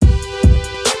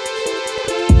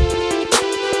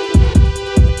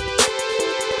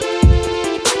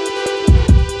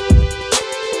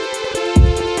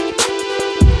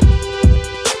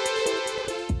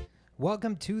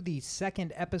welcome to the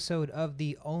second episode of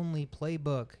The Only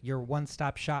Playbook, your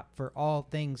one-stop shop for all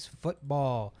things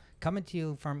football. Coming to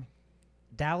you from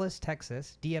Dallas,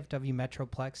 Texas, DFW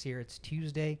Metroplex here. It's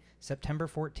Tuesday, September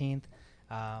 14th.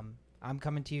 I'm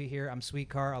coming to you here. I'm Sweet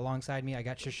Car. Alongside me, I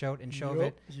got Shishot and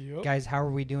Shovit. Yep. Guys, how are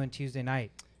we doing Tuesday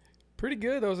night? Pretty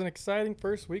good. That was an exciting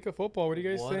first week of football. What do you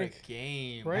guys think? What a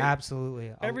game. Right?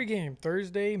 Absolutely. Every game.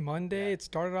 Thursday, Monday, It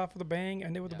started off with a bang,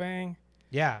 ended with a bang.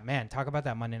 Yeah, man, talk about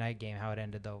that Monday night game, how it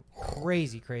ended, though.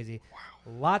 Crazy. Wow.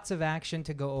 Lots of action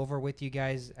to go over with you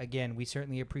guys. Again, we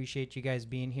certainly appreciate you guys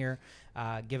being here,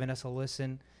 giving us a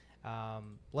listen.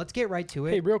 Let's get right to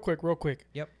it. Hey, real quick.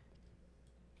 Yep.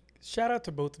 Shout out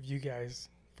to both of you guys,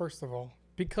 first of all,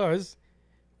 because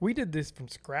we did this from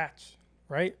scratch,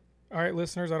 right? All right,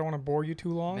 listeners, I don't want to bore you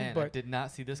too long. Man, but I did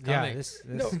not see this coming. Yeah, this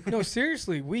No,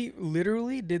 seriously, we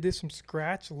literally did this from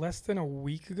scratch less than a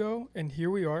week ago, and here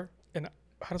we are. And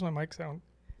how does my mic sound?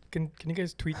 Can you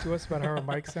guys tweet to us about how our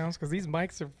mic sounds? Because these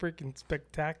mics are freaking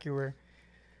spectacular.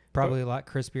 probably a lot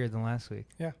crispier than last week.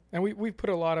 Yeah, and we put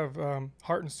a lot of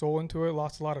heart and soul into it,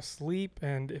 lost a lot of sleep,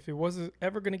 and if it was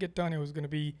ever going to get done, it was going to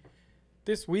be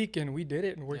this week, and we did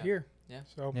it, and we're here. Yeah.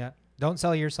 So Yeah. Don't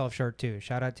sell yourself short, too.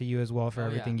 Shout out to you as well for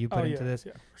everything you put into this.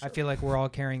 Yeah, I feel like we're all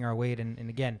carrying our weight, and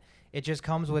again, it just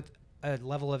comes with a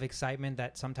level of excitement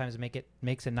that sometimes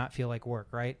makes it not feel like work,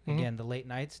 right? Mhm. Again, the late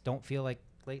nights don't feel like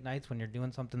late nights when you're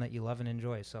doing something that you love and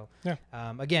enjoy. So, Yeah.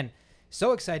 Again,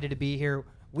 so excited to be here.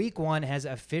 Week 1 has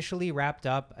officially wrapped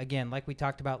up. Again, like we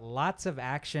talked about, lots of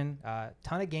action,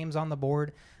 ton of games on the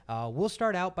board. We'll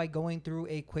start out by going through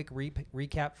a quick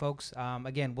recap, folks.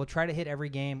 Again, we'll try to hit every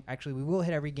game. Actually, we will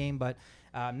hit every game, but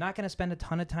I'm not going to spend a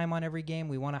ton of time on every game.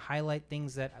 We want to highlight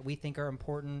things that we think are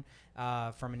important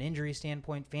from an injury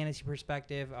standpoint, fantasy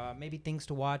perspective, maybe things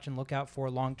to watch and look out for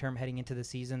long-term heading into the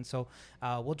season. So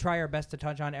we'll try our best to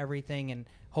touch on everything, and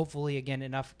hopefully, again,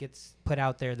 enough gets put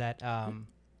out there that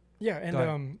yeah,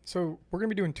 and so we're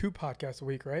going to be doing 2 podcasts a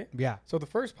week, right? yeah. So the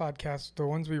first podcast, the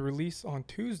ones we release on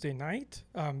Tuesday night,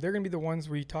 they're going to be the ones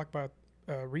we talk about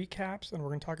recaps, and we're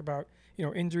going to talk about,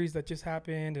 injuries that just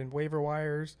happened and waiver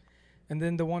wires. And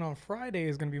then the one on Friday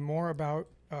is going to be more about,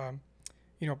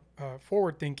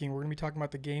 forward thinking. We're going to be talking about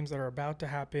the games that are about to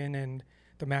happen and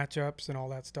the matchups and all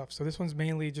that stuff. So this one's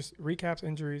mainly just recaps,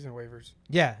 injuries, and waivers.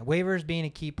 Yeah, waivers being a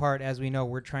key part. As we know,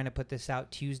 we're trying to put this out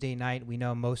Tuesday night. We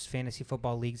know most fantasy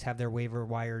football leagues have their waiver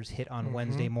wires hit on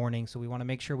Wednesday morning, so we want to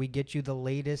make sure we get you the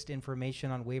latest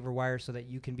information on waiver wires so that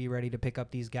you can be ready to pick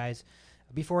up these guys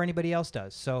before anybody else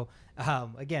does. So,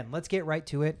 again, let's get right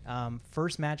to it.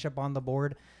 First matchup on the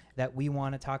board that we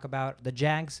want to talk about. The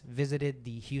Jags visited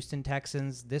the Houston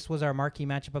Texans. This was our marquee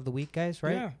matchup of the week, guys,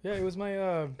 right? Yeah, it was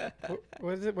my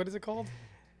what is it called?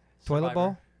 Toilet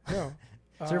bowl? No.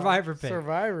 Survivor pick.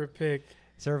 Survivor pick.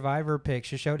 Survivor pick.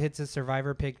 Shishot hits a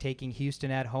survivor pick, taking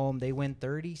Houston at home. They win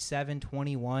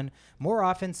 37-21. More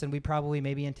offense than we probably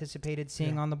maybe anticipated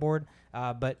seeing on the board,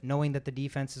 but knowing that the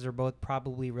defenses are both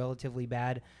probably relatively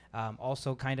bad,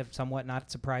 also kind of somewhat not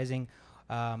surprising.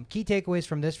 Key takeaways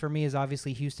from this for me is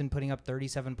obviously Houston putting up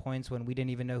 37 points when we didn't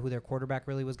even know who their quarterback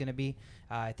really was going to be.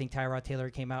 I think Tyrod Taylor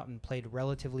came out and played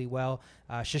relatively well.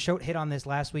 Shishot hit on this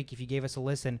last week. If you gave us a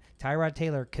listen, Tyrod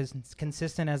Taylor,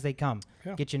 consistent as they come,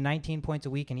 get you 19 points a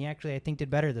week, and he actually, I think, did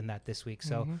better than that this week.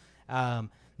 So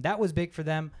that was big for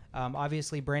them.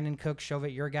 Obviously, Brandon Cook,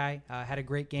 Shovit, your guy, had a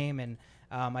great game, and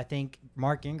I think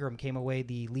Mark Ingram came away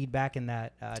the lead back in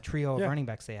that trio of running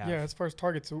backs they have. Yeah, as far as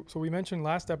targets. So we mentioned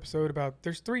last episode about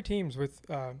there's 3 teams with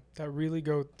that really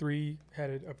go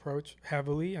 3-headed approach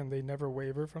heavily, and they never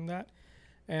waver from that.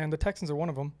 And the Texans are one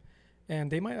of them. And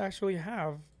they might actually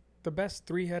have the best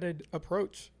 3-headed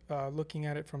approach looking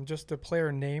at it from just a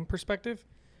player name perspective.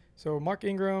 So Mark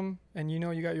Ingram, and you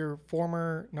got your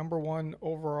former number 1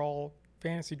 overall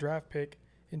fantasy draft pick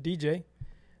in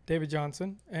David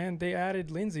Johnson, and they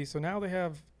added Lindsey. So now they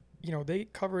have, they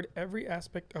covered every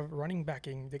aspect of running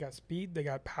backing. They got speed, they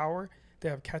got power, they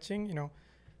have catching,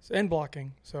 and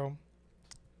blocking. So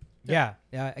Yeah.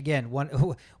 Again,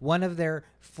 one of their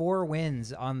 4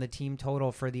 wins on the team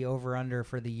total for the over-under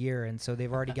for the year, and so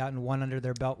they've already gotten 1 under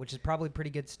their belt, which is probably pretty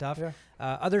good stuff. Yeah.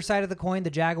 Other side of the coin, the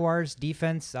Jaguars'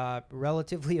 defense,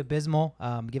 relatively abysmal,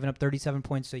 giving up 37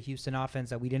 points to a Houston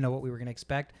offense that we didn't know what we were going to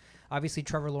expect. Obviously,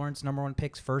 Trevor Lawrence, number 1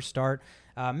 pick's first start.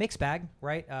 Mixed bag,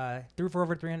 right? Threw for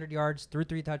over 300 yards, threw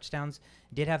 3 touchdowns,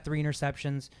 did have 3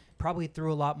 interceptions, probably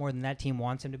threw a lot more than that team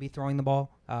wants him to be throwing the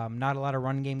ball. Not a lot of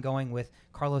run game going, with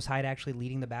Carlos Hyde actually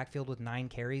leading the backfield with 9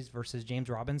 carries versus James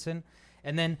Robinson.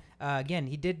 And then, again,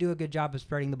 he did do a good job of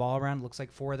spreading the ball around. Looks like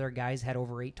 4 of their guys had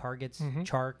over 8 targets.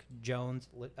 Chark, Jones,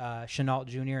 Chenault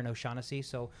Jr., and O'Shaughnessy.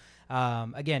 So,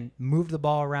 again, moved the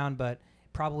ball around, but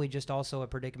probably just also a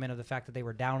predicament of the fact that they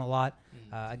were down a lot.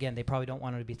 Again, they probably don't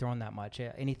want him to be thrown that much.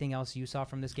 Anything else you saw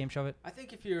from this game, Shovit? I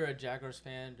think if you're a Jaguars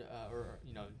fan or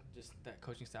just that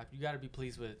coaching staff, you got to be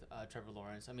pleased with Trevor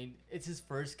Lawrence. I mean, it's his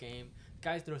first game. The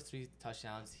guy throws 3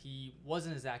 touchdowns. He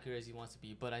wasn't as accurate as he wants to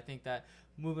be, but I think that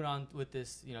moving on with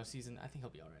this season, I think he'll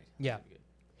be all right. Yeah.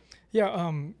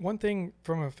 Yeah, one thing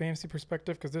from a fantasy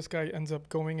perspective, because this guy ends up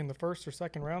going in the first or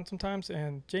second round sometimes,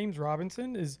 and James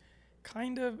Robinson is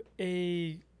kind of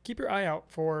keep your eye out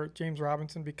for James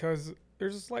Robinson, because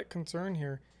there's a slight concern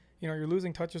here. You're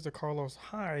losing touches to Carlos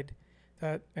Hyde,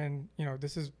 and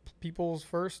this is people's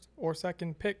first or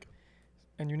second pick,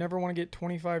 and you never want to get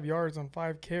 25 yards on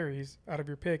 5 carries out of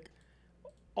your pick,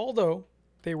 although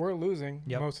they were losing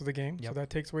most of the game, so that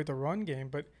takes away the run game.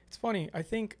 But it's funny, I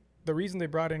think the reason they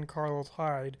brought in Carlos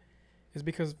Hyde is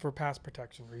because for pass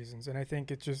protection reasons. And I think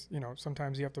it's just,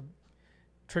 sometimes you have to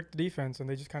trick the defense, and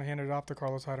they just kind of handed it off to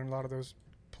Carlos Hyde in a lot of those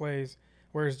plays,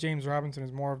 whereas James Robinson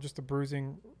is more of just a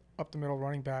bruising up the middle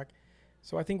running back.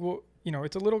 So I think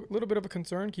it's a little bit of a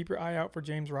concern. Keep your eye out for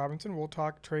James Robinson. We'll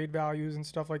talk trade values and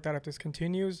stuff like that if this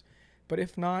continues. But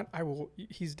if not,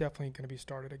 he's definitely going to be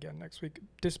started again next week,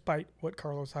 despite what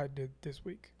Carlos Hyde did this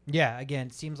week. Yeah, again,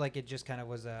 it seems like it just kind of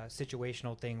was a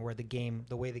situational thing where the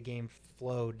way the game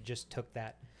flowed just took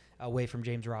that away from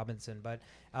James Robinson. But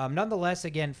nonetheless,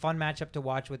 again, fun matchup to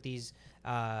watch with these,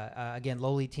 again,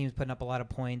 lowly teams putting up a lot of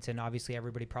points, and obviously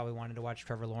everybody probably wanted to watch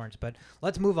Trevor Lawrence. But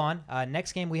let's move on.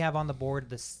 Next game we have on the board,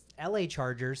 the LA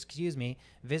Chargers,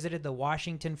 visited the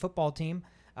Washington football team.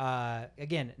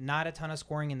 Again, not a ton of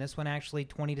scoring in this one, actually.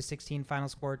 20-16 final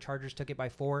score. Chargers took it by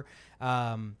 4.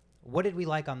 What did we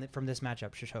like from this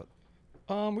matchup, Shishot?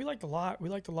 We liked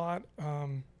a lot,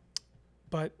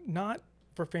 but not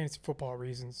for fantasy football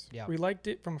reasons. Yeah. We liked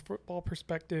it from a football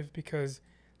perspective because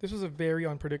this was a very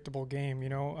unpredictable game.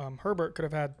 Herbert could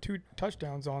have had 2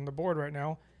 touchdowns on the board right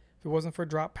now if it wasn't for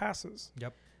drop passes.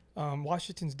 Yep.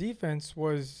 Washington's defense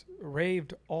was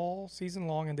raved all season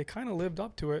long, and they kind of lived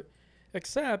up to it.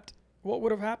 Except, what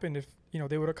would have happened if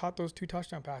they would have caught those 2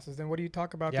 touchdown passes? Then what do you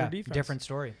talk about their defense? Different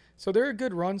story. So they're a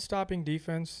good run-stopping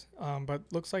defense, but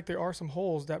looks like there are some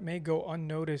holes that may go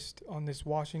unnoticed on this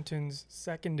Washington's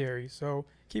secondary. So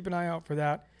keep an eye out for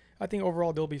that. I think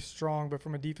overall they'll be strong, but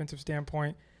from a defensive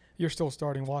standpoint, you're still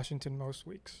starting Washington most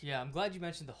weeks. Yeah, I'm glad you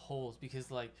mentioned the holes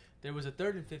because there was a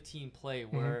 3rd and 15 play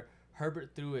where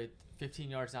Herbert threw it 15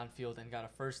 yards downfield and got a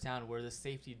first down where the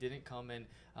safety didn't come and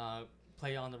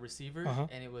play on the receiver,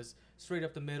 and it was straight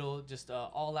up the middle, just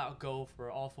all-out go for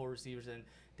all 4 receivers, and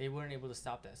they weren't able to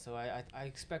stop that. So I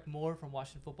expect more from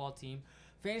Washington football team.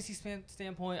 Fantasy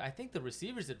standpoint, I think the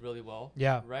receivers did really well.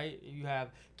 Yeah. Right? You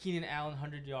have Keenan Allen,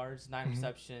 100 yards, 9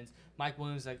 receptions. Mike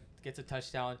Williams gets a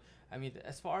touchdown. I mean,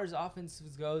 as far as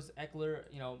offenses goes, Eckler,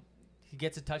 he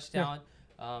gets a touchdown.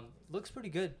 Yeah. Looks pretty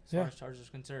good as far as Chargers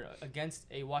are concerned against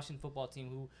a Washington football team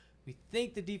who we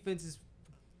think the defense is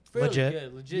fairly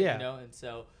legit, yeah. And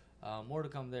so more to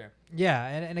come there. Yeah,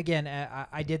 and again,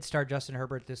 I did start Justin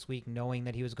Herbert this week knowing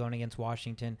that he was going against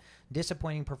Washington.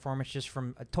 Disappointing performance just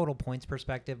from a total points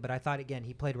perspective, but I thought, again,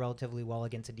 he played relatively well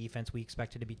against a defense we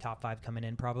expected to be top 5 coming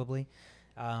in probably.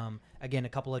 Again, a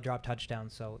couple of drop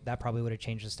touchdowns, so that probably would have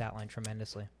changed the stat line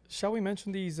tremendously. Shall we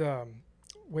mention these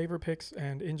waiver picks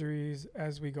and injuries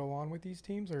as we go on with these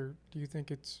teams, or do you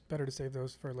think it's better to save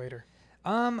those for later?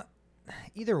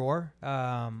 Either or.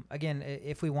 Again,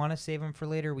 if we want to save them for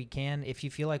later, we can. If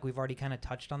you feel like we've already kind of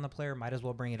touched on the player, might as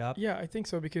well bring it up. Yeah, I think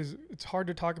so, because it's hard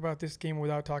to talk about this game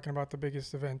without talking about the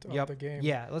biggest event of the game.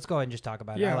 Yeah, let's go ahead and just talk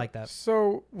about it. I like that.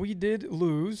 So we did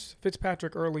lose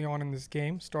Fitzpatrick early on in this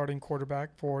game, starting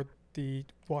quarterback for the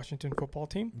Washington football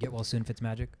team. Get well soon,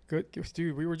 Fitzmagic. Good.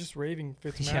 Dude, we were just raving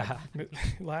Fitzmagic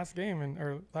last game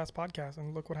or last podcast,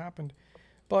 and look what happened.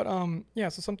 But, so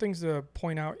some things to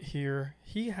point out here.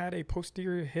 He had a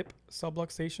posterior hip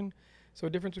subluxation. So a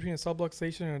difference between a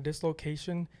subluxation and a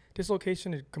dislocation.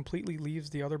 Dislocation, it completely leaves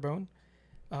the other bone.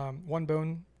 One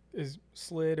bone is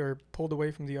slid or pulled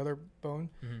away from the other bone.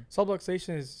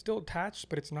 Subluxation is still attached,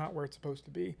 but it's not where it's supposed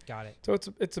to be. Got it. So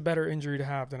it's a better injury to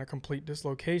have than a complete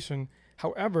dislocation.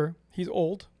 However, he's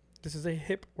old. This is a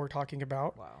hip we're talking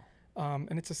about. Wow.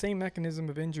 And it's the same mechanism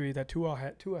of injury that Tua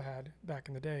had back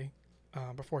in the day.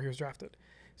 Before he was drafted.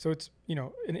 So it's,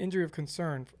 an injury of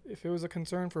concern. If it was a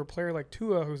concern for a player like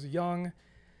Tua, who's young,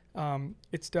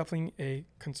 it's definitely a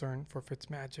concern for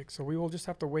Fitzmagic. So we will just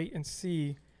have to wait and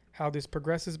see how this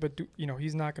progresses. But,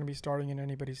 he's not going to be starting in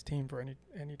anybody's team for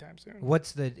anytime soon.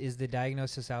 Is the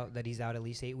diagnosis out that he's out at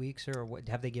least 8 weeks, or what,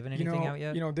 have they given anything out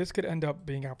yet? This could end up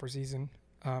being out for season.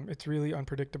 It's really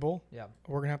unpredictable. Yeah.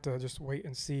 We're going to have to just wait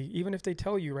and see. Even if they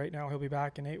tell you right now he'll be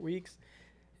back in 8 weeks,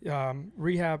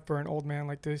 Rehab for an old man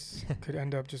like this could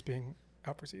end up just being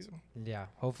out for season. Yeah,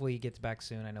 hopefully he gets back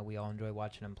soon. I know we all enjoy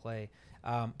watching him play.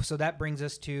 So that brings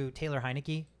us to Taylor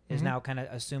Heineke is now kind of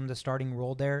assumed the starting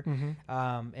role there.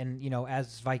 And, you know,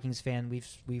 as Vikings fan,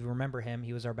 we remember him.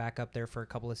 He was our backup there for a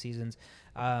couple of seasons.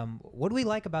 What do we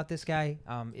like about this guy?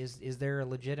 Is there a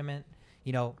legitimate,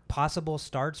 you know, possible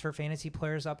starts for fantasy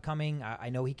players upcoming? I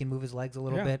know he can move his legs a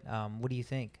little bit. What do you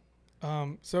think?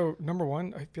 So number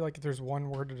one, I feel like if there's one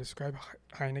word to describe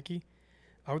Heineke,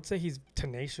 I would say he's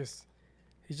tenacious.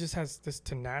 He just has this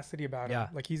tenacity about him.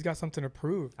 Like he's got something to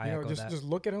prove. You know, just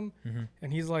look at him,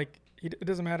 and he's like, it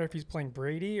doesn't matter if he's playing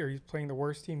Brady or he's playing the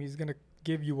worst team. He's gonna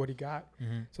give you what he got.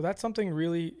 So that's something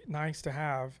really nice to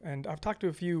have. And I've talked to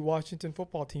a few Washington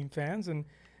football team fans, and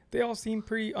they all seem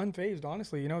pretty unfazed.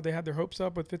 Honestly, you know, they had their hopes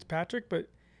up with Fitzpatrick, but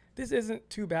this isn't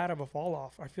too bad of a fall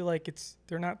off. I feel like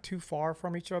they're not too far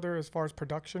from each other as far as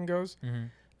production goes.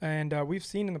 And we've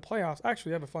seen in the playoffs.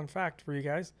 Actually, I have a fun fact for you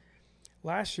guys.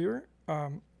 Last year,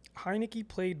 Heineke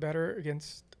played better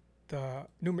against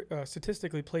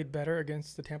statistically played better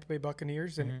against the Tampa Bay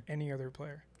Buccaneers than any other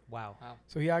player. Wow.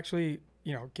 So he actually,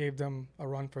 you know, gave them a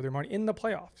run for their money in the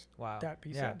playoffs. Wow. That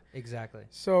being said. Exactly.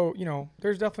 So, you know,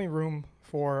 there's definitely room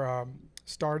for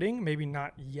starting, maybe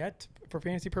not yet for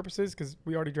fantasy purposes because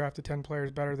we already drafted 10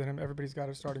 players better than him. Everybody's got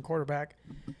a starting quarterback.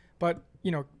 But,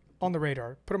 you know, on the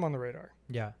radar. Put him on the radar.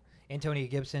 Yeah. Antonio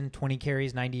Gibson, 20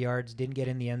 carries, 90 yards, didn't get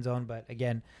in the end zone, but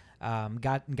again,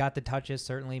 got the touches.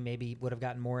 Certainly, maybe would have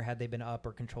gotten more had they been up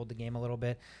or controlled the game a little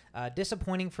bit.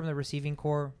 Disappointing from the receiving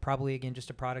core. Probably again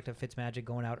just a product of Fitzmagic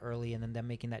going out early and then them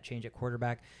making that change at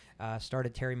quarterback.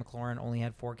 Started Terry McLaurin, only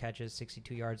had 4 catches,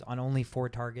 62 yards on only 4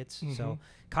 targets. So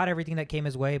caught everything that came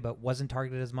his way, but wasn't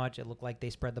targeted as much. It looked like they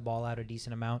spread the ball out a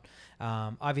decent amount.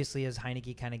 Obviously, as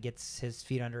Heineke kind of gets his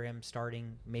feet under him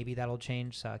starting, maybe that'll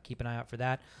change. So keep an eye out for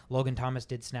that. Logan Thomas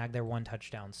did snag their 1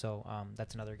 touchdown. So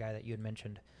that's another guy that you had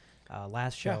mentioned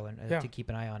last show and to keep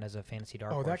an eye on as a fantasy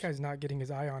dark horse. That guy's not getting his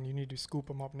eye on. You need to scoop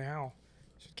him up now.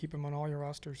 Should keep him on all your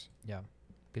rosters. Yeah.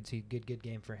 Good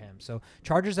game for him. So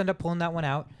Chargers end up pulling that one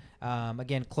out.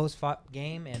 Again, close fought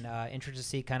game, and interested to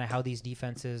see kind of how these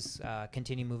defenses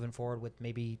continue moving forward with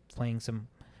maybe playing some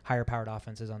higher powered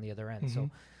offenses on the other end. So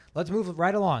let's move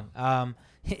right along.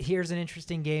 Here's an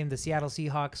interesting game. The Seattle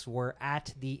Seahawks were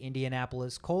at the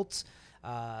Indianapolis Colts.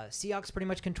 Seahawks pretty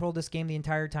much controlled this game the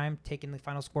entire time, taking the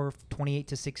final score of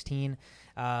 28-16.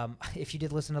 If you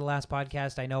did listen to the last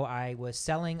podcast, I know I was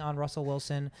selling on Russell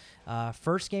Wilson.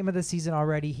 First game of the season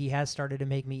already. He has started to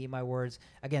make me eat my words.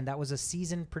 Again, that was a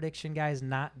season prediction, guys,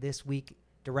 not this week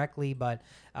directly, but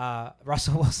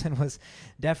Russell Wilson was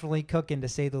definitely cooking, to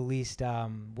say the least.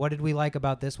 What did we like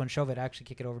about this one? Shove it, actually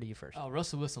kick it over to you first. Oh,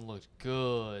 Russell Wilson looked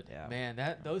good. Yeah.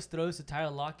 Man, those throws to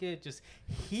Tyler Lockett, just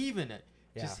heaving it.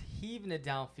 Just heaving it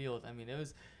downfield. I mean, it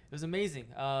was amazing.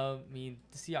 I mean,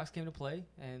 the Seahawks came to play,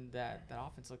 and that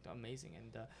offense looked amazing.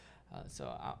 And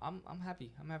so I'm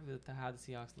happy. I'm happy with how the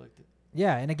Seahawks looked.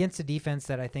 Yeah, and against a defense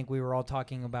that I think we were all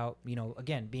talking about, you know,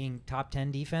 again, being top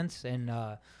 10 defense, and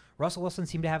Russell Wilson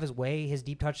seemed to have his way. His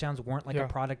deep touchdowns weren't like a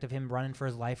product of him running for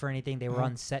his life or anything. They were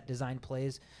on set design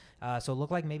plays. So it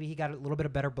looked like maybe he got a little bit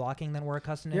of better blocking than we're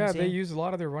accustomed to seeing. Yeah, they used a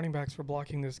lot of their running backs for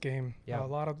blocking this game. Yeah. A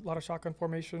lot of shotgun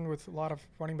formation with a lot of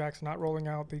running backs not rolling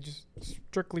out. They just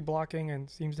strictly blocking, and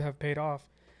seems to have paid off.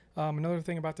 Another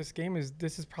thing about this game is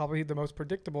this is probably the most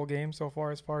predictable game so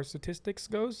far as statistics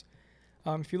goes.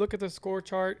 If you look at the score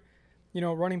chart, you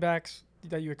know, running backs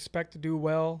that you expect to do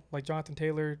well, like Jonathan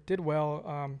Taylor, did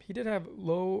well. He did have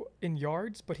low in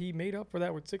yards, but he made up for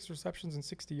that with 6 receptions and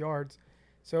 60 yards.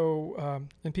 So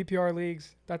in PPR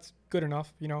leagues, that's good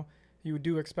enough. You know, you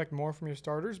do expect more from your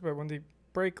starters, but when they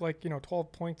break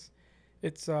 12 points,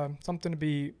 it's something to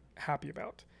be happy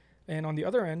about. And on the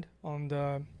other end, on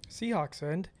the Seahawks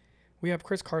end, we have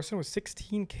Chris Carson with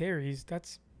 16 carries.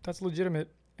 That's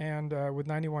legitimate, and with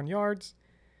 91 yards.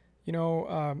 You know,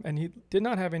 and he did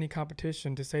not have any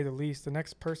competition, to say the least. The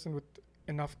next person with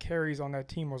enough carries on that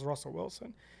team was Russell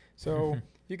Wilson. So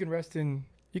you can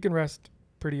rest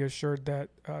pretty assured that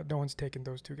no one's taken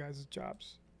those 2 guys'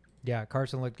 jobs. Yeah,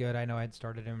 Carson looked good. I know I'd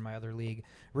started him in my other league.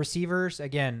 Receivers,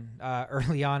 again,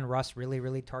 early on, Russ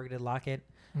really targeted Lockett.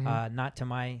 Not to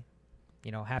my,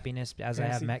 happiness, as I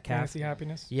have Metcalf. Fantasy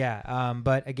happiness. Yeah,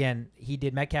 but again,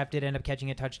 Metcalf did end up catching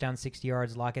a touchdown, 60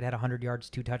 yards. Lockett had 100 yards,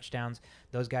 2 touchdowns.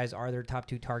 Those guys are their top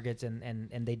 2 targets,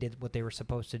 and they did what they were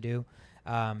supposed to do.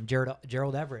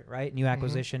 Gerald Everett, right? New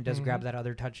acquisition, does grab that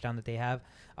other touchdown that they have.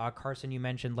 Carson, you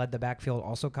mentioned, led the backfield,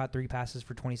 also caught 3 passes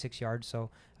for 26 yards. So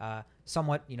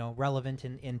somewhat, relevant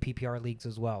in PPR leagues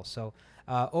as well. So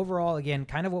overall, again,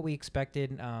 kind of what we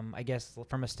expected, I guess,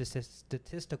 from a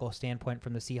statistical standpoint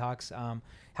from the Seahawks.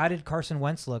 How did Carson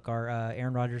Wentz look, our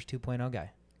Aaron Rodgers 2.0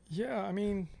 guy? Yeah, I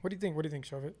mean, what do you think? What do you think,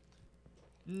 Shovit?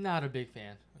 Not a big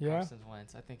fan of Yeah? Carson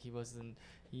Wentz. I think he wasn't.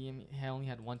 He only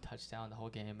had 1 touchdown the whole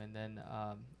game, and then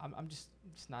I'm just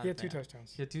not. He had a fan. 2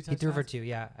 touchdowns. He had 2 He touchdowns. threw for 2,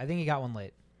 yeah. I think he got one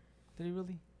late. Did he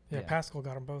really? Yeah, Yeah. Pascal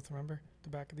got them both, remember? The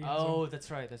back of the end Oh, zone.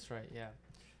 that's right. Yeah.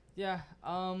 Yeah.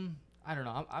 I don't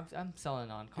know. I'm selling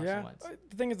on Carson Wentz.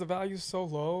 The thing is, the value's so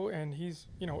low, and he's,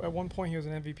 at one point he was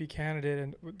an MVP candidate,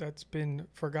 and that's been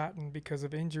forgotten because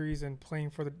of injuries and playing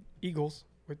for the Eagles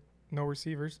with no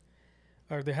receivers.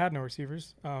 Or they had no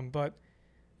receivers. But,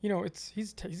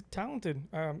 he's talented.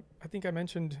 I think I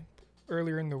mentioned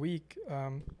earlier in the week,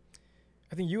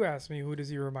 I think you asked me, who does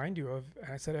he remind you of?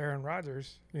 And I said Aaron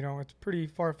Rodgers. It's pretty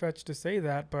far-fetched to say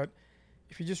that, but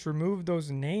if you just remove those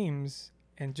names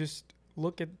and just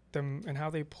look at them and how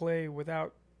they play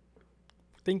without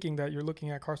thinking that you're looking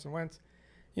at Carson Wentz,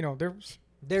 there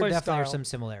definitely are some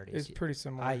similarities. It's pretty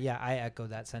similar. I echo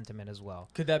that sentiment as well.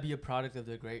 Could that be a product of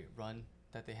the great run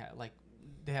that they had? Like,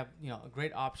 they have,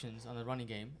 great options on the running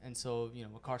game. And so,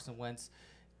 with Carson Wentz,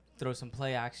 throw some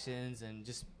play actions and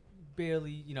just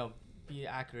barely, be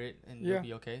accurate and you'll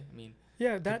be okay. I mean,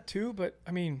 yeah, that too. But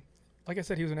I mean, like I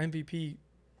said, he was an MVP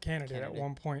candidate at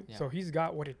one point. Yeah. So he's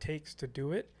got what it takes to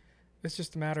do it. It's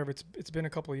just a matter of it's been a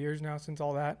couple of years now since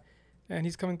all that. And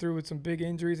he's coming through with some big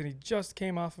injuries, and he just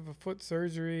came off of a foot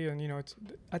surgery. And,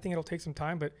 I think it'll take some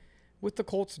time. But with the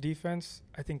Colts defense,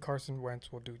 I think Carson Wentz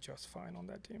will do just fine on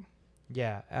that team.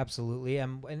 Yeah, absolutely.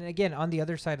 And again, on the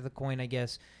other side of the coin, I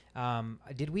guess,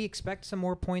 did we expect some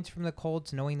more points from the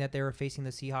Colts, knowing that they were facing the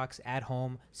Seahawks at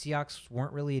home? Seahawks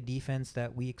weren't really a defense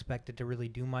that we expected to really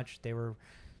do much. They were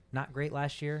not great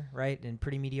last year, right, and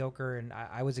pretty mediocre, and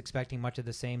I was expecting much of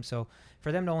the same. So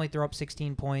for them to only throw up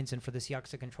 16 points and for the Seahawks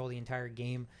to control the entire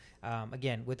game,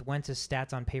 again, with Wentz's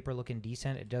stats on paper looking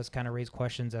decent, it does kind of raise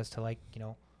questions as to,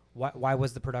 why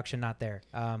was the production not there?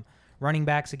 Running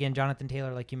backs, again, Jonathan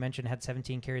Taylor, like you mentioned, had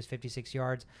 17 carries, 56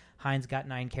 yards. Hines got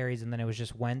 9 carries, and then it was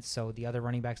just Wentz, so the other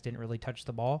running backs didn't really touch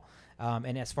the ball.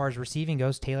 And as far as receiving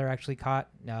goes, Taylor actually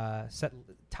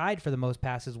tied for the most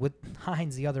passes with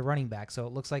Hines, the other running back. So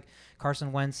it looks like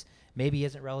Carson Wentz maybe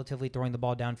isn't relatively throwing the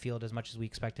ball downfield as much as we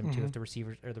expect him to if the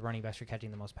receivers or the running backs are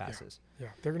catching the most passes. Yeah,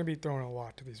 they're going to be throwing a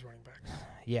lot to these running backs.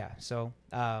 Yeah, so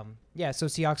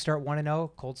Seahawks start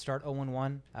 1-0, Colts start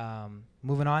 0-1.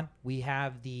 Moving on, we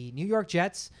have the New York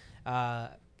Jets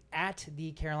at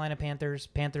the Carolina Panthers.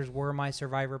 Panthers were my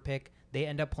survivor pick. They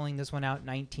end up pulling this one out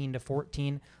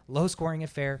 19-14. Low-scoring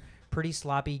affair, pretty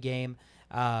sloppy game.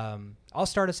 I'll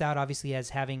start us out, obviously, as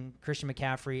having Christian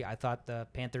McCaffrey. I thought the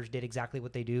Panthers did exactly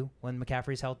what they do when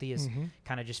McCaffrey's healthy, is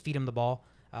kind of just feed him the ball.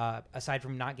 Aside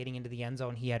from not getting into the end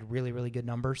zone, he had really, really good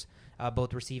numbers,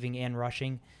 both receiving and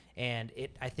rushing. And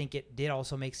I think it did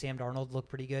also make Sam Darnold look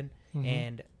pretty good.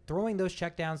 And throwing those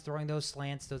checkdowns, throwing those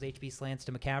slants, those HB slants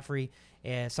to McCaffrey,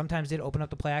 sometimes did open up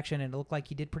the play action, and it looked like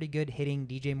he did pretty good hitting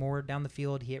DJ Moore down the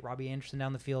field. He hit Robbie Anderson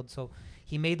down the field. So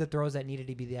he made the throws that needed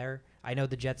to be there. I know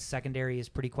the Jets' secondary is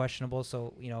pretty questionable,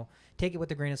 so, take it with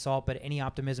a grain of salt, but any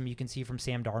optimism you can see from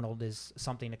Sam Darnold is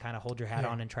something to kind of hold your hat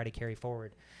on and try to carry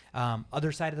forward.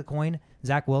 Other side of the coin,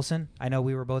 Zach Wilson. I know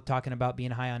we were both talking about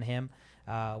being high on him.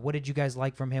 What did you guys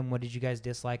like from him? What did you guys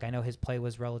dislike? I know his play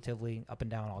was relatively up and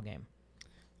down all game.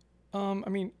 I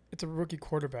mean, it's a rookie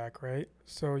quarterback, right?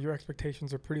 So your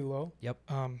expectations are pretty low. Yep.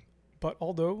 But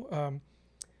although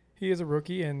he is a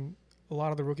rookie and a lot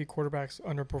of the rookie quarterbacks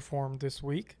underperformed this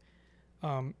week,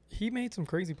 he made some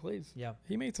crazy plays. Yeah.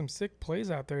 He made some sick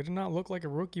plays out there. It did not look like a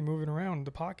rookie moving around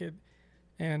the pocket.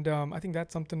 And I think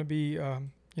that's something to be,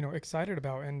 excited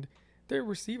about. And their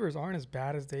receivers aren't as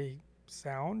bad as they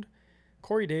sound.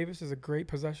 Corey Davis is a great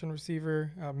possession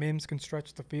receiver. Mims can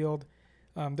stretch the field.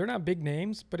 They're not big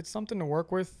names, but it's something to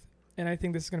work with. And I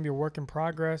think this is going to be a work in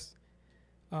progress.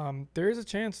 There is a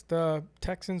chance the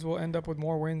Texans will end up with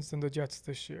more wins than the Jets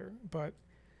this year. But,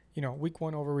 week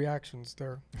 1 overreactions,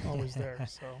 they're always there.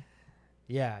 So.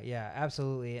 Yeah,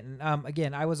 absolutely. And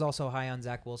again, I was also high on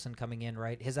Zach Wilson coming in,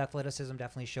 right? His athleticism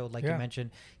definitely showed, like you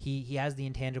mentioned. He has the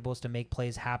intangibles to make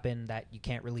plays happen that you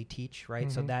can't really teach,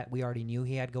 right? So that we already knew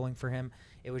he had going for him.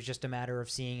 It was just a matter of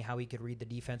seeing how he could read the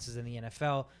defenses in the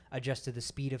NFL, adjust to the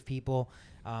speed of people.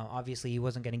 Obviously, he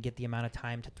wasn't going to get the amount of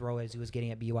time to throw as he was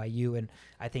getting at BYU, and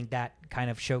I think that kind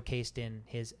of showcased in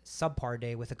his subpar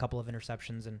day with a couple of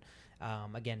interceptions and,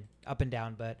 again, up and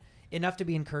down, but enough to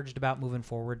be encouraged about moving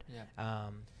forward. Yeah.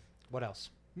 What else?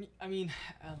 I mean,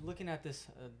 looking at this,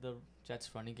 the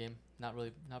Jets running game, not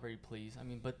very pleased. I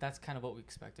mean, but that's kind of what we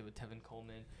expected with Tevin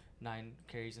Coleman, 9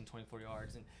 carries and 24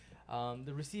 yards. And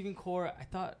the receiving core, I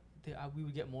thought we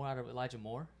would get more out of Elijah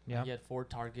Moore. Yeah. He had 4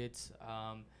 targets,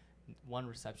 1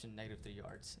 reception, -3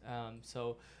 yards.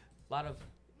 So a lot of,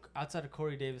 outside of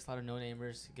Corey Davis, a lot of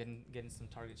no-namers getting some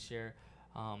target share.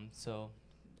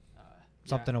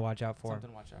 Something to watch out for.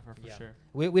 Something to watch out for sure.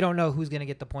 We don't know who's going to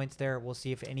get the points there. We'll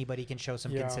see if anybody can show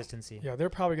some consistency. Yeah, they're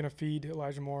probably going to feed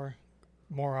Elijah Moore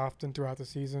more often throughout the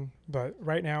season. But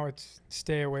right now it's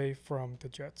stay away from the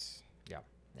Jets.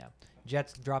 Yeah.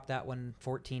 Jets dropped that one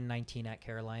 14-19 at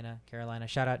Carolina.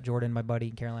 Shout out Jordan, my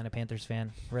buddy, Carolina Panthers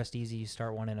fan. Rest easy. You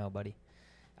start 1-0, buddy.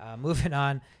 Moving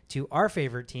on to our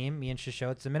favorite team, me and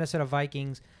Shisho. It's the Minnesota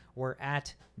Vikings. We're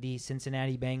at the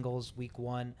Cincinnati Bengals week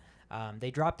 1. They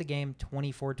dropped the game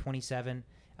 24-27.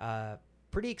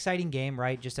 Pretty exciting game,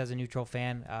 right? Just as a neutral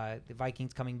fan. The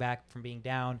Vikings coming back from being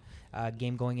down,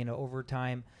 game going into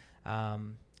overtime. A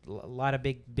lot of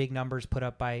big numbers put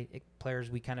up by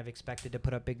players we kind of expected to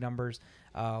put up big numbers.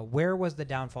 Where was the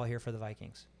downfall here for the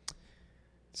Vikings?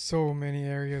 So many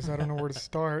areas. I don't know where to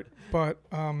start. But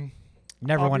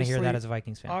never want to hear that as a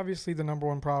Vikings fan. Obviously, the number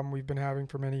one problem we've been having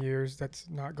for many years that's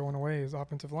not going away is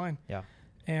offensive line. Yeah.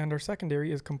 And our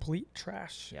secondary is complete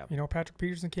trash. Yep. You know, Patrick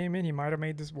Peterson came in. He might have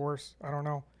made this worse. I don't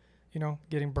know. You know,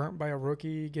 getting burnt by a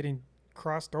rookie, getting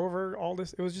crossed over, all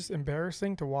this. It was just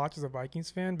embarrassing to watch as a Vikings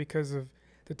fan because of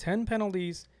the 10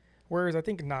 penalties, whereas I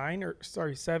think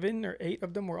 7 or 8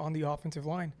 of them were on the offensive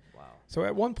line. Wow. So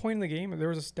at one point in the game, there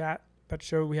was a stat that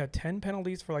showed we had 10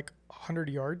 penalties for like 100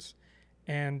 yards,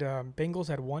 and Bengals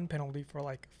had 1 penalty for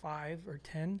like 5 or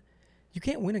 10. You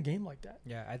can't win a game like that.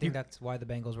 Yeah, I think that's why the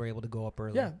Bengals were able to go up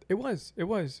early. Yeah, it was. We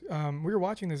were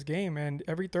watching this game, and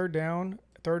every third down,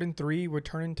 3rd and 3 would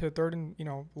turn into 3rd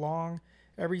and long.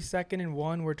 Every 2nd and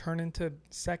 1 would turn into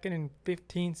 2nd and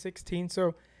 15, 16.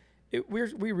 So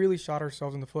we really shot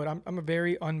ourselves in the foot. I'm a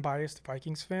very unbiased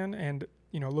Vikings fan, and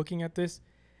looking at this,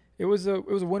 it was a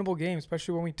winnable game,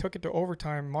 especially when we took it to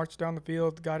overtime, marched down the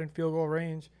field, got in field goal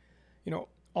range,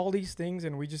 all these things,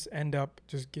 and we just end up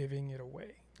just giving it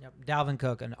away. Yep. Dalvin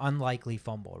Cook, an unlikely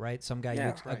fumble, right? Some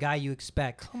guy, a guy you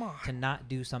expect to not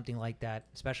do something like that,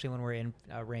 especially when we're in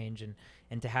range,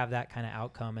 and to have that kind of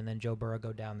outcome, and then Joe Burrow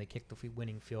go down. They kick the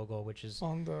winning field goal, which is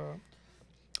on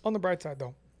the bright side,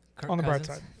 though. Kirk on the Cousins?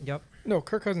 bright side. Yep. No,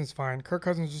 Kirk Cousins fine. Kirk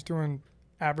Cousins just doing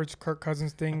average Kirk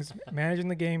Cousins things, managing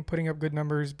the game, putting up good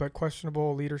numbers, but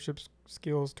questionable leadership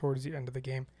skills towards the end of the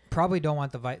game. Probably don't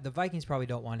want the Vikings probably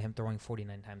don't want him throwing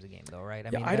 49 times a game, though, right?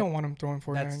 I don't want him throwing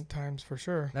 49 times for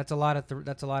sure. That's a lot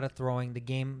of throwing. The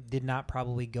game did not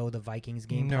probably go the Vikings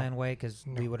game plan way because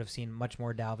we would have seen much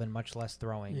more Dalvin, much less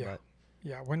throwing. Yeah. But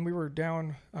Yeah, when we were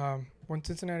down, when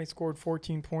Cincinnati scored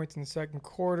 14 points in the second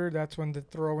quarter, that's when the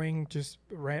throwing just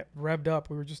revved up.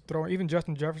 We were just throwing. Even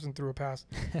Justin Jefferson threw a pass.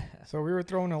 So we were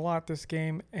throwing a lot this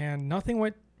game, and nothing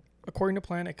went according to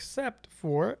plan except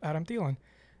for Adam Thielen.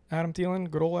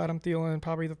 Good old Adam Thielen,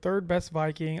 probably the 3rd best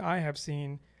Viking I have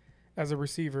seen as a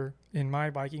receiver in my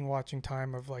Viking watching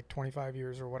time of like 25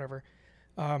 years or whatever.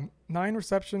 9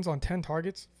 receptions on 10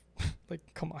 targets. Like,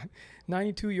 come on.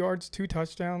 92 yards, 2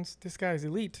 touchdowns. This guy's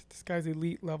elite. This guy's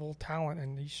elite level talent,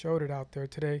 and he showed it out there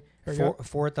today.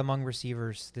 Fourth among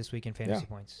receivers this week in fantasy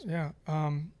points. Yeah.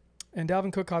 And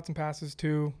Dalvin Cook caught some passes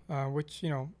too, which,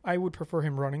 I would prefer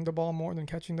him running the ball more than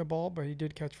catching the ball, but he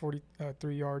did catch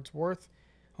 43 yards worth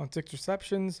on 6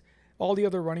 receptions. All the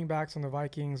other running backs on the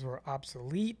Vikings were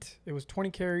obsolete. It was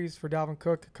 20 carries for Dalvin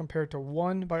Cook compared to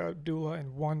 1 by Abdullah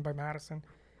and 1 by Madison.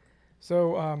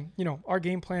 So, our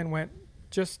game plan went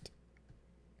just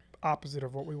opposite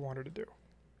of what we wanted to do.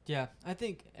 Yeah, I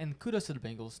think, and kudos to the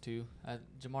Bengals too.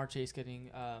 Jamar Chase getting,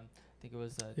 I think it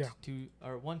was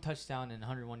 1 touchdown and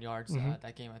 101 yards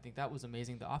that game. I think that was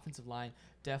amazing. The offensive line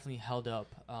definitely held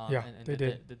up. And they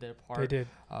did their part. They did.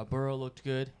 Burrow looked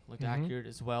good, looked accurate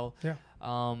as well. Yeah.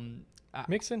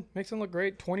 Mixon looked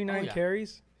great. 29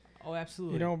 carries. Oh,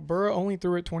 absolutely. Burrow only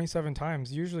threw it 27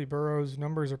 times. Usually Burrow's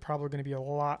numbers are probably going to be a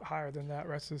lot higher than that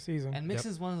rest of the season. And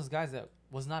Mixon's one of those guys that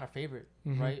was not a favorite,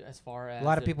 right? As far as a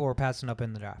lot of people were passing up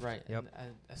in the draft. Right. Yep.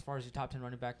 And as far as your top 10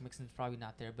 running back, Mixon's probably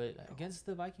not there. But against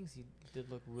the Vikings, he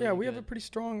did look really good. Yeah, we have a pretty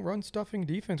strong run-stuffing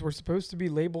defense. We're supposed to be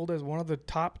labeled as one of the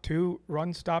top 2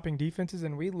 run-stopping defenses,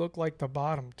 and we look like the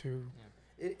bottom 2.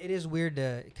 Yeah. It is weird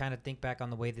to kind of think back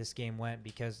on the way this game went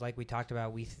because, like we talked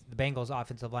about, the Bengals'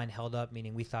 offensive line held up,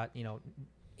 meaning we thought,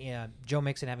 Joe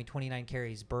Mixon having 29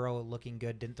 carries, Burrow looking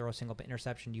good, didn't throw a single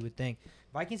interception. You would think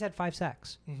Vikings had 5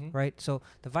 sacks, right? So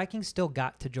the Vikings still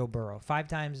got to Joe Burrow. 5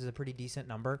 times is a pretty decent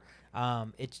number.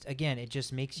 It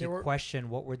just makes you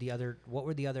question what were the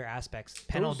other aspects.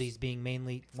 Penalties being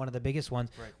mainly one of the biggest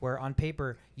ones, right. Where on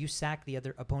paper you sack the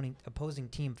other opposing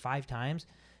team 5 times.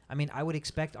 I mean, I would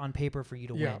expect on paper for you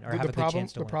to win or have a good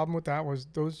chance to win. The problem with that was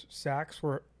those sacks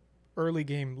were early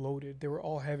game loaded. They were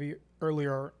all heavy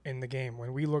earlier in the game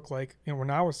when we looked like, when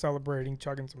I was celebrating,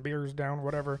 chugging some beers down,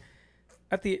 whatever.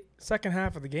 At the second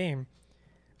half of the game,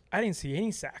 I didn't see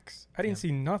any sacks. I didn't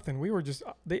see nothing. We were just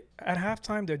at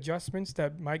halftime, the adjustments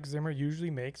that Mike Zimmer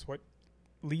usually makes, what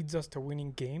leads us to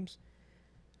winning games,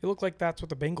 it looked like that's what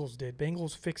the Bengals did.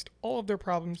 Bengals fixed all of their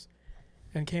problems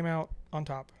and came out on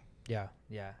top. Yeah.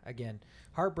 Again,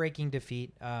 heartbreaking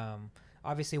defeat.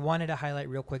 Obviously, wanted to highlight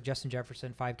real quick Justin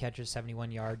Jefferson, 5 catches,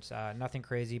 71 yards. Nothing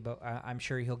crazy, but I'm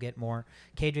sure he'll get more.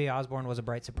 KJ Osborne was a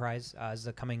bright surprise,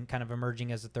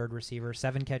 emerging as a third receiver.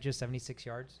 7 catches, 76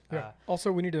 yards. Yeah.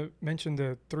 Also, we need to mention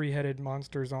the 3-headed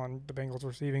monsters on the Bengals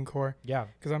receiving core. Yeah.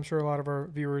 Because I'm sure a lot of our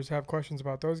viewers have questions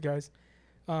about those guys.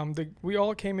 We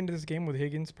all came into this game with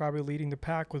Higgins probably leading the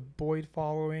pack, with Boyd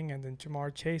following, and then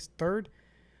Jamar Chase third.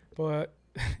 But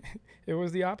it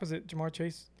was the opposite. Jamar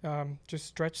Chase just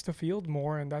stretched the field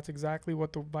more, and that's exactly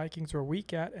what the Vikings were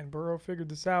weak at, and Burrow figured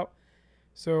this out.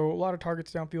 So a lot of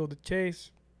targets downfield to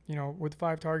Chase, with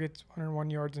 5 targets, 101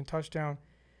 yards and touchdown.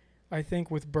 I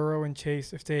think with Burrow and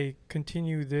Chase, if they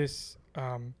continue this,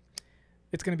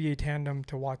 it's going to be a tandem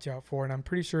to watch out for, and I'm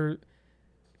pretty sure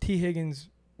T. Higgins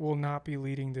will not be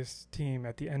leading this team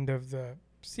at the end of the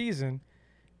season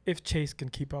if Chase can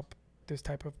keep up this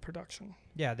type of production.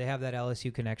 Yeah, they have that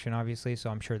LSU connection, obviously, so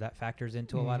I'm sure that factors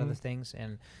into a lot of the things.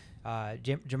 And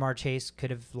Jamar Chase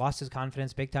could have lost his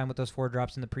confidence big time with those 4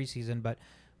 drops in the preseason, but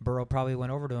Burrow probably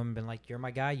went over to him and been like, "You're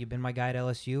my guy. You've been my guy at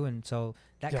LSU," and so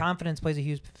that confidence plays a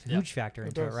huge factor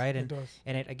into it, right? And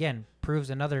it again proves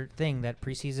another thing that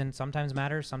preseason sometimes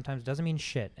matters, sometimes doesn't mean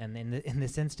shit. And in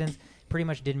this instance, pretty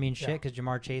much didn't mean shit because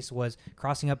Jamar Chase was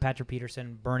crossing up Patrick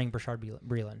Peterson, burning Brashard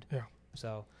Breeland. Yeah.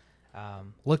 So.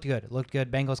 Looked good.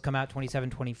 Bengals come out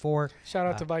 27-24. Shout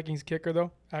out to Vikings kicker,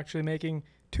 though, actually making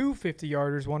 2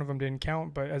 50-yarders. One of them didn't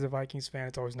count, but as a Vikings fan,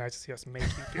 it's always nice to see us making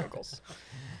field goals.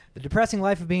 The depressing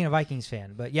life of being a Vikings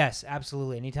fan. But, yes,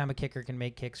 absolutely. Anytime a kicker can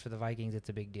make kicks for the Vikings, it's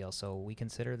a big deal. So we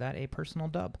consider that a personal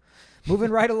dub.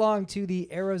 Moving right along to the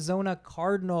Arizona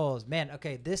Cardinals. Man,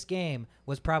 okay, this game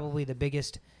was probably the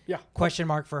biggest question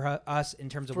mark for us in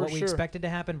terms of what we expected to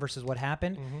happen versus what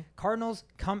happened. Cardinals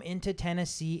come into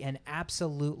Tennessee and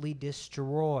absolutely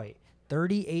destroy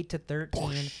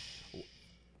 38-13.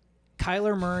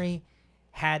 Kyler Murray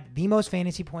had the most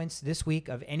fantasy points this week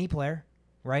of any player,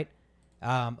 right?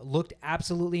 Looked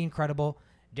absolutely incredible.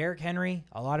 Derrick Henry,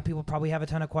 a lot of people probably have a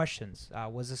ton of questions.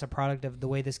 Was this a product of the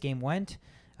way this game went?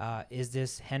 Is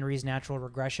this Henry's natural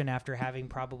regression after having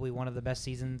probably one of the best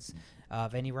seasons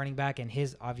of any running back and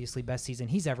his obviously best season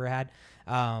he's ever had?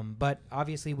 But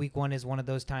obviously week 1 is one of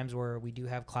those times where we do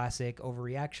have classic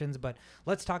overreactions. But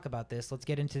let's talk about this. Let's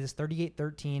get into this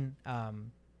 38-13.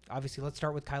 Obviously, let's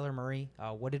start with Kyler Murray.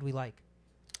 What did we like?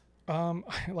 I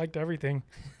liked everything.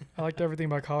 I liked everything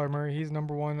about Kyler Murray. He's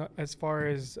number 1 as far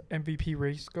as MVP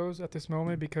race goes at this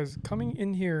moment, because coming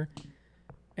in here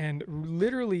and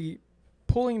literally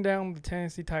pulling down the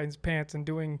Tennessee Titans' pants and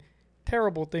doing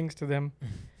terrible things to them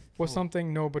was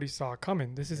something nobody saw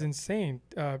coming. This is insane.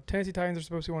 Tennessee Titans are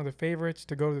supposed to be one of the favorites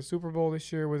to go to the Super Bowl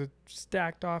this year with a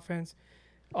stacked offense.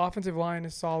 Offensive line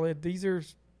is solid. These are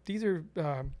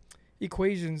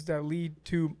equations that lead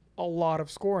to a lot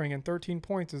of scoring, and 13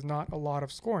 points is not a lot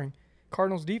of scoring.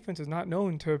 Cardinals defense is not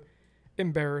known to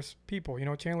embarrass people.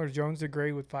 Chandler Jones did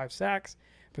great with 5 sacks,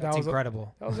 but that's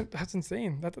incredible. That's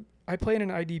insane. I played in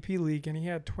an IDP league and he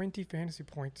had 20 fantasy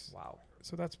points. Wow.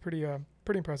 So that's pretty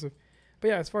impressive. But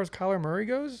yeah, as far as Kyler Murray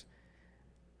goes,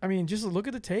 I mean, just look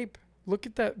at the tape. Look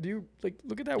at that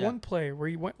look at that one play where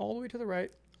he went all the way to the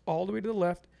right, all the way to the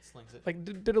left. Slings it. Like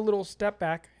did a little step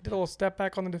back. Did a little step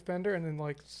back on the defender and then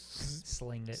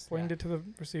slinged it to the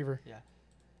receiver. Yeah.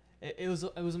 It was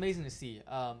amazing to see.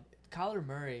 Kyler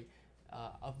Murray,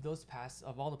 of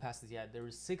all the passes he had, there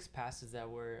were 6 passes that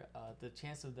were the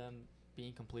chance of them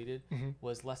being completed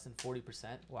was less than 40%.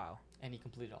 Wow. And he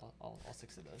completed all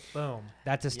 6 of those. Boom.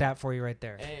 That's a stat for you right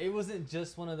there. It wasn't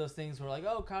just one of those things where like,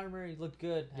 oh, Kyler Murray looked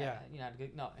good. Yeah.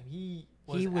 No, he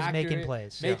was making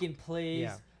plays. Making plays.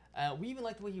 Yeah. We even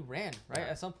liked the way he ran, right?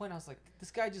 Yeah. At some point, I was like, this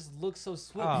guy just looks so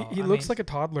swift. Oh, He looks like a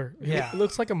toddler. Yeah. He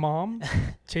looks like a mom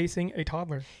chasing a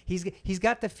toddler. He's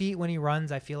got the feet when he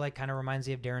runs. I feel like kind of reminds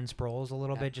me of Darren Sproles a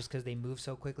little bit, just because they move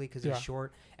so quickly because he's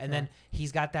short. And then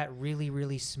he's got that really,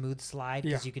 really smooth slide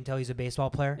because you can tell he's a baseball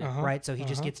player, right? So he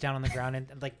just gets down on the ground and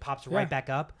like pops right back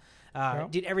up.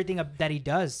 Dude, everything that he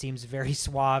does seems very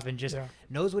suave and just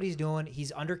knows what he's doing.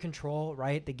 He's under control,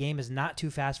 right? The game is not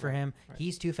too fast for him. Right.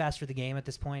 He's too fast for the game at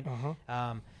this point.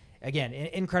 Again,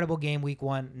 incredible game week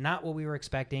 1. Not what we were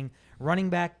expecting.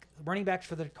 Running backs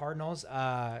for the Cardinals,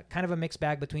 kind of a mixed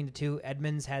bag between the two.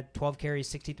 Edmonds had 12 carries,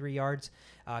 63 yards.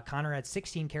 Connor had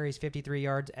 16 carries, 53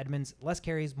 yards. Edmonds, less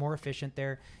carries, more efficient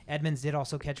there. Edmonds did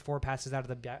also catch 4 passes out of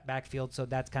the backfield, so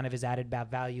that's kind of his added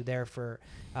value there for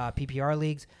PPR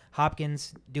leagues.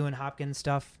 Hopkins doing Hopkins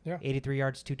stuff, 83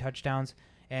 yards, 2 touchdowns.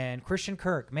 And Christian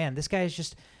Kirk, man, this guy is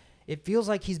just... It feels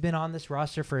like he's been on this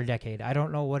roster for a decade. I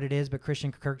don't know what it is, but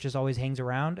Christian Kirk just always hangs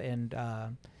around and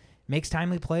makes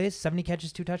timely plays. 70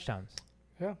 catches, 2 touchdowns.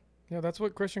 Yeah, that's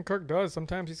what Christian Kirk does.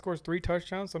 Sometimes he scores 3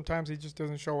 touchdowns. Sometimes he just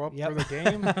doesn't show up for the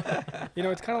game.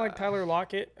 It's kind of like Tyler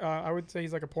Lockett. I would say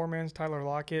he's like a poor man's Tyler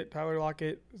Lockett. Tyler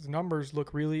Lockett's numbers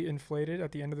look really inflated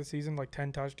at the end of the season, like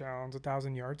 10 touchdowns,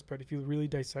 1,000 yards. But if you really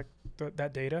dissect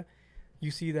that data,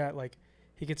 you see that like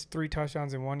he gets 3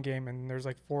 touchdowns in one game, and there's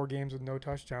like 4 games with no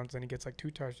touchdowns, and he gets like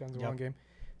 2 touchdowns in one game.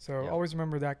 So always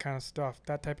remember that kind of stuff,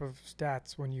 that type of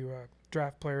stats when you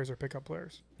draft players or pick up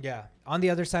players. Yeah. On the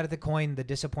other side of the coin, the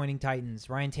disappointing Titans.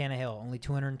 Ryan Tannehill, only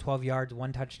 212 yards,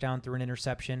 1 touchdown through an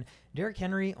interception. Derrick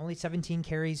Henry, only 17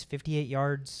 carries, 58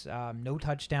 yards, no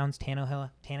touchdowns.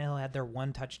 Tannehill had their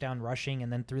 1 touchdown rushing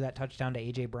and then threw that touchdown to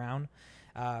A.J. Brown,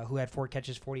 who had 4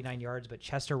 catches, 49 yards. But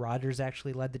Chester Rogers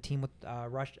actually led the team with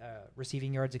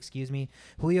receiving yards,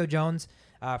 Julio Jones,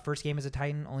 first game as a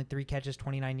Titan, only 3 catches,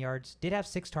 29 yards. Did have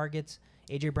 6 targets.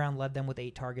 A.J. Brown led them with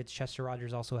 8 targets. Chester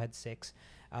Rogers also had 6.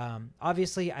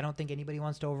 Obviously, I don't think anybody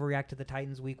wants to overreact to the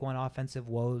Titans' week 1 offensive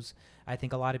woes. I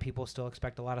think a lot of people still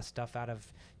expect a lot of stuff out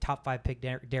of top 5 pick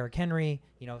Derrick Henry,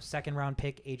 second round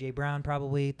pick A.J. Brown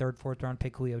probably, third, fourth round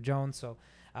pick Julio Jones. So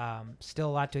still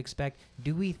a lot to expect.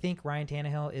 Do we think Ryan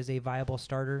Tannehill is a viable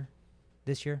starter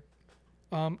this year?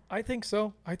 I think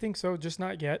so. Just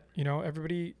not yet.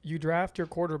 Everybody, you draft your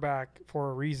quarterback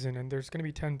for a reason, and there's going to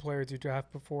be 10 players you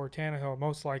draft before Tannehill,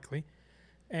 most likely.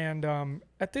 And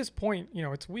at this point,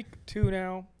 it's week 2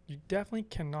 now. You definitely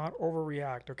cannot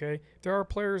overreact, okay? If there are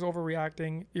players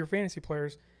overreacting, your fantasy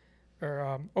players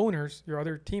or owners, your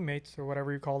other teammates or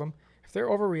whatever you call them, if they're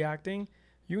overreacting,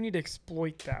 you need to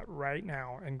exploit that right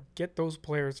now and get those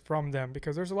players from them,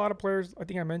 because there's a lot of players. I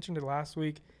think I mentioned it last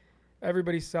week.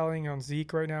 Everybody's selling on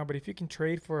Zeke right now, but if you can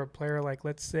trade for a player like,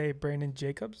 let's say, Brandon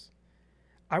Jacobs,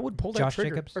 I would pull that Josh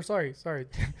trigger. Jacobs? Or sorry,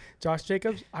 Josh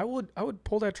Jacobs. I would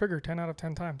pull that trigger 10 out of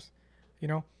 10 times.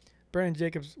 Brandon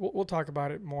Jacobs. We'll talk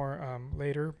about it more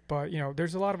later, but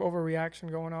there's a lot of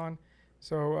overreaction going on.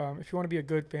 So if you want to be a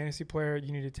good fantasy player,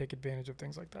 you need to take advantage of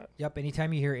things like that. Yep.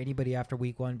 Anytime you hear anybody after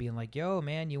week 1 being like, "Yo,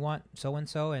 man, you want so and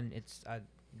so," and it's a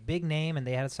big name and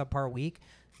they had a subpar week,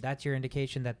 that's your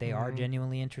indication that they are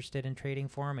genuinely interested in trading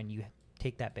for him, and you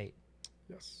take that bait.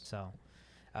 Yes. So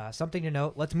something to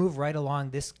note. Let's move right along.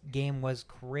 This game was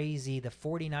crazy. The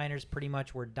 49ers pretty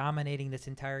much were dominating this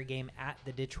entire game at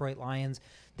the Detroit Lions.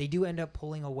 They do end up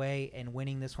pulling away and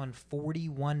winning this one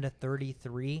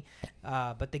 41-33,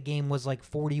 but the game was like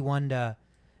 41-14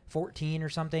 or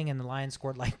something, and the Lions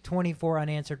scored like 24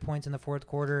 unanswered points in the fourth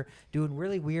quarter, doing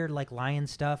really weird like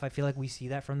Lions stuff. I feel like we see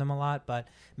that from them a lot, but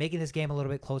making this game a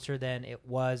little bit closer than it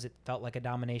was. It felt like a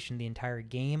domination the entire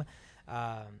game.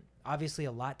 Obviously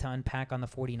a lot to unpack on the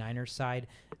 49ers side.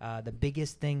 The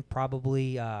biggest thing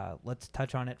probably, let's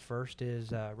touch on it first,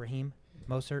 is Raheem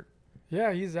Mostert.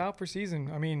 Yeah, he's out for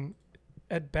season. I mean,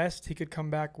 at best, he could come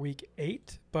back week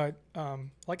 8, but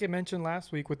like I mentioned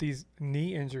last week with these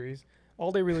knee injuries,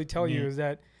 all they really tell you is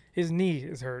that his knee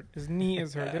is hurt.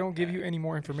 They don't give you any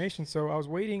more information. So I was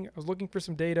looking for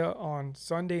some data on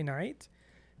Sunday night,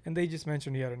 and they just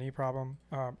mentioned he had a knee problem.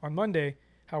 On Monday,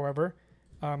 however,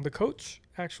 the coach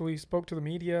actually spoke to the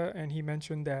media, and he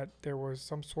mentioned that there was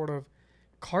some sort of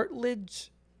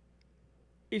cartilage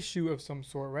issue of some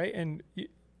sort, right? And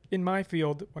in my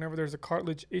field, whenever there's a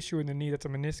cartilage issue in the knee, that's a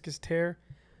meniscus tear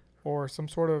or some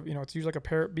sort of, it's usually like a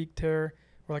parrot beak tear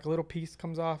where like a little piece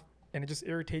comes off and it just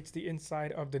irritates the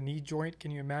inside of the knee joint. Can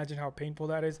you imagine how painful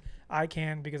that is? I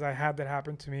can, because I had that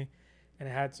happen to me and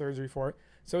I had surgery for it.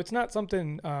 So it's not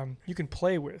something you can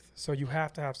play with. So you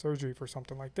have to have surgery for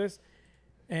something like this.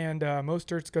 And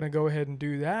Mostert's going to go ahead and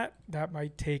do that. That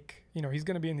might take, he's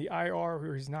going to be in the IR,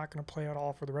 or he's not going to play at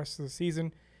all for the rest of the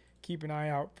season. Keep an eye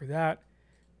out for that.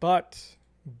 But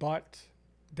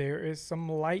there is some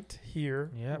light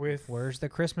here. Yep. With Where's the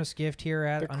Christmas gift here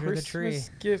under the tree? The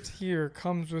Christmas gift here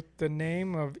comes with the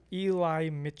name of Eli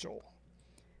Mitchell.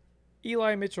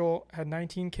 Eli Mitchell had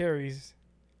 19 carries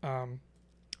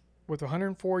with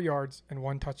 104 yards and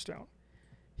 1 touchdown.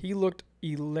 He looked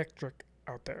electric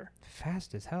out there.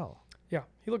 Fast as hell. Yeah,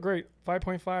 he looked great.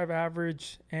 5.5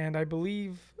 average, and I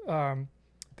believe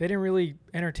they didn't really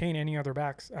entertain any other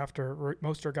backs after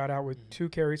Mostert got out with 2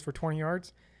 carries for 20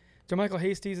 yards. JaMychal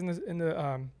Hasty's in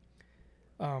the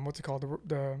what's it called,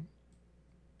 the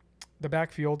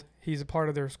backfield. He's a part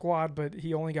of their squad, but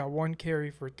he only got 1 carry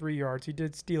for 3 yards. He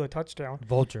did steal a touchdown.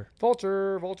 Vulture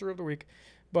of the week.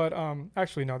 But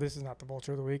actually, no, this is not the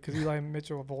Vulture of the week because Eli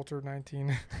Mitchell, Vulture,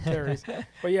 19 carries.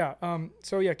 But yeah,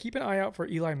 so yeah, keep an eye out for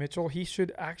Eli Mitchell. He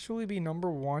should actually be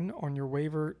number 1 on your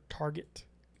waiver target.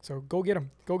 So go get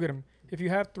him. Go get him. If you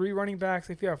have 3 running backs,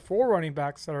 if you have 4 running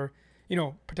backs that are,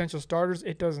 potential starters,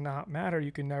 it does not matter.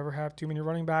 You can never have too many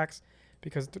running backs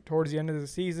because towards the end of the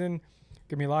season, going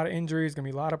to be a lot of injuries, going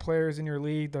to be a lot of players in your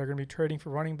league that are going to be trading for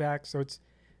running backs. So it's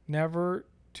never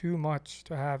too much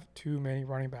to have too many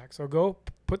running backs. So go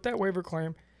put that waiver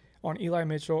claim on Eli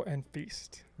Mitchell and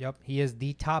feast. Yep, he is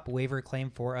the top waiver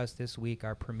claim for us this week,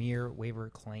 our premier waiver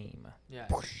claim. Yeah,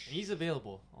 and he's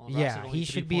available. Yeah, he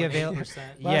should be available.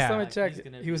 Last time I checked,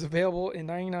 he was available in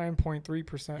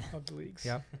 99.3% of the leagues.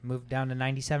 Yep, moved down to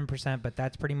 97%, but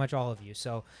that's pretty much all of you.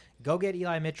 So go get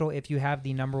Eli Mitchell if you have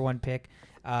the number 1 pick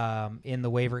in the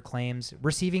waiver claims.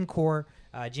 Receiving core,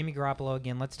 Jimmy Garoppolo,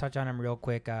 again, let's touch on him real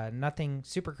quick. Nothing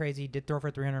super crazy. Did throw for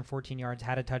 314 yards,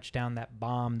 had a touchdown, that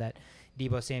bomb that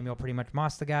Deebo Samuel pretty much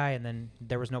mossed the guy, and then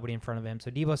there was nobody in front of him.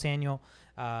 So Deebo Samuel,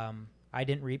 I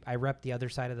repped the other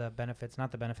side of the benefits,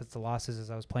 not the benefits, the losses as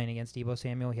I was playing against Deebo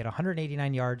Samuel. He had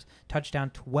 189 yards, touchdown,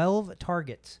 12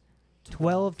 targets.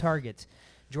 12 targets.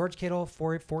 George Kittle,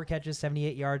 four catches,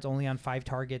 78 yards, only on 5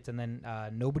 targets, and then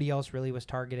nobody else really was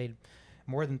targeted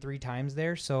more than 3 times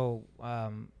there. So,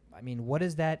 what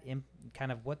is that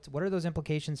what are those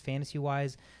implications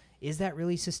fantasy-wise? Is that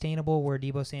really sustainable where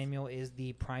Deebo Samuel is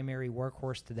the primary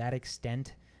workhorse to that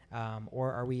extent?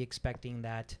 Or are we expecting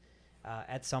that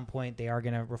at some point they are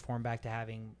going to reform back to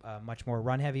having a much more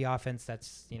run-heavy offense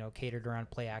that's catered around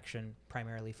play action,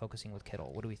 primarily focusing with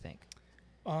Kittle? What do we think?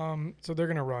 So they're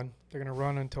going to run. They're going to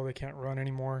run until they can't run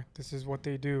anymore. This is what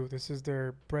they do. This is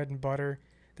their bread and butter.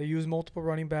 They use multiple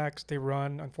running backs. They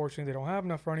run. Unfortunately, they don't have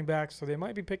enough running backs, so they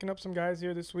might be picking up some guys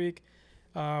here this week.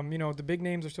 The big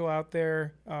names are still out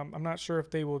there. I'm not sure if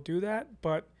they will do that,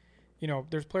 but,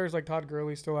 there's players like Todd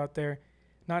Gurley still out there.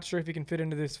 Not sure if he can fit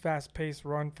into this fast-paced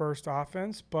run-first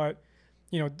offense, but,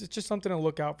 it's just something to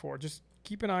look out for. Just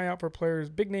keep an eye out for players,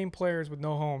 big-name players with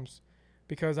no homes,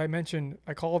 because I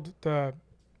called the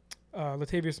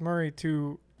Latavius Murray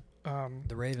to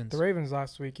the Ravens. The Ravens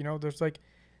last week. There's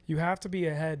you have to be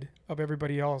ahead of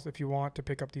everybody else if you want to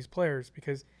pick up these players,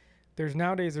 because there's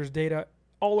data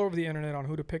all over the internet on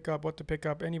who to pick up, what to pick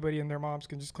up. Anybody and their moms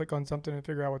can just click on something and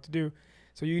figure out what to do.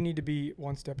 So you need to be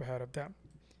one step ahead of them.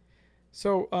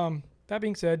 So that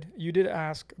being said, you did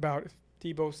ask about if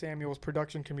Deebo Samuel's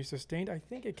production can be sustained. I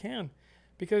think it can,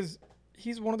 because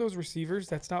he's one of those receivers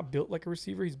that's not built like a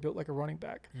receiver. He's built like a running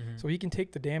back. Mm-hmm. So he can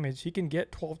take the damage. He can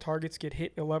get 12 targets, get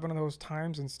hit 11 of those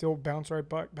times, and still bounce right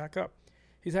back up.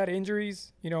 He's had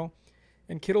injuries,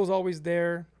 and Kittle's always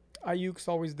there. Ayuk's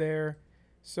always there.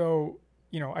 So,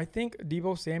 I think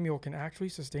Deebo Samuel can actually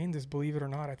sustain this, believe it or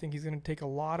not. I think he's going to take a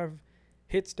lot of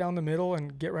hits down the middle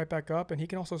and get right back up, and he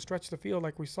can also stretch the field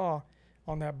like we saw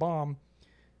on that bomb.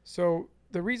 So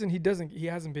the reason he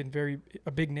hasn't been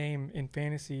a big name in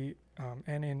fantasy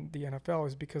and in the NFL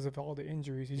is because of all the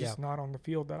injuries. He's just not on the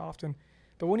field that often.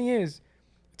 But when he is,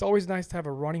 it's always nice to have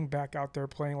a running back out there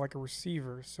playing like a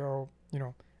receiver. So,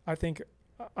 I think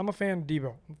I'm a fan of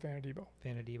Deebo.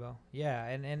 Fan of Deebo. Yeah,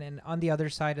 and on the other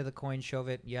side of the coin,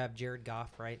 Shovit, you have Jared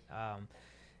Goff, right?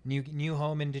 New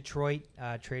home in Detroit,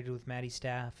 traded with Matty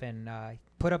Staff, and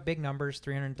put up big numbers,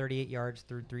 338 yards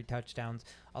through 3 touchdowns.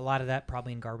 A lot of that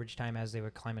probably in garbage time as they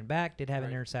were climbing back. Did have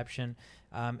an interception,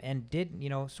 and did,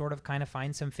 sort of kind of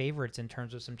find some favorites in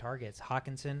terms of some targets.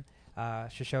 Hawkinson,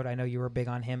 Shashod, I know you were big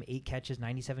on him. 8 catches,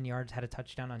 97 yards, had a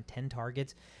touchdown on 10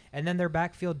 targets. And then their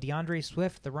backfield, DeAndre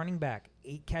Swift, the running back,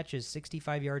 8 catches,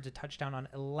 65 yards, a touchdown on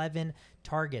 11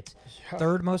 targets. Yeah.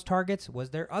 Third most targets was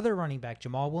their other running back,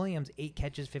 Jamal Williams, 8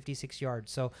 catches, 56 yards.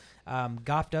 So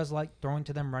Goff does like throwing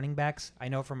to them running backs. I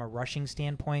know from a rushing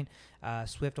standpoint,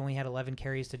 Swift only had 11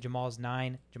 carries to Jamal's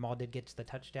 9. Jamal did get to the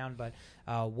touchdown. But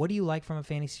what do you like from a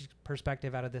fantasy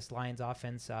perspective out of this Lions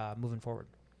offense moving forward?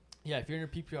 Yeah, if you're in a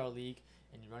PPR league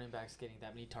and your running back's getting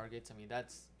that many targets,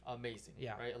 that's amazing.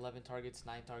 Yeah. Right. 11 targets,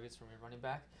 9 targets from your running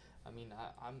back. I mean,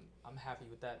 I'm happy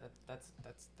with that.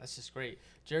 That's just great.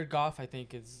 Jared Goff, I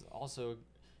think, is also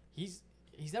he's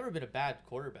never been a bad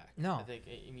quarterback. No. I think.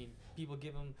 I mean, people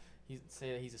give him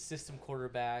say that he's a system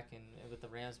quarterback and with the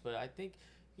Rams, but I think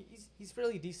he's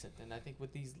fairly decent. And I think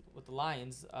with the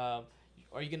Lions, are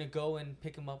you gonna go and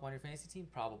pick him up on your fantasy team?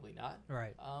 Probably not.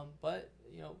 Right. But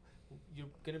you're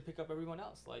gonna pick up everyone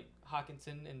else like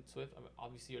Hawkinson and Swift. I mean,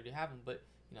 obviously, you already have them, but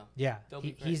yeah, they'll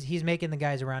be he's making the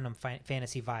guys around him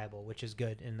fantasy viable, which is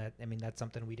good. And that's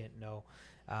something we didn't know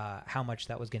how much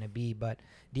that was going to be. But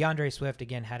DeAndre Swift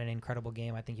again had an incredible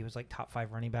game. I think he was like top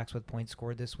 5 running backs with points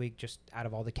scored this week, just out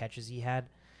of all the catches he had.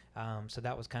 So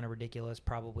that was kind of ridiculous.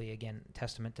 Probably again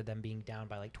testament to them being down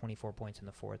by like 24 points in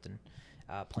the fourth and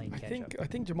playing catch up. I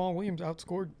think Jamal Williams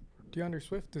outscored DeAndre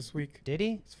Swift this week. Did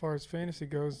he? As far as fantasy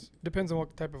goes, depends on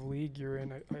what type of league you're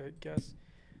in, I guess.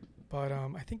 But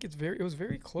I think it was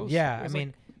very close. Yeah, I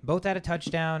mean, both had a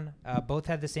touchdown. Both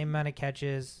had the same amount of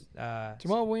catches.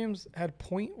 Jamal Williams had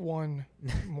 0.1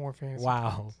 more fantasy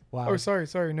points. Wow. Oh,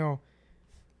 sorry, no.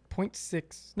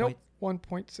 0.6. Nope,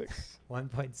 1.6.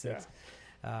 1.6.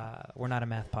 Yeah. We're not a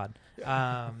math pod.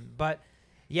 But,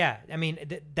 yeah, I mean,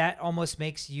 that almost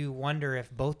makes you wonder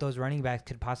if both those running backs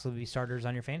could possibly be starters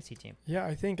on your fantasy team. Yeah,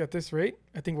 I think at this rate,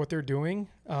 what they're doing,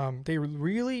 they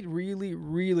really, really,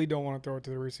 really don't want to throw it to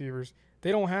the receivers.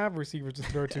 They don't have receivers to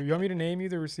throw to. You want me to name you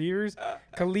the receivers?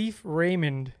 Khalif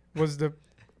Raymond was the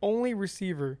only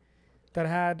receiver that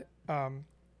had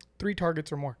 3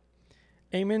 targets or more.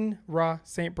 Amon Ra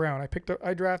St. Brown.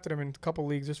 I drafted him in a couple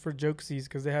leagues just for jokesies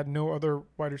because they had no other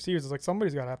wide receivers. It's like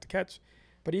somebody's got to have to catch.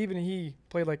 But even he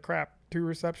played like crap. 2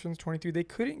 receptions, 22. They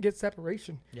couldn't get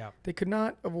separation. Yeah. They could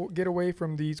not get away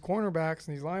from these cornerbacks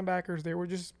and these linebackers. They were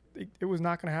just it was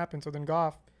not going to happen. So then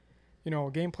Goff,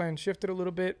 game plan shifted a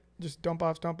little bit, just dump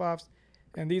offs.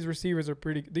 And these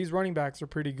running backs are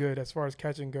pretty good as far as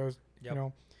catching goes,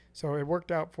 Yep. So it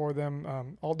worked out for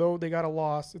them. Although they got a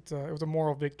loss, it was a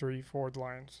moral victory for the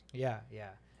Lions. Yeah.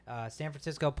 San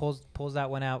Francisco pulls that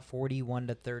one out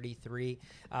 41-33.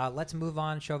 Let's move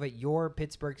on. Shovet, your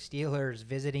Pittsburgh Steelers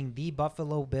visiting the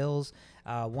Buffalo Bills,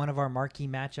 one of our marquee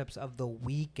matchups of the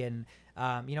week. And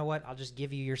you know what? I'll just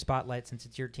give you your spotlight since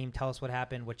it's your team. Tell us what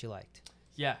happened, what you liked.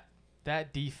 Yeah,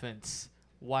 that defense.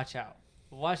 Watch out.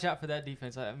 Watch out for that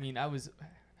defense. I mean, I was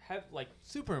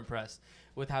super impressed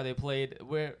with how they played.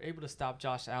 We're able to stop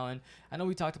Josh Allen. I know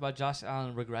we talked about Josh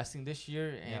Allen regressing this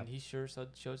year, and he sure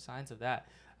showed signs of that.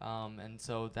 And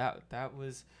so that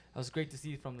was great to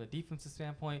see from the defensive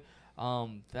standpoint.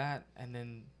 That and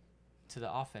then to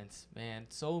the offense, man,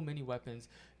 so many weapons.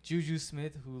 Juju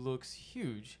Smith, who looks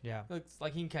huge. Yeah. Looks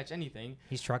like he can catch anything.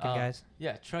 He's trucking guys.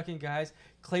 Yeah, trucking guys.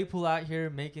 Claypool out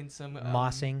here making some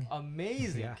mossing.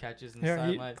 Amazing catches in the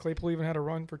sideline. Claypool even had a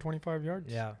run for 25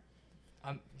 yards. Yeah.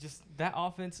 Just that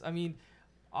offense. I mean,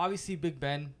 obviously Big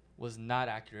Ben was not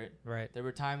accurate. Right. There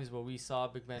were times where we saw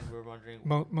Big Ben, we were wondering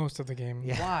most of the game.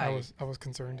 Yeah. Why I was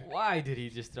concerned. Why did he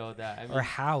just throw that? I mean, or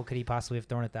how could he possibly have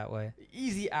thrown it that way?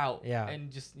 Easy out. Yeah. And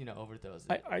just overthrows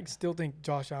it. I still think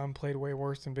Josh Allen played way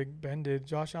worse than Big Ben did.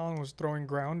 Josh Allen was throwing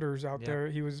grounders out there.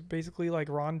 He was basically like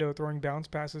Rondo throwing bounce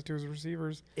passes to his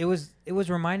receivers. It was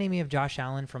reminding me of Josh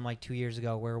Allen from like 2 years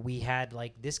ago, where we had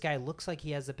like this guy looks like he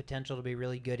has the potential to be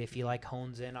really good if he like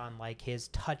hones in on like his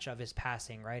touch of his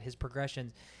passing, right? His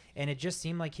progressions. And it just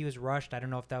seemed like he was rushed. I don't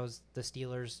know if that was the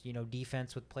Steelers,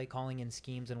 defense with play calling and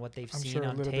schemes and what they've seen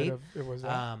on tape. It was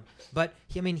but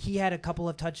he had a couple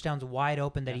of touchdowns wide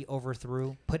open that he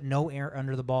overthrew, put no air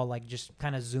under the ball, like just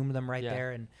kind of zoomed them right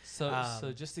there. And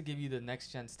so just to give you the next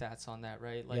gen stats on that,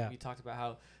 right? Like we talked about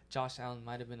how Josh Allen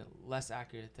might have been less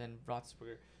accurate than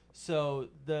Roethlisberger. So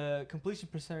the completion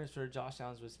percentage for Josh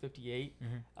Allen was 58.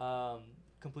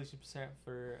 Completion percent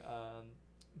for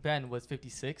Ben was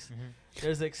 56.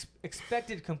 There's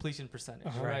expected completion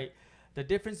percentage, right? The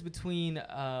difference between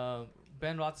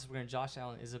Ben Roethlisberger and Josh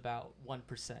Allen is about 1%.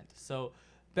 So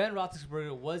Ben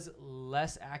Roethlisberger was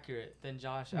less accurate than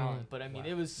Josh Allen, but I mean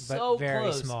it was so very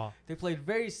close. Small. They played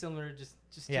very similar, just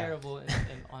terrible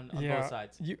on both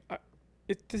sides.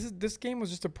 This game was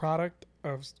just a product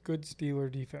of good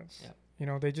Steeler defense.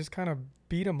 Yep. They just kind of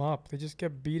beat him up. They just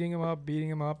kept beating him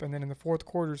up, and then in the fourth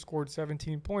quarter scored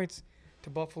 17 points to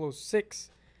Buffalo's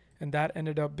 6, and that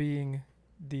ended up being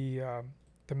the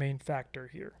main factor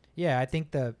here. Yeah, I think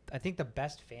the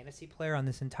best fantasy player in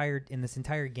this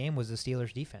entire game was the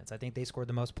Steelers defense. I think they scored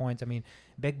the most points. I mean,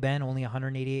 Big Ben only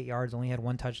 188 yards, only had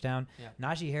 1 touchdown. Yeah.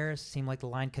 Najee Harris seemed like the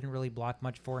line couldn't really block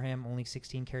much for him. Only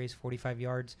 16 carries, 45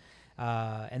 yards.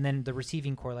 And then the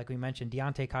receiving core, like we mentioned,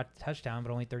 Deontay caught the touchdown,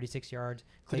 but only 36 yards.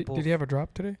 Did he have a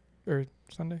drop today or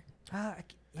Sunday?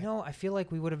 I feel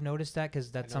like we would have noticed that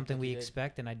because that's something we did.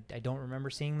 expect, and I don't remember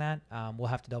seeing that. We'll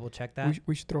have to double check that.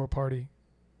 We should throw a party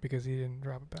because he didn't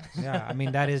drop a pass. Yeah, I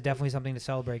mean, that is definitely something to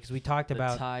celebrate because we talked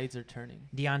about the tides are turning.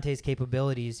 Deontay's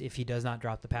capabilities if he does not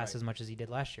drop the pass Right. as much as he did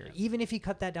last year. Yeah. Even if he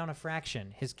cut that down a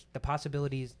fraction, the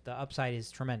possibilities, the upside is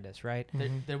tremendous, right?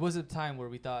 There was a time where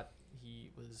we thought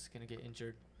he was going to get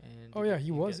injured. And Oh, yeah,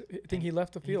 he was. I think he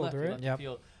left the field, right? He left the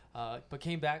field. But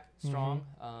came back strong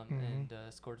and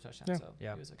scored a touchdown. Yeah. So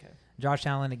Yeah. he was okay. Josh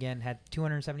Allen, again, had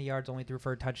 270 yards, only threw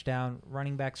for a touchdown.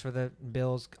 Running backs for the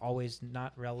Bills, always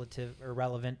not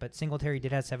relevant, but Singletary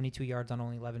did have 72 yards on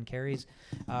only 11 carries.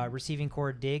 Receiving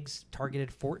core, Diggs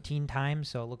targeted 14 times,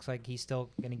 so it looks like he's still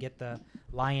going to get the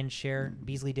lion's share.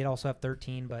 Beasley did also have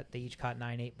 13, but they each caught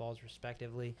 9-8 balls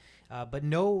respectively. But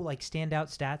no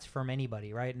standout stats from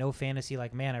anybody, right? No fantasy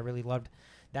man, I really loved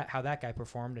how that guy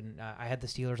performed, and I had the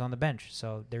Steelers on the bench,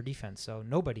 so their defense. So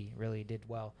nobody really did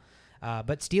well.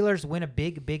 But Steelers win a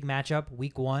big matchup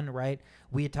week 1, right?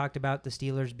 We had talked about the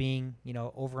Steelers being,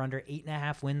 over under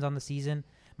 8.5 wins on the season.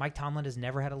 Mike Tomlin has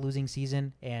never had a losing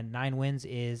season, and 9 wins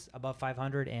is above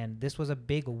 500, and this was a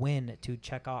big win to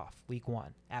check off week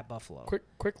 1 at Buffalo.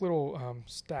 Quick little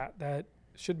stat that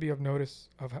should be of notice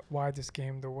of why this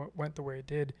game went the way it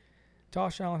did.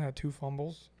 Josh Allen had 2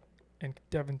 fumbles, and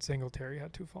Devin Singletary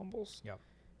had 2 fumbles. Yep.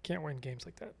 Can't win games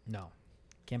like that. No.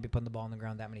 Can't be putting the ball on the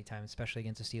ground that many times, especially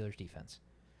against the Steelers defense.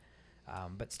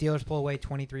 But Steelers pull away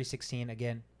 23-16.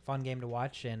 Again, fun game to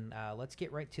watch. And let's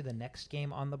get right to the next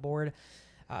game on the board.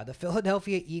 The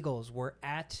Philadelphia Eagles were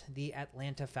at the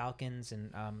Atlanta Falcons,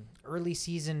 and early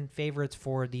season favorites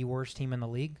for the worst team in the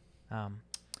league.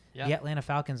 The Atlanta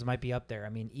Falcons might be up there. I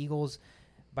mean, Eagles,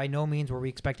 by no means were we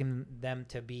expecting them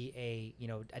to be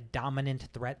a dominant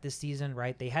threat this season,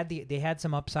 right? They had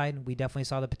some upside. We definitely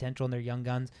saw the potential in their young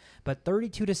guns, but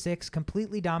 32-6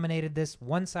 completely dominated this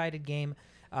one-sided game.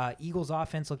 Eagles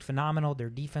offense looked phenomenal. Their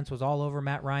defense was all over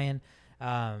Matt Ryan.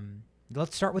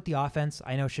 Let's start with the offense.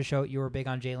 I know, Shisho, you were big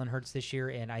on Jalen Hurts this year,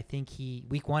 and I think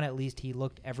week 1 at least, he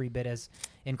looked every bit as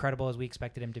incredible as we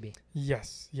expected him to be.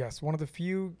 Yes. One of the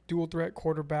few dual threat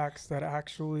quarterbacks that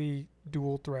actually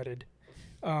dual threaded.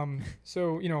 3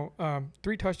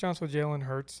 touchdowns for Jalen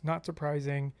Hurts. Not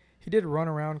surprising. He did run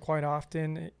around quite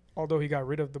often, although he got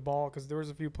rid of the ball, because there was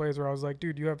a few plays where I was like,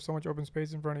 dude, you have so much open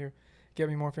space in front of you. Get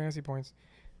me more fantasy points.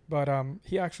 But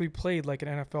he actually played like an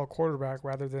NFL quarterback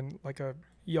rather than like a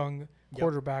young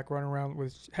quarterback running around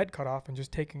with his head cut off and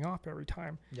just taking off every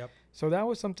time. Yep. So that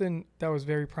was something that was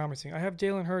very promising. I have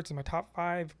Jalen Hurts in my top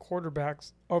 5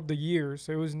 quarterbacks of the year,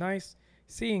 so it was nice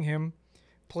seeing him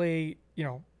play,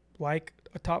 like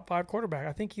a top 5 quarterback.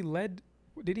 I think he led.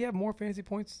 Did he have more fantasy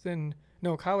points than?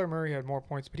 No, Kyler Murray had more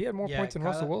points, but he had more points than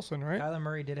Russell Wilson, right? Kyler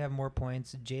Murray did have more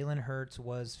points. Jalen Hurts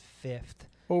was 5th.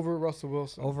 Over Russell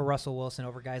Wilson.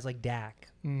 Over guys like Dak,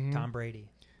 Tom Brady.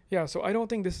 Yeah, so I don't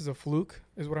think this is a fluke,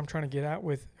 is what I'm trying to get at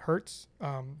with Hurts.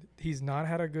 He's not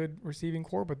had a good receiving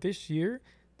core, but this year,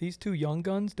 these 2 young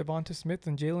guns, Devonta Smith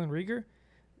and Jalen Reagor,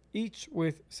 each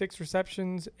with 6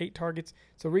 receptions, 8 targets.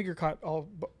 So Reagor caught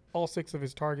all 6 of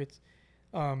his targets.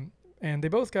 And they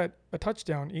both got a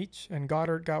touchdown each, and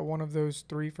Goddard got one of those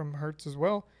 3 from Hurts as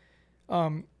well.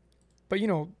 But,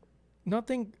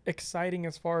 nothing exciting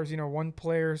as far as, one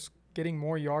player's getting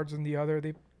more yards than the other.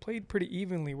 They played pretty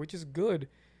evenly, which is good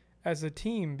as a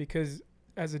team, because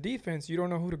as a defense, you don't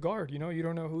know who to guard. You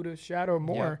don't know who to shadow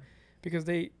more because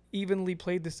they evenly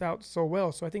played this out so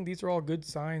well. So I think these are all good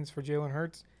signs for Jalen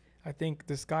Hurts. I think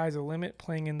the sky's the limit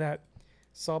playing in that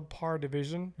subpar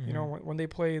division. When they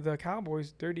play the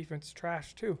Cowboys, their defense is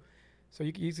trash too. So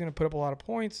he's going to put up a lot of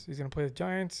points. He's going to play the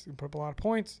Giants. He's going to put up a lot of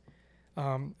points.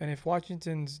 And if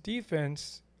Washington's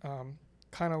defense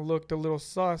kind of looked a little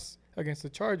sus against the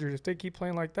Chargers, if they keep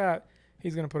playing like that,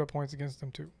 he's going to put up points against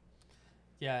them too.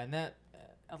 Yeah, and that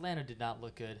Atlanta did not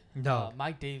look good. No.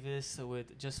 Mike Davis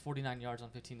with just 49 yards on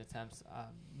 15 attempts.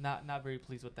 Not very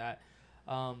pleased with that.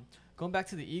 Going back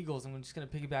to the Eagles, and I'm just going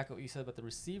to piggyback on what you said about the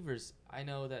receivers. I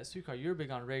know that, Sweetcar, you're big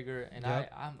on Reagor, and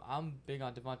I'm big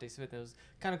on Devontae Smith. It was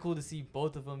kind of cool to see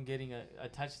both of them getting a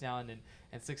touchdown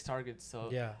and 6 targets. So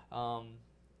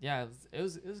it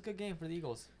was a good game for the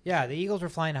Eagles. Yeah, the Eagles were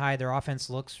flying high. Their offense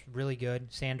looks really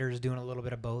good. Sanders doing a little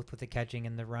bit of both with the catching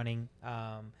and the running.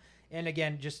 And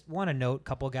again, just want to note a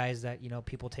couple guys that,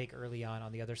 people take early on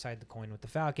the other side of the coin with the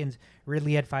Falcons.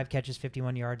 Ridley had 5 catches,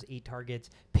 51 yards, 8 targets.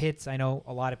 Pitts, I know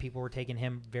a lot of people were taking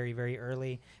him very, very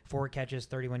early. 4 catches,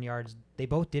 31 yards. They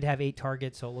both did have 8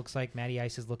 targets, so it looks like Matty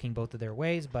Ice is looking both of their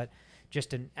ways, but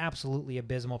just an absolutely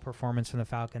abysmal performance from the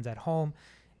Falcons at home.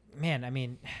 Man, I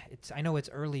mean, I know it's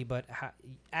early, but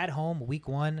at home, week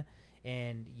 1,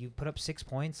 and you put up 6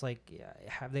 points. Like,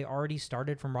 have they already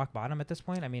started from rock bottom at this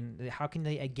point? I mean, how can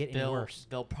they get any worse?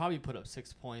 They'll probably put up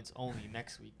 6 points only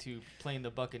next week too, playing the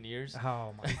Buccaneers.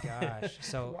 Oh my gosh!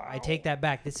 So Wow. I take that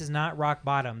back. This is not rock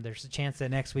bottom. There's a chance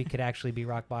that next week could actually be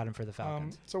rock bottom for the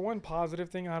Falcons. So one positive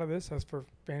thing out of this, as for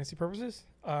fantasy purposes,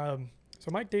 so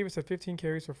Mike Davis had 15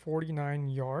 carries for 49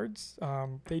 yards.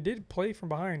 They did play from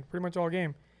behind pretty much all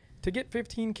game. To get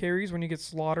 15 carries when you get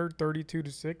slaughtered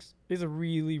 32-6 is a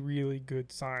really, really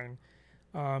good sign.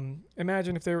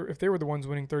 Imagine if they were the ones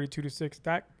winning 32-6,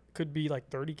 that could be like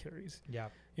 30 carries. Yeah.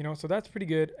 So that's pretty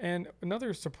good. And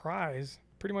another surprise,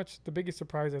 pretty much the biggest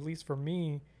surprise, at least for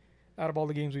me, out of all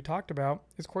the games we talked about,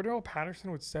 is Cordell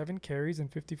Patterson with 7 carries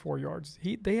and 54 yards.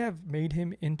 They have made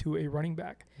him into a running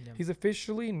back. Yeah. He's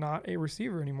officially not a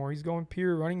receiver anymore. He's going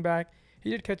pure running back. He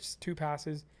did catch 2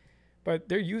 passes, but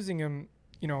they're using him.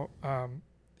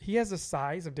 He has the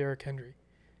size of Derrick Henry.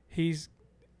 He's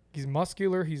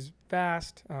muscular. He's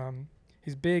fast.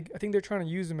 He's big. I think they're trying to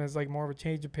use him as like more of a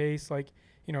change of pace,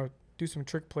 do some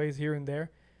trick plays here and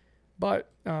there.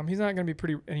 But he's not going to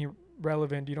be any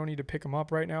relevant. You don't need to pick him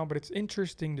up right now. But it's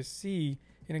interesting to see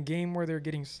in a game where they're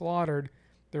getting slaughtered,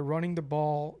 they're running the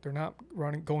ball. They're not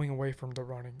going away from the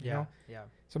running. You know? Yeah.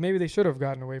 So maybe they should have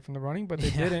gotten away from the running, but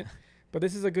they didn't. But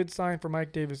this is a good sign for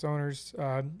Mike Davis owners.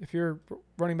 If your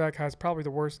running back has probably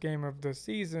the worst game of the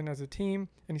season as a team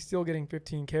and he's still getting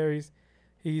 15 carries,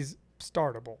 he's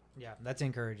startable. Yeah, that's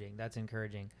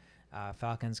encouraging.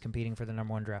 Falcons competing for the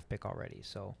number 1 draft pick already.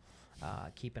 So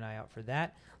keep an eye out for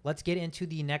that. Let's get into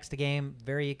the next game.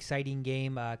 Very exciting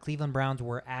game. Cleveland Browns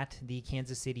were at the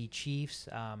Kansas City Chiefs.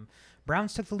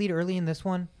 Browns took the lead early in this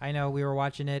one. I know we were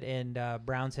watching it, and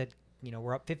Browns had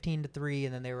we're up 15-3,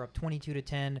 and then they were up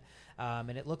 22-10,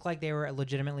 and it looked like they were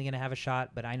legitimately going to have a shot.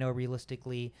 But I know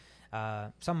realistically,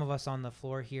 some of us on the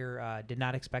floor here did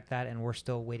not expect that, and we're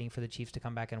still waiting for the Chiefs to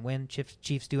come back and win.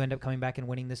 Chiefs do end up coming back and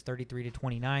winning this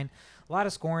 33-29. A lot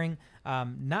of scoring.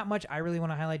 Not much I really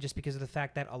want to highlight, just because of the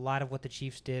fact that a lot of what the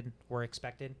Chiefs did were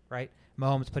expected. Right,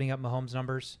 Mahomes putting up Mahomes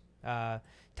numbers.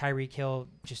 Tyreek Hill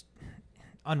just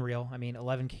unreal. I mean,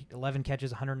 11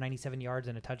 catches, 197 yards,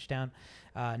 and a touchdown.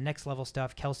 Next level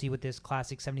stuff. Kelsey with this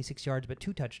classic 76 yards, but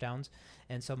 2 touchdowns.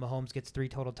 And so Mahomes gets 3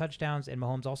 total touchdowns, and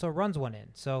Mahomes also runs 1 in.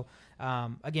 So,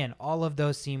 again, all of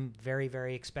those seem very,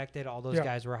 very expected. All those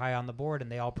guys were high on the board,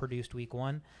 and they all produced week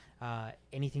 1.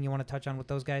 Anything you want to touch on with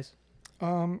those guys?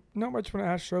 Not much when I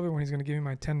asked Sherman when he's going to give me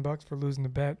my $10 for losing the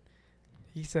bet.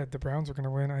 He said the Browns were going to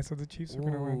win. I said the Chiefs were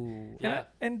going to win. Yeah.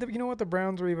 And you know what? The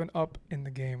Browns were even up in the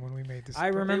game when we made this. I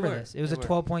remember this. It was a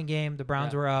 12-point game. The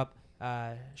Browns were up.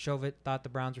 Chauvin thought the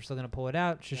Browns were still going to pull it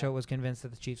out. Shoshot was convinced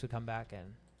that the Chiefs would come back.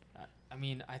 And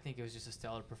I think it was just a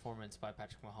stellar performance by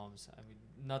Patrick Mahomes. I mean,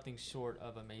 nothing short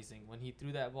of amazing. When he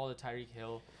threw that ball to Tyreek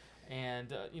Hill and,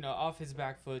 off his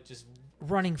back foot, just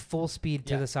running full speed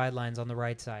to the sidelines on the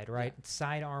right side, right? Yeah.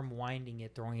 Sidearm winding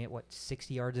it, throwing it,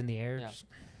 60 yards in the air? Yeah.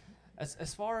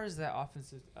 As far as that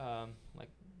offensive,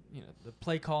 the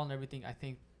play call and everything, I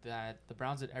think that the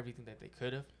Browns did everything that they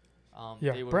could have.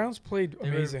 Browns played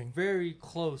amazing. They were very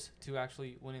close to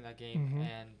actually winning that game,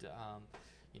 and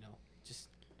just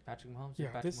Patrick Mahomes.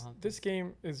 Yeah, this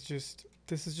game is just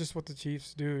what the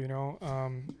Chiefs do.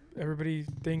 Everybody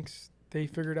thinks they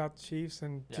figured out the Chiefs,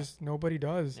 and just nobody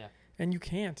does. Yeah. And you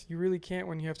can't. You really can't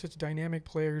when you have such dynamic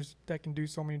players that can do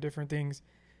so many different things.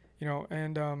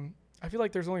 I feel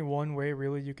like there's only one way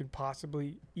really you can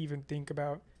possibly even think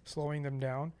about slowing them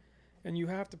down, and you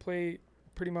have to play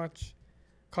pretty much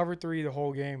cover 3 the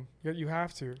whole game. You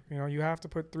have to. You have to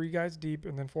put 3 guys deep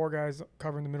and then 4 guys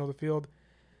covering the middle of the field.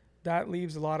 That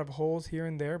leaves a lot of holes here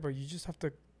and there, but you just have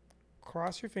to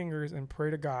cross your fingers and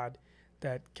pray to God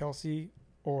that Kelsey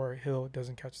or Hill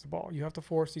doesn't catch the ball. You have to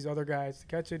force these other guys to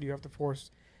catch it. You have to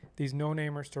force these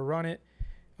no-namers to run it.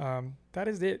 That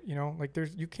is it.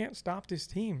 You can't stop this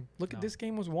team. Look at this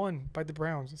game was won by the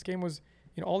Browns. This game was,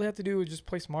 all they had to do was just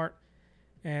play smart,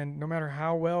 and no matter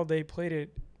how well they played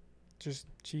it, just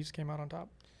Chiefs came out on top.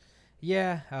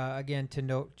 Yeah. Again, to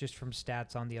note just from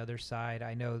stats on the other side,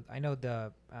 I know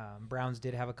the Browns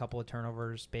did have a couple of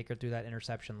turnovers. Baker threw that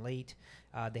interception late.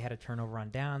 They had a turnover on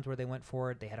downs where they went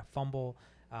for it. They had a fumble.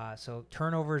 So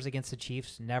turnovers against the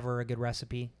Chiefs, never a good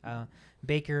recipe.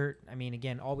 Baker,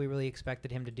 again, all we really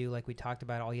expected him to do, like we talked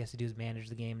about, all he has to do is manage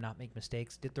the game, not make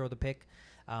mistakes. Did throw the pick,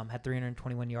 had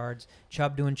 321 yards.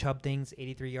 Chubb doing Chubb things,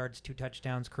 83 yards, 2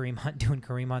 touchdowns. Kareem Hunt doing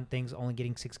Kareem Hunt things, only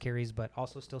getting 6 carries, but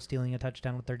also still stealing a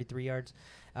touchdown with 33 yards.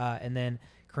 And then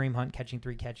Kareem Hunt catching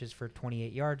 3 catches for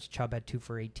 28 yards. Chubb had 2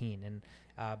 for 18. And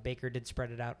Baker did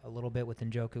spread it out a little bit with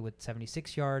Njoku with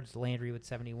 76 yards, Landry with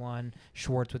 71,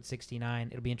 Schwartz with 69.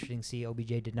 It'll be interesting to see.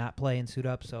 OBJ did not play and suit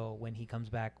up, so when he comes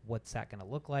back, what's that going to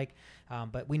look like?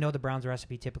 But we know the Browns'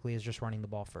 recipe typically is just running the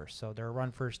ball first. So they're a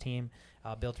run-first team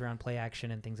built around play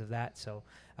action and things of that. So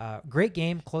great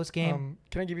game, close game.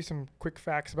 Can I give you some quick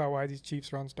facts about why these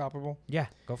Chiefs are unstoppable? Yeah,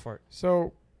 go for it.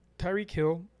 So Tyreek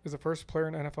Hill is the first player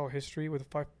in NFL history with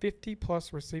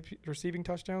 50-plus receiving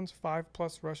touchdowns,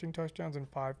 5-plus rushing touchdowns, and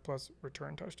 5-plus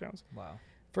return touchdowns. Wow.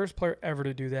 First player ever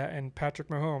to do that, and Patrick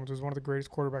Mahomes was one of the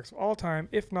greatest quarterbacks of all time,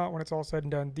 if not, when it's all said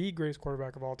and done, the greatest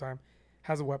quarterback of all time,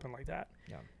 has a weapon like that.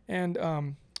 Yeah.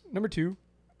 And number two,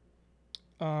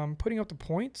 putting up the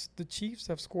points, the Chiefs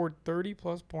have scored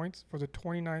 30-plus points for the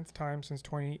 29th time since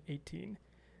 2018.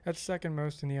 That's second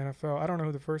most in the NFL. I don't know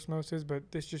who the first most is,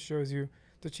 but this just shows you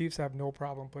the Chiefs have no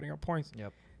problem putting up points.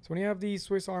 Yep. So when you have these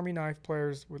Swiss Army knife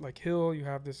players with like Hill, you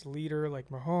have this leader like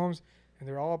Mahomes, and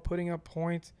they're all putting up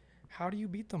points, how do you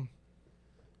beat them?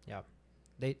 Yeah.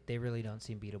 They really don't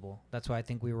seem beatable. That's why I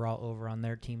think we were all over on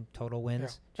their team total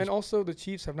wins. Yeah. And also the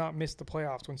Chiefs have not missed the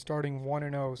playoffs when starting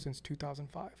 1-0 since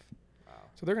 2005. Wow.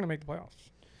 So they're going to make the playoffs.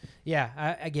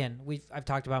 Yeah, again, I've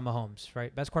talked about Mahomes,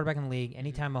 right? Best quarterback in the league.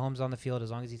 Anytime Mahomes is on the field,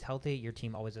 as long as he's healthy, your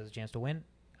team always has a chance to win.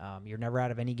 You're never out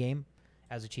of any game.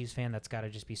 As a Chiefs fan, that's got to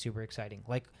just be super exciting.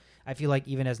 Like, I feel like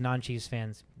even as non-Chiefs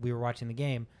fans, we were watching the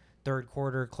game, third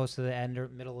quarter, close to the end or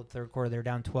middle of the third quarter, they're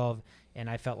down 12, and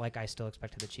I felt like I still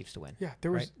expected the Chiefs to win. Yeah,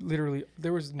 there was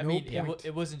no point.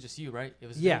 It wasn't just you, right? It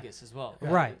was Yeah. Vegas as well.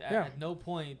 Yeah. Right. At no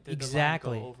point did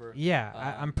exactly. the line go over.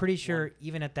 Yeah, I'm pretty sure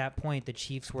even at that point, the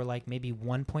Chiefs were like maybe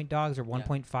 1-point dogs or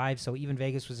 1.5, so even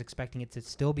Vegas was expecting it to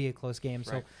still be a close game. Right.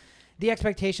 So the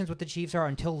expectations with the Chiefs are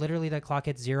until literally the clock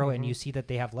hits 0 and you see that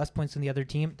they have less points than the other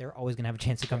team, they're always going to have a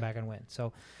chance to come back and win.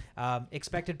 So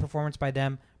expected performance by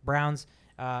them. Browns,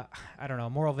 I don't know,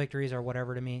 moral victories or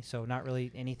whatever to me, so not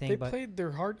really anything. They played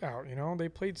their heart out, you know. They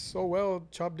played so well.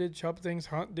 Chubb did Chubb things.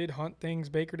 Hunt did Hunt things.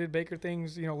 Baker did Baker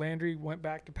things. You know, Landry went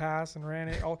back to pass and ran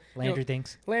it. All Landry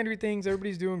things. Landry things.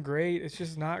 Everybody's doing great. It's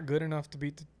just not good enough to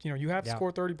beat the, you have to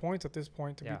score 30 points at this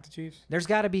point to beat the Chiefs. There's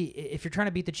got to be, if you're trying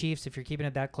to beat the Chiefs, if you're keeping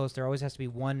it that close, there always has to be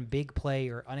one big play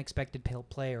or unexpected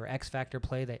play or X factor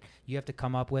play that you have to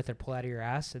come up with or pull out of your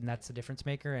ass, and that's the difference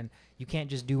maker. And you can't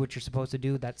just do what you're supposed to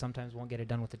do. That sometimes won't get it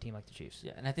done with a team like the Chiefs.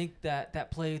 Yeah, and I think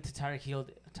that play to Tyreek Hill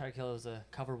was a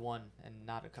cover 1 and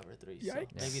not a cover 3. Yikes. So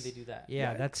maybe they do that.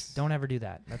 Yeah, don't ever do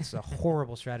that. That's a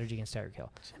horrible strategy against Tyreek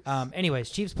Hill. Anyways,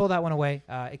 Chiefs pulled that one away,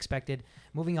 expected.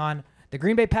 Moving on, the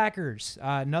Green Bay Packers,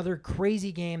 another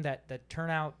crazy game that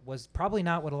turnout was probably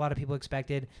not what a lot of people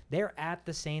expected. They're at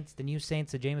the Saints, the new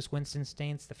Saints, the Jameis Winston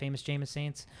Saints, the famous Jameis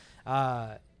Saints,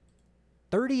 38-3.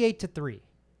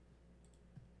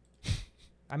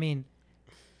 I mean,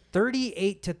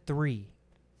 38-3.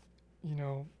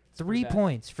 3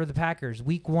 points for the Packers.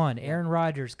 Week 1, Aaron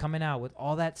Rodgers coming out with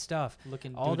all that stuff,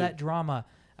 all that drama.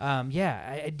 I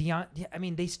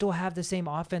mean, they still have the same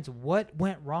offense. What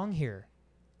went wrong here?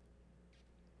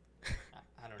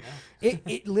 I don't know.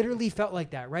 It literally felt like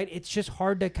that, right? It's just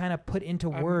hard to kind of put into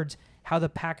words how the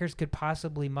Packers could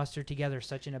possibly muster together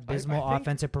such an abysmal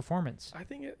offensive performance. I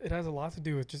think it has a lot to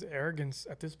do with just arrogance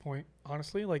at this point,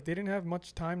 honestly. Like, they didn't have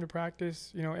much time to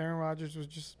practice. Aaron Rodgers was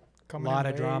just coming in. A lot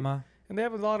of drama. And they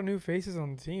have a lot of new faces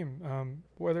on the team.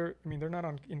 They're not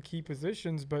in key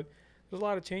positions, but there's a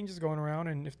lot of changes going around.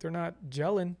 And if they're not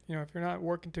gelling, if you're not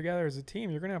working together as a team,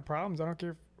 you're going to have problems. I don't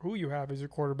care who you have as your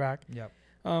quarterback. Yep.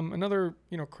 Another,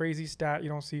 crazy stat you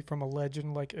don't see from a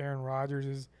legend like Aaron Rodgers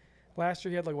is last year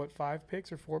he had 5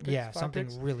 picks or 4 picks? Yeah, something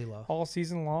really low. All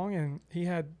season long, and he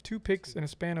had 2 picks in a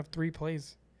span of 3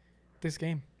 plays this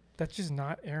game. That's just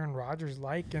not Aaron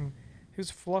Rodgers-like, and he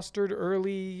was flustered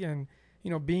early and,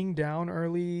 being down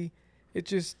early. It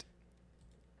just,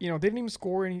 they didn't even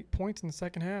score any points in the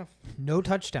second half. No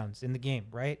touchdowns in the game,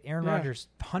 right? Aaron Rodgers,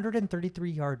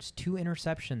 133 yards, 2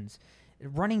 interceptions.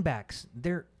 Running backs,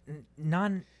 they're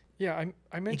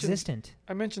non-existent.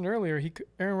 I mentioned earlier,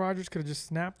 Aaron Rodgers could have just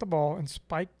snapped the ball and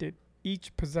spiked it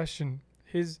each possession.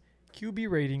 His QB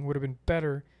rating would have been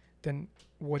better than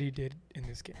what he did in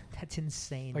this game. That's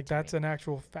insane. That's an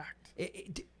actual fact.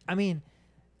 I mean,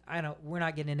 I know we're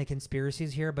not getting into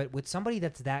conspiracies here, but with somebody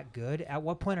that's that good, at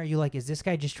what point are you like, is this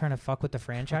guy just trying to fuck with the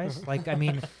franchise?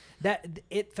 That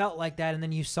it felt like that, and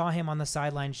then you saw him on the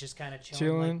sidelines just kind of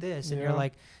chilling like this, and you're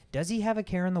like, does he have a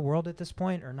care in the world at this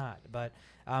point or not? But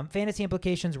fantasy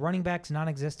implications, running backs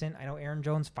non-existent. I know Aaron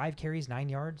Jones, 5 carries, 9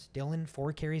 yards. Dillon,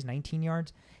 4 carries, 19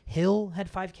 yards. Hill had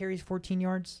 5 carries, 14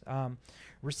 yards.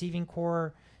 Receiving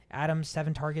core, Adams,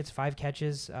 7 targets, 5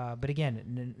 catches. But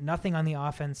again, nothing on the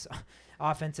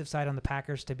offensive side on the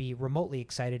Packers to be remotely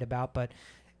excited about. But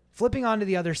flipping on to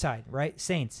the other side, right?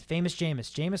 Saints, famous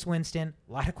Jameis Winston,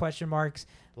 a lot of question marks,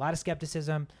 a lot of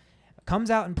skepticism, comes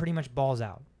out and pretty much balls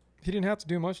out. He didn't have to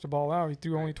do much to ball out. He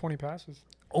threw only 20 passes.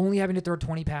 Only having to throw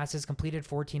 20 passes, completed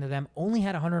 14 of them, only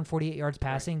had 148 yards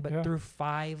passing, but Yeah. threw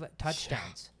 5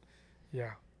 touchdowns.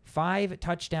 Yeah. 5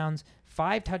 touchdowns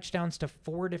to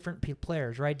 4 different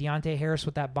players, right? Deontay Harris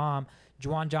with that bomb.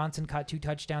 Juwan Johnson caught 2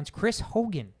 touchdowns. Chris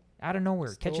Hogan, out of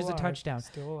nowhere, catches a touchdown.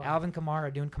 Alvin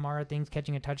Kamara doing Kamara things,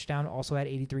 catching a touchdown. Also had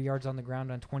 83 yards on the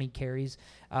ground on 20 carries.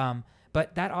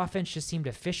 But that offense just seemed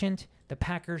efficient. The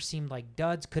Packers seemed like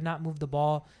duds, could not move the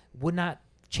ball, would not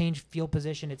change field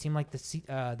position. It seemed like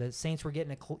the Saints were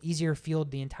getting an easier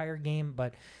field the entire game.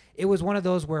 But it was one of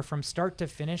those where from start to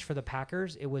finish for the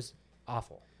Packers, it was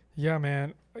awful. Yeah,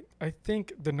 man. I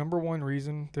think the number one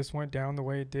reason this went down the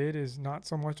way it did is not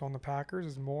so much on the Packers,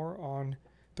 is more on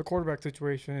the quarterback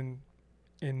situation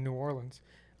in New Orleans.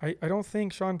 I don't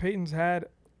think Sean Payton's had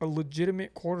a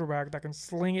legitimate quarterback that can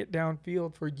sling it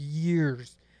downfield for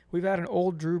years. We've had an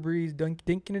old Drew Brees,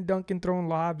 dinking and dunking, throwing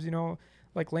lobs,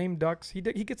 like lame ducks. He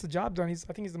gets the job done. I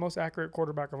think he's the most accurate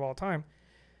quarterback of all time.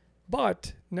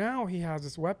 But now he has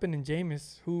this weapon in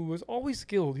Jameis, who was always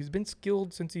skilled. He's been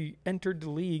skilled since he entered the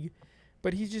league,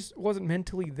 but he just wasn't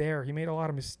mentally there. He made a lot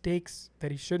of mistakes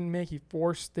that he shouldn't make. He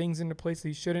forced things into place that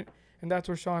he shouldn't, and that's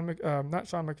where Sean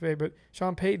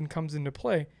Payton comes into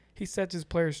play. He sets his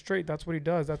players straight. That's what he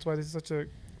does. That's why this is such a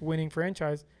winning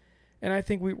franchise. And I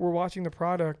think we're watching the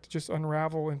product just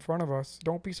unravel in front of us.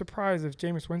 Don't be surprised if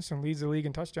Jameis Winston leads the league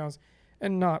in touchdowns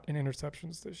and not in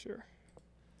interceptions this year.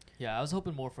 Yeah, I was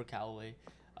hoping more for Callaway.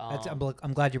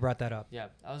 I'm glad you brought that up. Yeah,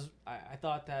 I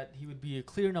thought that he would be a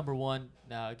clear number one,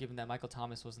 given that Michael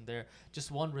Thomas wasn't there. Just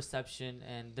one reception,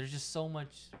 and there's just so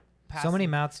much passing. So many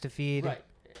mouths to feed. Right,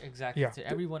 exactly. Yeah. To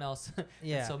everyone else.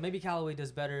 Yeah. So maybe Callaway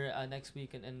does better next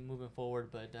week and moving forward,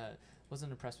 but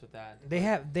wasn't impressed with that. They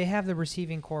have the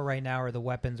receiving core right now, or the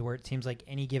weapons, where it seems like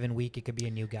any given week it could be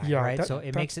a new guy, Yeah, right? So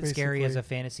it makes it scary as a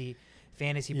fantasy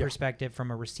Yeah. perspective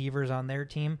from a receivers on their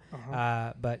team.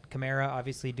 But Kamara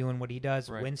obviously doing what he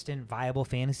does. Right. Winston, viable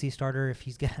fantasy starter if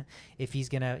he's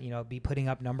gonna be putting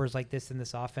up numbers like this in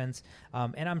this offense.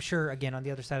 And I'm sure, again, on the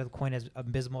other side of the coin, as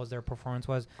abysmal as their performance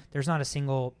was, there's not a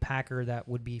single Packer that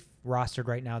would be rostered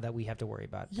right now that we have to worry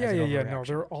about. Yeah. No,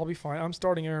 they'll all be fine. I'm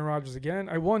starting Aaron Rodgers again.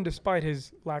 I won despite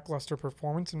his lackluster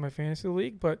performance in my fantasy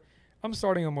league, but I'm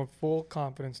starting him with full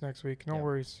confidence next week. No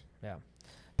worries. Yeah.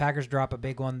 Packers drop a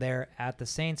big one there at the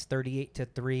Saints,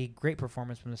 38-3. Great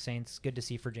performance from the Saints. Good to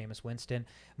see for Jameis Winston.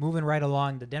 Moving right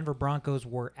along, the Denver Broncos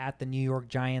were at the New York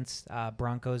Giants.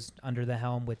 Broncos under the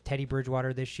helm with Teddy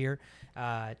Bridgewater this year.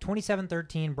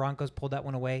 27-13, Broncos pulled that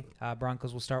one away.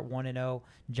 Broncos will start 1-0,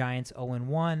 Giants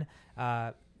 0-1.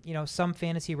 Some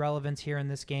fantasy relevance here in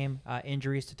this game.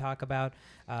 Injuries to talk about.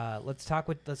 Let's start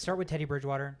with Teddy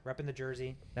Bridgewater, repping the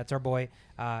jersey. That's our boy.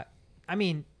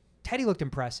 Teddy looked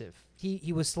impressive.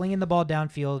 He was slinging the ball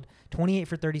downfield, 28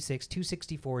 for 36,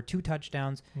 264, 2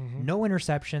 touchdowns, no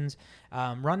interceptions,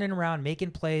 running around, making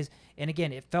plays. And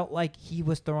again, it felt like he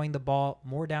was throwing the ball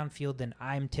more downfield than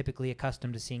I'm typically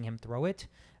accustomed to seeing him throw it.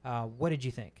 What did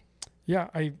you think? Yeah,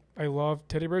 I love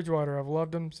Teddy Bridgewater. I've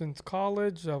loved him since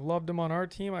college. I've loved him on our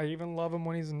team. I even love him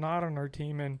when he's not on our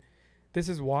team. And this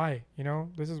is why,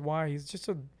 this is why he's just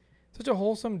such a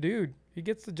wholesome dude. He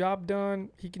gets the job done.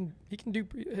 He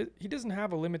doesn't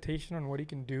have a limitation on what he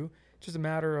can do. It's just a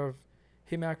matter of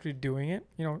him actually doing it.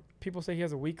 People say he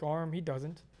has a weak arm. He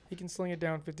doesn't. He can sling it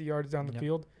down 50 yards down the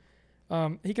field.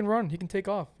 He can run. He can take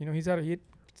off. He's had a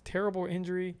terrible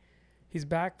injury. He's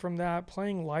back from that,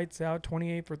 playing lights out,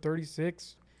 28 for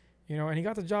 36. And he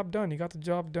got the job done. He got the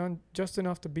job done just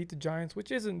enough to beat the Giants,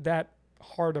 which isn't that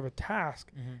hard of a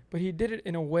task. But he did it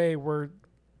in a way where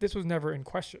this was never in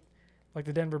question. Like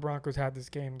the Denver Broncos had this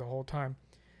game the whole time.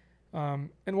 And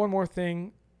one more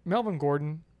thing, Melvin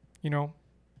Gordon,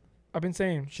 I've been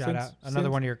saying. Shout out. Another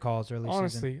one of your calls early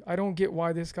honestly, season. I don't get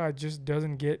why this guy just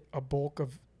doesn't get a bulk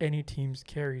of any team's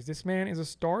carries. This man is a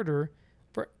starter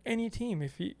for any team.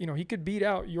 If he could beat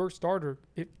out your starter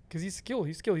because he's skilled.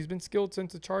 He's been skilled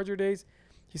since the Charger days.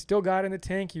 He still got in the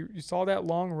tank. You saw that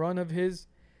long run of his.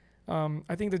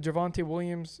 I think the Javonte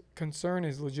Williams concern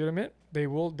is legitimate. They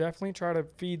will definitely try to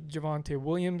feed Javonte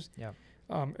Williams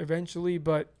eventually,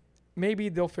 but maybe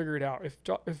they'll figure it out.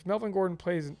 If Melvin Gordon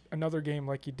plays another game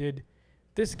like he did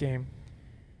this game,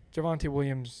 Javonte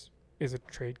Williams is a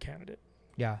trade candidate.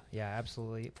 Yeah,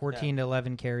 absolutely. 14 to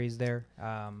 11 carries there.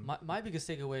 My biggest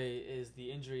takeaway is the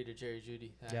injury to Jerry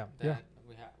Jeudy that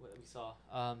we saw.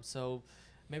 So,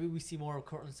 maybe we see more of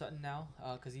Cortland Sutton now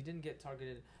because he didn't get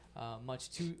targeted much.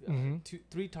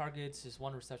 3 targets, just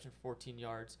 1 reception for 14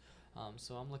 yards.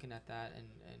 So I'm looking at that and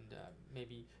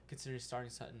maybe considering starting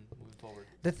Sutton moving forward.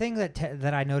 The thing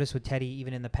that I noticed with Teddy,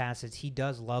 even in the past, is he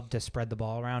does love to spread the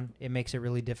ball around. It makes it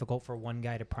really difficult for one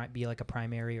guy to be like a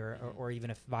primary or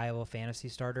even a viable fantasy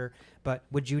starter. But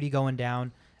with Judy going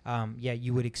down,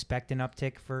 you would expect an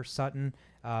uptick for Sutton.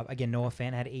 Again, Noah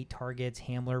Fant had 8 targets,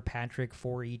 Hamler, Patrick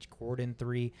 4 each, Gordon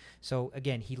 3. So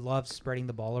again, he loves spreading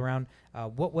the ball around.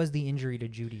 What was the injury to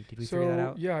Judy? Did we figure that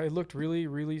out? Yeah, it looked really,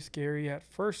 really scary. At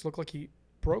first, looked like he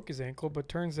broke his ankle, but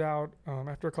turns out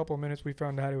after a couple of minutes, we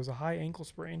found out it was a high ankle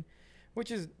sprain, which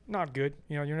is not good.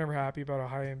 You know, you're never happy about a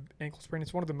high ankle sprain.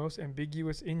 It's one of the most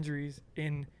ambiguous injuries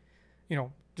in,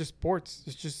 just sports.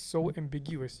 It's just so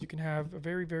ambiguous. You can have a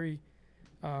very, very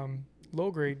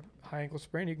low-grade high ankle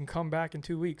sprain. You can come back in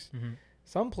 2 weeks. Mm-hmm.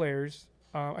 Some players,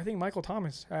 I think Michael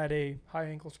Thomas had a high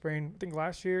ankle sprain, I think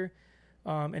last year,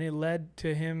 and it led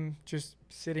to him just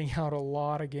sitting out a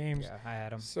lot of games. Yeah, I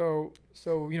had him. So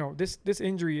this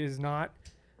injury is not,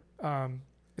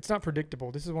 it's not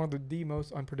predictable. This is one of the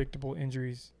most unpredictable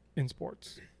injuries in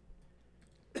sports.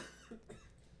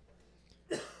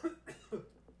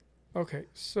 Okay,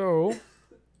 so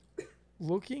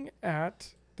looking at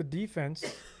the defense,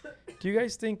 do you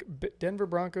guys think Denver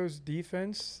Broncos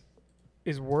defense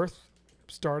is worth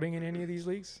starting in any of these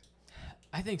leagues?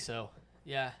 I think so.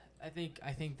 Yeah, I think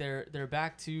they're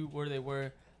back to where they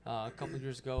were a couple of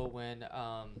years ago when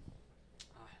I'm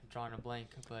drawing a blank,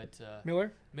 but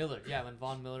Miller, yeah, when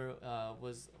Von Miller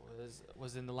was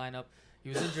in the lineup. He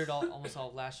was injured almost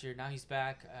all last year. Now he's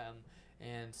back,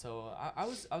 and so I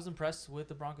was impressed with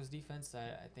the Broncos defense.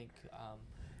 I think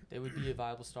they would be a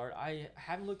viable start. I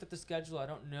haven't looked at the schedule. I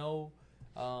don't know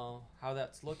how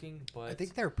that's looking, but I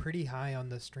think they're pretty high on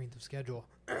the strength of schedule.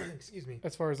 Excuse me.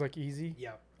 As far as like easy?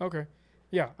 Yeah. Okay.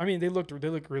 Yeah, I mean they look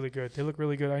really good. They look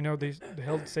really good. I know they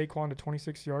held Saquon to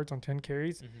 26 yards on 10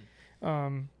 carries.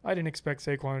 Mm-hmm. I didn't expect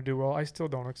Saquon to do well. I still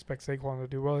don't expect Saquon to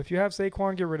do well. If you have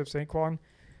Saquon, get rid of Saquon.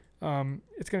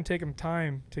 It's going to take him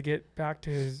time to get back to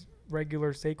his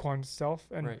regular Saquon self,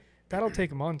 and right. That'll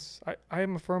take months. I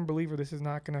am a firm believer this is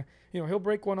not going to, he'll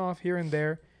break one off here and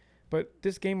there, but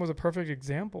this game was a perfect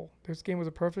example. This game was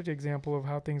a perfect example of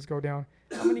how things go down.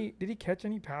 Did he catch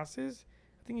any passes?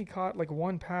 I think he caught like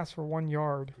 1 pass for 1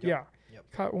 yard. Yep. Yeah.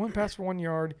 Yep. Caught 1 pass for 1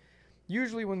 yard.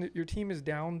 Usually when your team is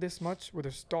down this much with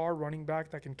a star running back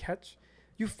that can catch,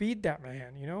 you feed that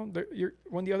man,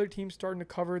 when the other team's starting to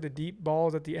cover the deep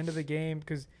balls at the end of the game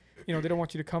because, they don't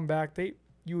want you to come back,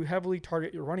 you heavily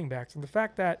target your running backs. And the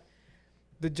fact that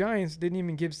the Giants didn't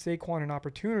even give Saquon an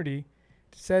opportunity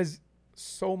says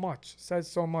so much.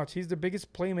 He's the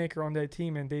biggest playmaker on that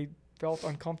team, and they felt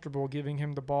uncomfortable giving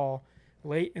him the ball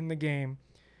late in the game.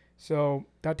 So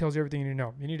that tells you everything you need to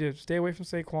know. You need to stay away from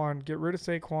Saquon, get rid of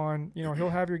Saquon. He'll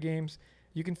have your games.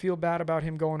 You can feel bad about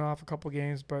him going off a couple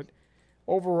games, but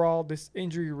overall, this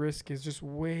injury risk is just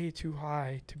way too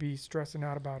high to be stressing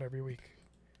out about every week.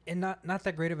 And not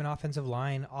that great of an offensive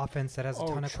line, offense that has a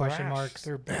ton of question marks.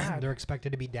 They're bad. They're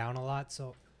expected to be down a lot,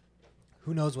 so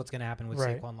who knows what's going to happen with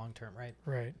Saquon long term, right?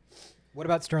 Right. What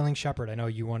about Sterling Shepard? I know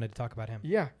you wanted to talk about him.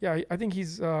 Yeah. I think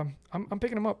he's. I'm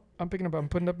picking him up. I'm putting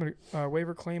up a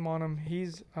waiver claim on him.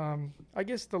 He's, I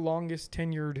guess, the longest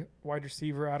tenured wide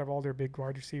receiver out of all their big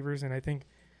wide receivers, and I think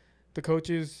the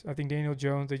coaches, Daniel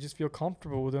Jones, they just feel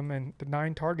comfortable with him, and the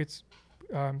 9 targets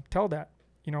tell that.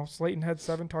 Slayton had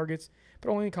 7 targets,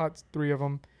 but only caught 3 of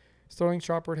them. Sterling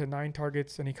Shepard had 9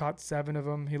 targets, and he caught 7 of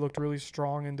them. He looked really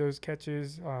strong in those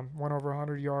catches, went over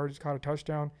 100 yards, caught a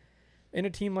touchdown. In a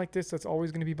team like this that's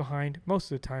always going to be behind, most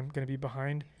of the time going to be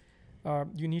behind,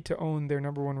 you need to own their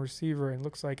number 1 receiver, and it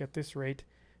looks like at this rate,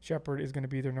 Shepard is going to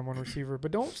be their number 1 receiver.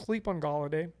 But don't sleep on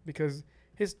Golladay because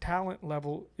his talent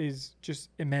level is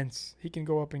just immense. He can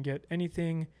go up and get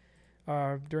anything.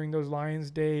 During those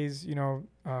Lions days,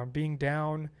 being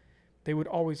down, they would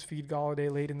always feed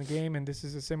Golladay late in the game, and this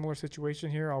is a similar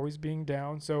situation here, always being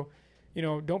down. So,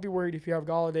 don't be worried if you have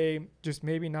Golladay, just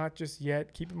maybe not just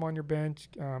yet. Keep him on your bench,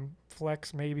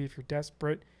 flex maybe if you're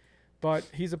desperate, but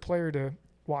he's a player to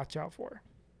watch out for.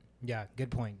 Yeah,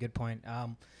 good point.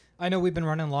 I know we've been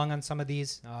running long on some of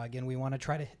these. Again, we want to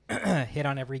try to hit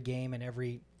on every game and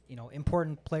every,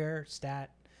 important player, stat,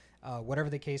 whatever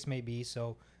the case may be.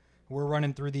 So we're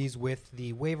running through these with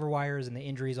the waiver wires and the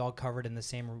injuries all covered in the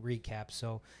same recap.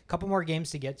 So a couple more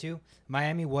games to get to.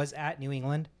 Miami was at New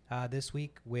England this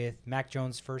week with Mac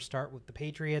Jones' first start with the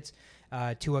Patriots.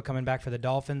 Tua coming back for the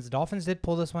Dolphins. The Dolphins did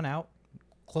pull this one out.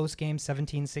 Close game,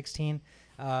 17-16.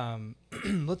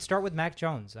 Let's start with Mac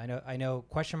Jones. I know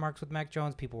question marks with Mac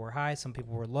Jones. People were high, some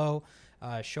people were low.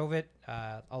 Shovit,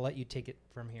 I'll let you take it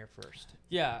from here first.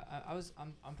 Yeah,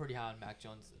 I'm pretty high on Mac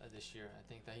Jones this year. I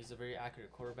think that he's a very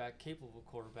accurate quarterback, capable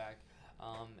quarterback,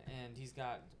 and he's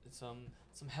got some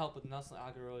help with Nelson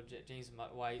Aguero, James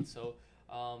White. So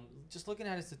just looking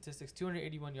at his statistics,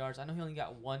 281 yards. I know he only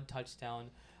got 1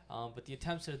 touchdown, but the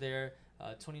attempts are there.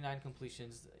 29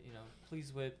 completions.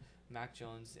 Pleased with Mac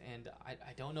Jones, and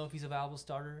I don't know if he's a valuable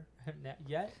starter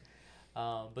yet,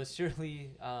 but surely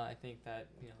I think that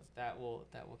that will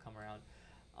come around.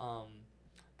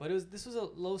 But this was a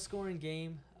low-scoring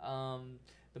game.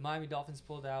 The Miami Dolphins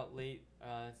pulled out late,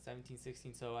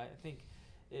 17-16. So I think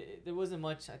there wasn't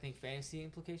much, I think, fantasy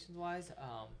implications wise.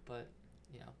 But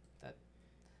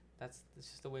that's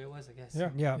just the way it was, I guess.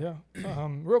 Yeah.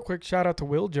 Real quick, shout out to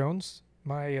Will Jones,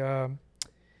 my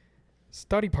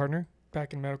study partner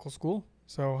back in medical school.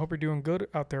 So hope you're doing good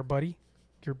out there, buddy.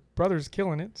 Your brother's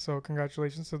killing it. So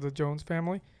congratulations to the Jones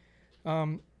family.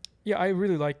 Yeah, I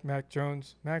really like Mac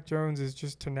Jones. Mac Jones is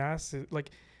just tenacious.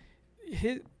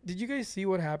 Did you guys see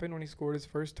what happened when he scored his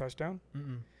first touchdown?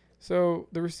 Mm-mm. So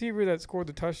the receiver that scored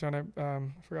the touchdown, I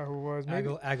forgot who it was.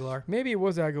 Aguilar. Maybe it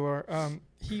was Aguilar.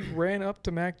 He ran up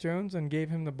to Mac Jones and gave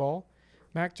him the ball.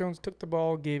 Mac Jones took the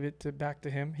ball, gave it back to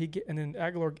him. And then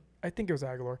Aguilar, I think it was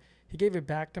Aguilar. He gave it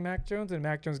back to Mac Jones, and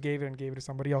Mac Jones gave it and gave it to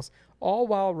somebody else, all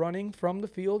while running from the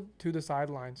field to the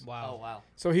sidelines. Wow. Oh, wow.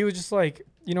 So he was just like,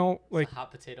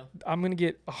 hot potato. I'm going to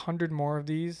get 100 more of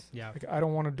these. Yeah. I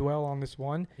don't want to dwell on this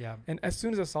one. Yeah. And as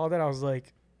soon as I saw that, I was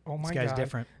like, oh, my God. This guy's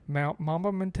different.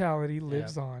 Mamba mentality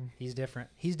lives on. He's different.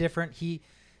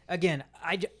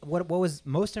 What was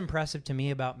most impressive to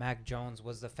me about Mac Jones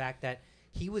was the fact that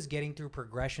he was getting through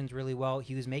progressions really well.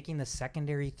 He was making the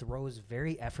secondary throws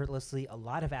very effortlessly, a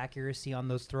lot of accuracy on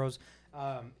those throws.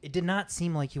 It did not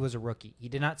seem like he was a rookie. He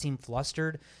did not seem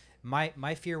flustered.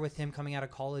 My fear with him coming out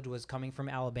of college was coming from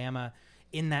Alabama.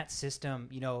 In that system,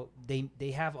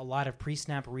 they have a lot of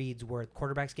pre-snap reads where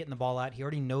quarterback's getting the ball out. He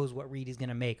already knows what read he's going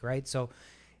to make, right? So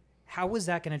how is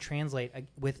that going to translate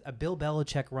with a Bill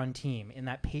Belichick run team in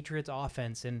that Patriots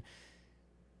offense? And,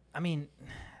 I mean,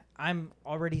 I'm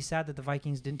already sad that the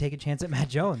Vikings didn't take a chance at Mac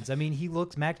Jones. I mean,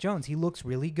 Mac Jones. He looks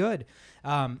really good.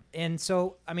 And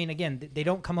so, I mean, again, they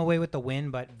don't come away with the win,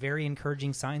 but very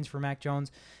encouraging signs for Mac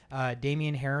Jones.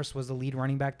 Damian Harris was the lead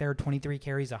running back there, 23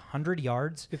 carries, 100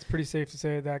 yards. It's pretty safe to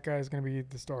say that guy is going to be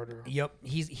the starter. Yep,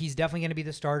 he's definitely going to be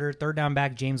the starter. Third down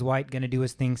back, James White, going to do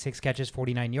his thing, 6 catches,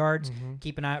 49 yards. Mm-hmm.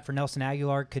 Keep an eye out for Nelson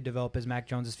Aguilar, could develop as Mac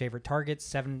Jones' favorite targets,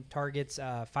 7 targets,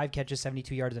 5 catches,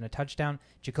 72 yards, and a touchdown.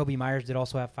 Jacoby Myers did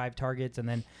also have 5 targets, and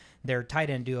then their tight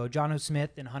end duo, Jonnu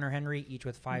Smith and Hunter Henry, each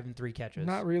with 5 and 3 catches.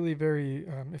 Not really very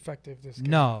effective this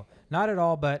game. No, not at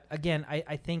all. But again,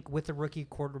 I think with the rookie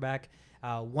quarterback,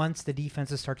 once the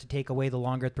defenses start to take away the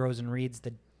longer throws and reads,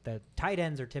 the tight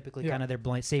ends are typically kind of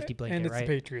their safety blanket, and it's right?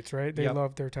 the Patriots, right? They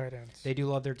love their tight ends. They do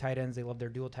love their tight ends. They love their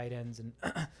dual tight ends. And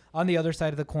on the other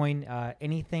side of the coin,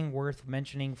 anything worth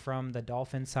mentioning from the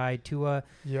Dolphins side? Tua,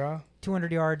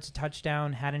 200 yards,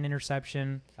 touchdown, had an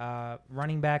interception.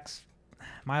 Running backs,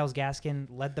 Myles Gaskin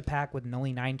led the pack with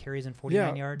only 9 carries and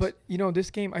 49 yards. But, this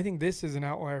game, I think this is an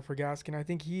outlier for Gaskin. I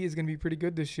think he is going to be pretty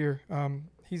good this year.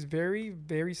 He's very,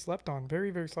 very slept on. Very,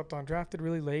 very slept on. Drafted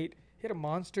really late. He had a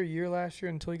monster year last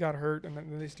year until he got hurt, and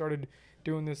then they started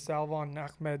doing this Salvon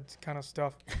Ahmed kind of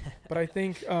stuff. But I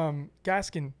think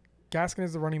Gaskin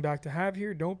is the running back to have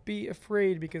here. Don't be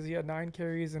afraid because he had 9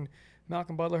 carries, and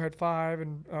Malcolm Butler had 5,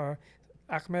 and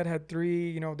Ahmed had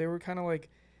 3. They were kind of like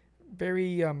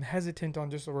very hesitant on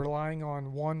just relying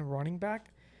on one running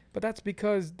back. But that's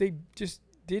because they just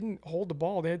didn't hold the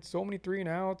ball. They had so many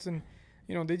 3-and-outs, and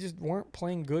they just weren't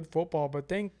playing good football. But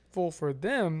thankful for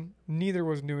them, neither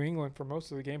was New England for most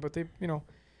of the game. But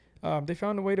they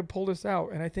found a way to pull this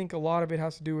out. And I think a lot of it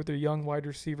has to do with their young wide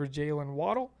receiver, Jalen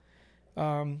Waddle.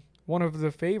 One of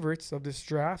the favorites of this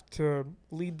draft to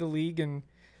lead the league in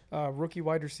rookie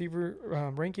wide receiver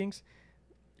rankings.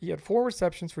 He had 4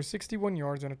 receptions for 61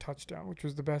 yards and a touchdown, which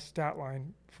was the best stat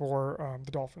line for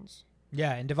the Dolphins.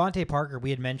 Yeah, and Devontae Parker, we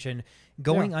had mentioned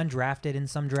going undrafted in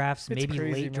some drafts, it's maybe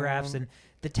crazy, late drafts, and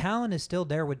the talent is still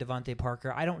there with Devontae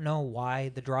Parker. I don't know why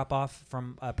the drop off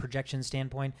from a projection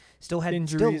standpoint. Still led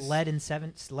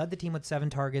the team with 7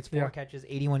 targets, 4 catches,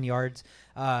 81 yards.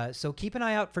 So keep an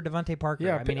eye out for Devontae Parker.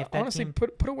 Yeah, I mean, if that honestly, team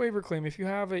put a waiver claim. If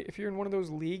you're in one of those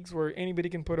leagues where anybody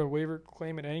can put a waiver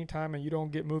claim at any time and you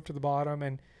don't get moved to the bottom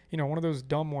and one of those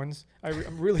dumb ones.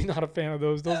 I'm really not a fan of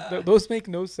those. Those make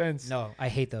no sense. No, I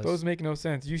hate those. Those make no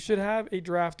sense. You should have a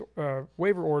draft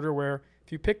waiver order where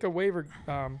if you pick a waiver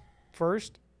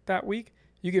first that week,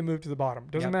 you get moved to the bottom.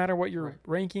 Doesn't matter what your Right.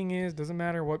 ranking is. Doesn't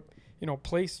matter what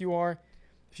place you are.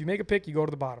 If you make a pick, you go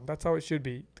to the bottom. That's how it should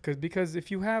be. Because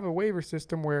if you have a waiver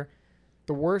system where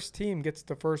the worst team gets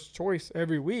the first choice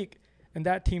every week, and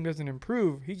that team doesn't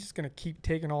improve, he's just going to keep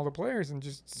taking all the players and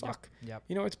just suck. Yep.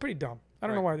 It's pretty dumb. I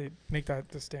don't know why they make that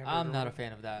the standard. I'm not a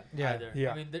fan of that either.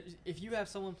 Yeah. I mean, if you have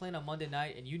someone playing on Monday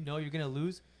night and you know you're going to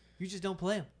lose, you just don't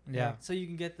play them. Yeah. So you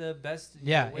can get the best.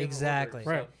 Yeah, waiver exactly.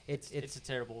 order. Right. So it's a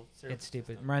terrible. It's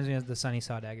stupid. Reminds me of the Sonny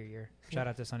Sawdagger year. Shout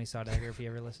out to Sonny Sawdagger if he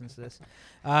ever listens to this.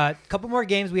 Couple more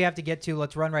games we have to get to.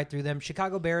 Let's run right through them.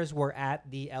 Chicago Bears were at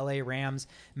the LA Rams.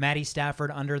 Matty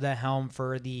Stafford under the helm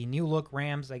for the new look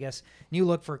Rams. I guess new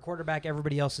look for a quarterback.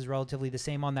 Everybody else is relatively the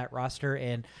same on that roster.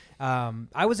 And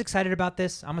I was excited about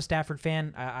this. I'm a Stafford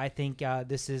fan. I think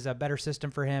this is a better system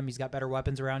for him. He's got better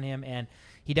weapons around him, and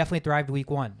he definitely thrived week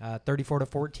 1.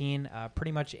 34-14.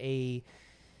 Pretty much a,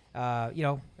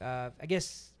 I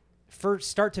guess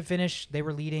first start to finish, they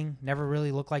were leading. Never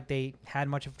really looked like they had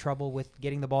much of trouble with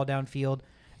getting the ball downfield.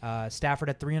 Stafford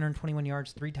had 321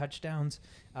 yards, 3 touchdowns.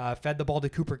 Fed the ball to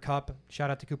Cooper Kupp.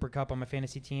 Shout out to Cooper Kupp on my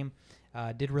fantasy team.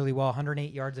 Did really well,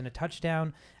 108 yards and a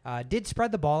touchdown. Did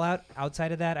spread the ball out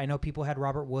outside of that. I know people had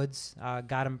Robert Woods.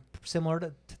 Got him similar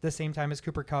to the same time as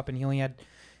Cooper Kupp, and he only had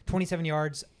 27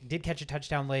 yards, did catch a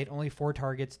touchdown late, only 4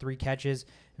 targets, 3 catches.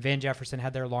 Van Jefferson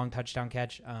had their long touchdown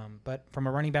catch. But from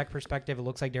a running back perspective, it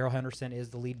looks like Darrell Henderson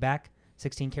is the lead back.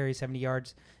 16 carries, 70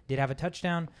 yards, did have a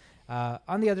touchdown.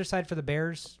 On the other side for the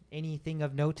Bears, anything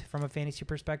of note from a fantasy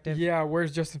perspective? Yeah,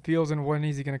 where's Justin Fields and when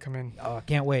is he going to come in? Oh, I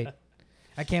can't wait.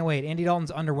 Andy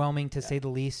Dalton's underwhelming to say the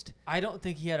least. I don't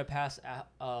think he had a pass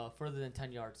further than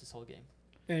 10 yards this whole game.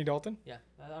 Andy Dalton? Yeah,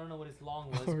 I don't know what his long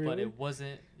was, Oh, really? but it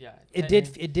wasn't. Yeah, It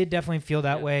did definitely feel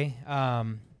that way.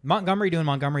 Montgomery doing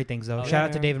Montgomery things though. Oh, Shout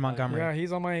out to yeah. David Montgomery. Yeah,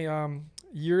 he's on my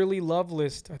yearly love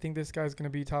list. I think this guy's going to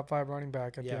be top 5 running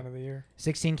back at the Yeah. end of the year.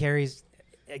 16 carries,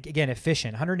 again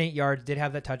efficient. 108 yards, did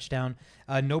have that touchdown.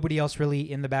 Nobody else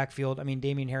really in the backfield. I mean,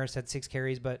 Damian Harris had 6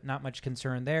 carries, but not much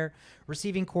concern there.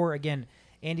 Receiving core, again,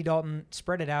 Andy Dalton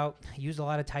spread it out, used a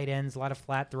lot of tight ends, a lot of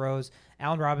flat throws.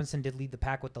 Allen Robinson did lead the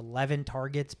pack with 11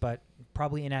 targets, but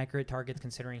probably inaccurate targets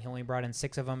considering he only brought in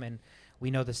 6 of them, and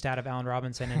we know the stat of Allen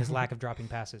Robinson and his lack of dropping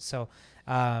passes. So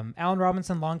Allen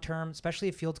Robinson long-term, especially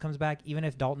if Fields comes back, even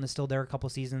if Dalton is still there a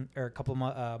couple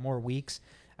more weeks,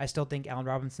 I still think Allen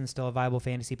Robinson's still a viable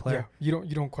fantasy player. Yeah,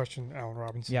 you don't question Allen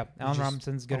Robinson. Yep, Allen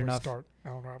Robinson's good enough. Start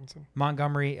Allen Robinson.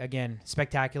 Montgomery, again,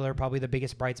 spectacular, probably the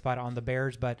biggest bright spot on the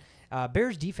Bears. But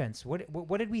Bears defense,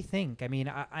 what did we think? I mean,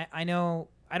 I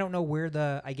don't know where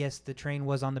the train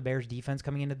was on the Bears defense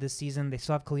coming into this season. They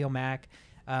still have Khalil Mack.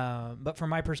 But from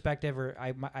my perspective,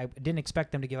 I didn't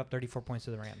expect them to give up 34 points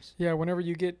to the Rams. Yeah, whenever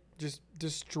you get just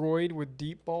destroyed with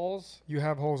deep balls, you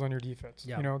have holes on your defense.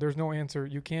 Yeah. There's no answer.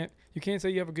 You can't say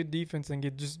you have a good defense and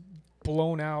get just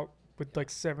blown out with like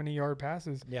 70-yard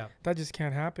passes. Yeah. That just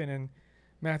can't happen. And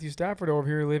Matthew Stafford over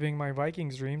here living my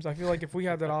Vikings dreams. I feel like if we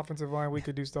had that offensive line, we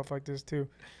could do stuff like this too.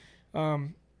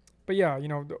 But yeah,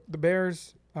 the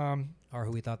Bears. Or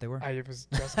who we thought they were. I was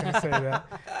just gonna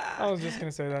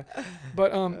say that.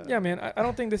 But yeah, man, I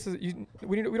don't think this is.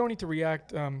 We don't need to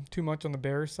react too much on the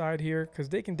Bears side here because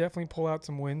they can definitely pull out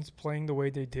some wins playing the way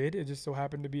they did. It just so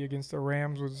happened to be against the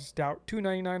Rams with stout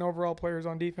 299 overall players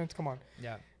on defense. Come on.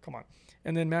 Yeah. Come on.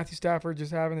 And then Matthew Stafford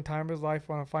just having the time of his life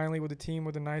finally with a team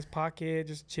with a nice pocket,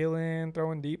 just chilling,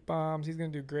 throwing deep bombs. He's gonna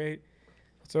do great.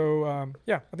 So,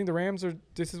 yeah, I think the Rams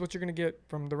this is what you're going to get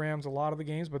from the Rams a lot of the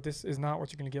games, but this is not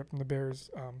what you're going to get from the Bears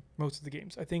most of the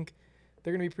games. I think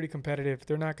they're going to be pretty competitive.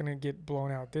 They're not going to get blown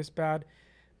out this bad,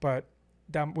 but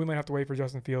we might have to wait for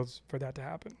Justin Fields for that to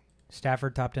happen.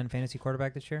 Stafford, top 10 fantasy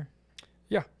quarterback this year?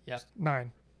 Yeah.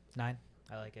 9? Nine.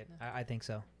 I like it. I think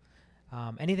so.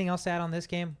 Anything else to add on this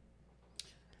game?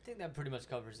 I think that pretty much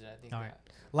covers it. I think. All right.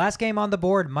 Last game on the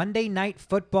board, Monday Night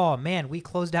Football. Man, we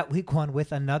closed out week 1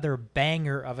 with another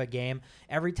banger of a game.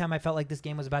 Every time I felt like this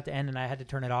game was about to end and I had to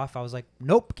turn it off, I was like,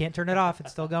 nope, can't turn it off.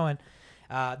 It's still going.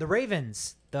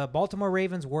 The Baltimore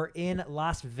Ravens were in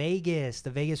Las Vegas.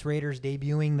 The Vegas Raiders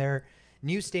debuting their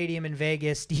new stadium in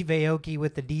Vegas. Steve Aoki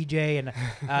with the DJ.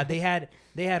 And they had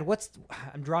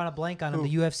I'm drawing a blank on him.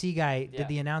 The UFC guy did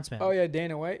the announcement. Oh, yeah,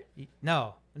 Dana White?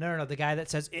 No. The guy that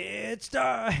says, it's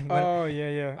time. Oh,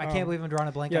 yeah. I can't believe I'm drawing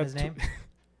a blank on his name.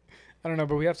 I don't know,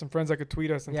 but we have some friends that could tweet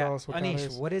us and tell us what that Anish,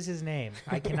 is. what is his name?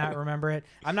 I cannot remember it.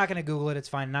 I'm not going to Google it. It's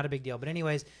fine. Not a big deal. But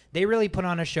anyways, they really put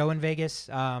on a show in Vegas.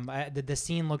 The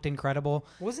scene looked incredible.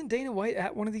 Wasn't Dana White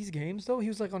at one of these games, though? He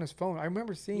was, like, on his phone. I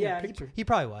remember seeing a picture. He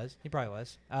probably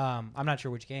was. I'm not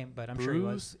sure which game, but I'm sure he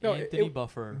was. Anthony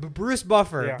Buffer. Bruce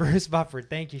Buffer. Yeah. Bruce Buffer.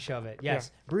 Thank you, Shovit.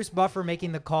 Yes. Yeah. Bruce Buffer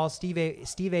making the call. Steve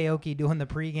Aoki doing the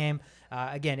pregame.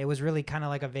 Again, it was really kind of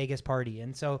like a Vegas party.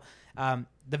 And so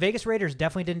the Vegas Raiders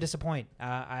definitely didn't disappoint.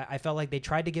 I felt like they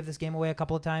tried to give this game away a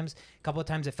couple of times. A couple of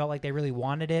times it felt like they really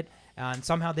wanted it. And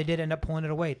somehow they did end up pulling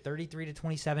it away,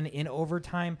 33-27 in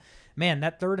overtime. Man,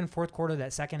 that third and fourth quarter,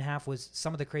 that second half was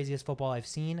some of the craziest football I've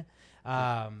seen.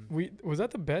 Was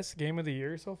that the best game of the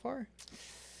year so far?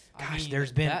 Gosh,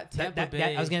 there's been that Tampa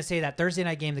Bay. I was going to say that Thursday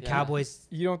night game, the Cowboys.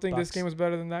 You don't think this Bucks. game was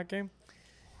better than that game?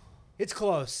 It's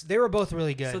close. They were both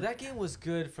really good. So that game was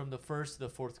good from the first to the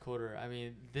fourth quarter. I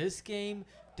mean, this game,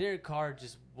 Derek Carr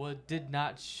just did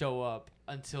not show up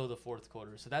until the fourth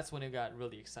quarter. So that's when it got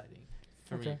really exciting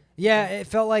for me. Yeah, it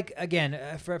felt like, again,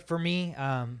 for me,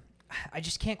 I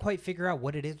just can't quite figure out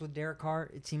what it is with Derek Carr.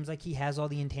 It seems like he has all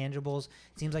the intangibles.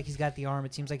 It seems like he's got the arm.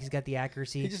 It seems like he's got the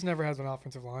accuracy. He just never has an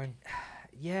offensive line.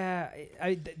 Yeah,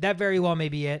 that very well may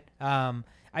be it.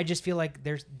 I just feel like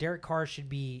Derek Carr should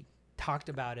be talked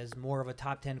about as more of a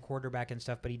top 10 quarterback and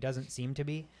stuff, but he doesn't seem to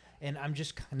be. And I'm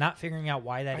just not figuring out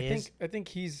why that is. I think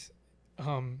he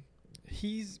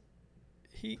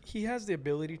has the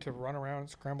ability to run around and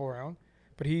scramble around,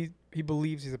 but he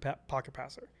believes he's a pocket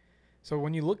passer. So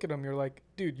when you look at him, you're like,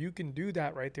 dude, you can do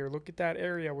that right there. Look at that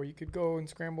area where you could go and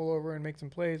scramble over and make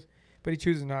some plays, but he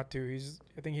chooses not to.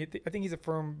 I think he's a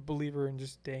firm believer in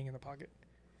just staying in the pocket.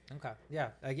 Okay.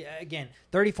 Yeah. Again,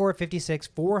 34-56,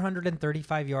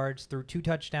 435 yards, threw 2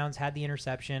 touchdowns, had the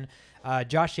interception.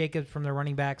 Josh Jacobs from the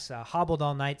running backs hobbled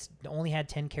all night, only had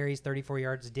 10 carries, 34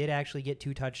 yards, did actually get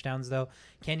 2 touchdowns, though.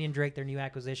 Kenyon Drake, their new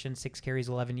acquisition, 6 carries,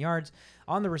 11 yards.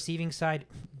 On the receiving side,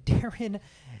 Darren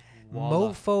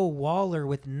Mofo Waller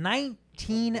with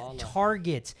 19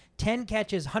 targets, 10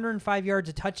 catches, 105 yards,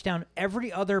 a touchdown.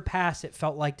 Every other pass, it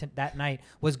felt like that night,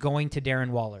 was going to Darren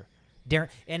Waller.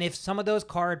 And if some of those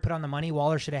Carr had put on the money,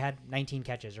 Waller should have had 19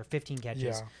 catches or 15 catches.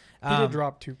 Yeah. He did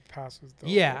drop 2 passes, though.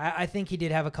 Yeah, I think he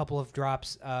did have a couple of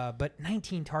drops, but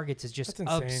 19 targets is just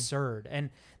absurd. And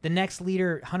the next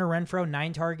leader, Hunter Renfrow,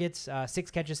 9 targets,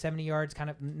 6 catches, 70 yards, kind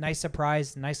of nice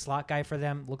surprise, nice slot guy for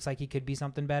them. Looks like he could be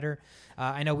something better.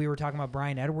 I know we were talking about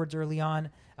Brian Edwards early on.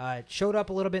 Showed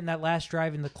up a little bit in that last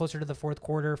drive closer to the fourth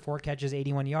quarter, 4 catches,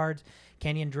 81 yards.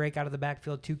 Kenyon Drake out of the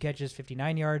backfield, 2 catches,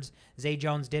 59 yards. Zay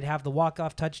Jones did have the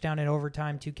walk-off touchdown in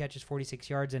overtime, 2 catches, 46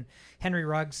 yards. And Henry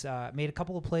Ruggs made a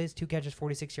couple of plays, 2 catches,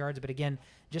 46 yards. But again,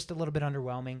 just a little bit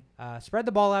underwhelming. Spread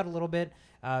the ball out a little bit.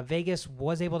 Vegas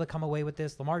was able to come away with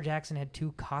this. Lamar Jackson had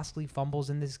 2 costly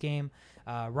fumbles in this game,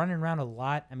 running around a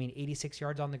lot. 86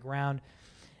 yards on the ground.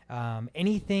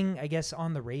 Anything, I guess,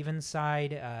 on the Ravens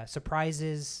side?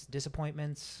 Surprises,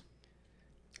 disappointments?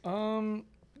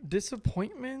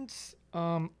 Disappointments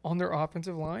on their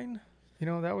offensive line.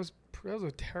 That was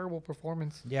a terrible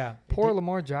performance. Yeah. Poor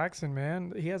Lamar Jackson,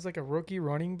 man. He has like a rookie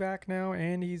running back now,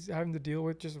 and he's having to deal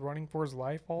with just running for his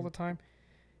life all the time.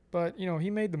 But, he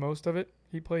made the most of it.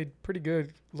 He played pretty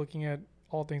good looking at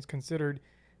all things considered.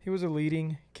 He was a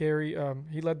leading carry.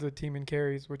 He led the team in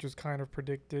carries, which was kind of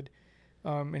predicted.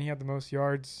 And he had the most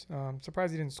yards.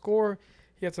 Surprised he didn't score.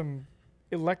 He had some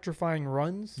electrifying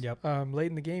runs late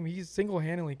in the game. He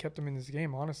single-handedly kept him in this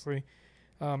game, honestly.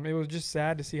 It was just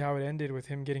sad to see how it ended with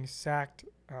him getting sacked,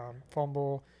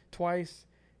 fumble twice,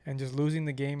 and just losing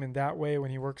the game in that way when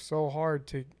he worked so hard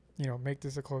to, make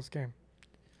this a close game.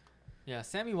 Yeah,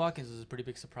 Sammy Watkins was a pretty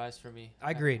big surprise for me.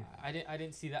 I agreed. I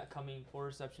didn't see that coming. 4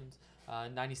 receptions,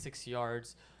 96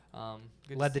 yards.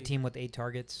 Led the team with 8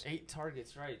 targets. 8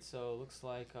 targets, right. So it looks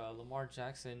like Lamar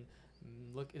Jackson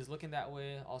is looking that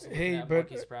way. Also hey, looking at but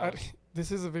Marquise Brown.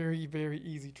 this is a very, very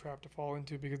easy trap to fall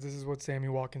into because this is what Sammy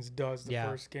Watkins does the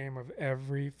first game of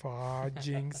every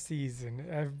fudging season.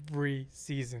 Every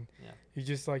season. Yeah.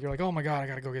 You're like, oh my God, I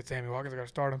got to go get Sammy Watkins. I got to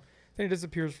start him. Then he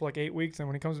disappears for like 8 weeks, and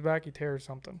when he comes back, he tears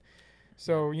something.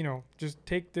 So, just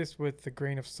take this with a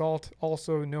grain of salt.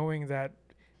 Also, knowing that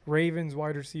Ravens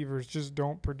wide receivers just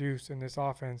don't produce in this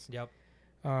offense. Yep.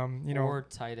 Or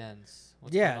tight ends.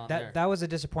 That was a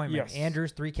disappointment. Yes.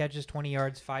 Andrews, 3 catches, 20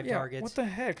 yards, 5 targets. What the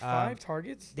heck? 5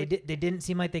 targets? They didn't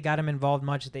seem like they got him involved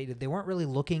much. They weren't really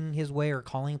looking his way or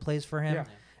calling plays for him.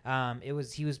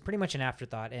 he was pretty much an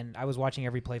afterthought, and I was watching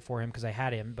every play for him because I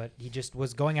had him, but he just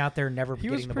was going out there never getting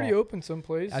the ball. He was pretty open some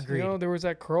plays. Agreed. You know, there was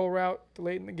that curl route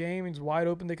late in the game. He was wide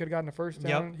open. They could have gotten the first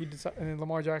down. Yep. And then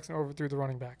Lamar Jackson overthrew the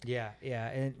running back. Yeah.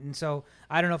 And so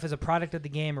I don't know if it's a product of the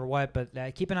game or what, but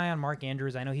keep an eye on Mark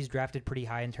Andrews. I know he's drafted pretty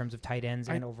high in terms of tight ends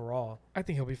and overall. I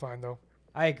think he'll be fine, though.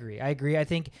 I agree. I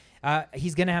think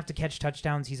he's going to have to catch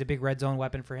touchdowns. He's a big red zone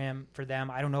weapon for them.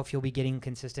 I don't know if he'll be getting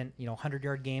consistent,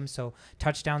 100-yard games. So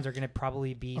touchdowns are going to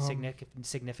probably be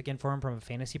significant for him from a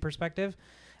fantasy perspective.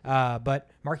 But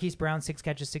Marquise Brown, 6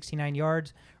 catches, 69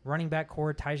 yards. Running back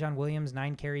core, Tyjon Williams,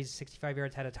 9 carries, 65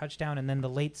 yards, had a touchdown. And then the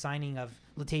late signing of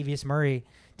Latavius Murray,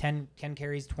 10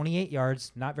 carries, 28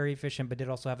 yards. Not very efficient, but did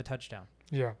also have a touchdown.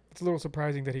 Yeah, it's a little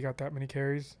surprising that he got that many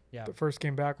carries. Yeah. The first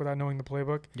came back without knowing the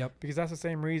playbook. Yep. Because that's the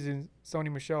same reason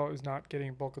Sony Michel is not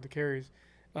getting bulk of the carries.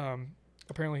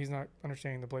 Apparently he's not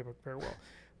understanding the playbook very well.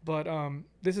 But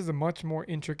this is a much more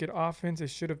intricate offense. It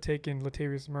should have taken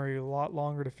Latavius Murray a lot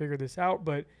longer to figure this out.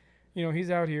 But,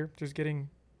 he's out here just getting,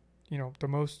 the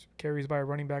most carries by a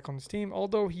running back on this team.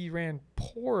 Although he ran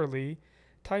poorly.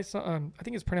 Tyson, I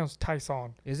think it's pronounced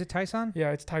Tyson. Is it Tyson? Yeah,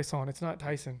 it's Tyson. It's not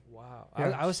Tyson. Wow.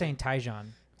 Yeah. I was saying Tyjon.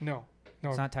 No.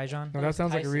 It's not Tyjon? No, that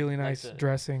sounds like a Tyson, really like nice the-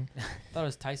 dressing. I thought it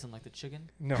was Tyson, like the chicken.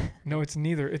 No, it's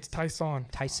neither. It's Tyson.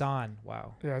 Tyson.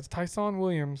 Wow. Yeah, it's Tyson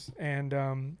Williams, and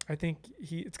I think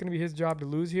it's going to be his job to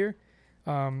lose here.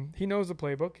 He knows the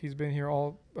playbook. He's been here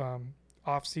all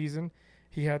off season.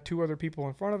 He had 2 other people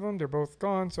in front of him. They're both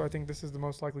gone, so I think this is the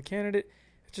most likely candidate.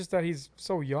 It's just that he's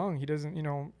so young. He doesn't, you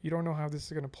don't know how this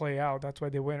is going to play out. That's why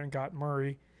they went and got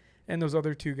Murray and those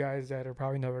other 2 guys that are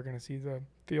probably never going to see the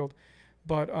field.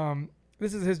 But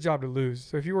this is his job to lose.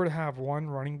 So if you were to have one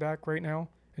running back right now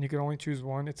and you could only choose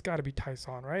one, it's got to be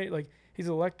Tyson, right? Like, he's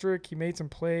electric. He made some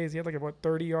plays. He had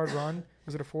 30-yard run.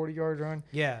 Was it a 40-yard run?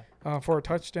 Yeah. For a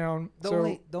touchdown.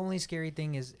 The only scary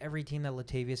thing is every team that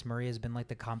Latavius Murray has been like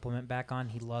the compliment back on,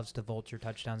 he loves to vulture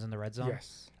touchdowns in the red zone.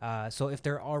 Yes. So if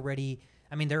they're already,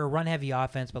 they're a run-heavy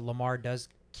offense, but Lamar does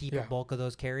keep a bulk of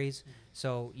those carries.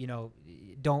 So,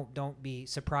 don't be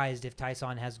surprised if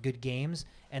Tyson has good games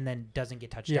and then doesn't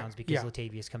get touchdowns because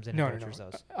Latavius comes in and vultures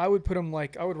those. I would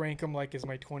rank him as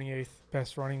my 28th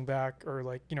best running back,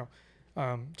 or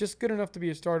just good enough to be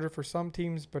a starter for some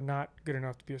teams, but not good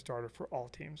enough to be a starter for all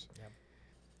teams. Yep.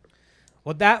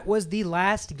 Well, that was the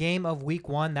last game of Week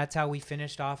 1. That's how we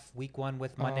finished off Week 1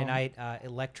 with Monday night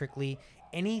electrically.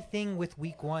 Anything with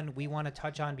Week 1 we want to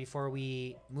touch on before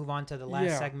we move on to the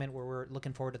last segment where we're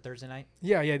looking forward to Thursday night?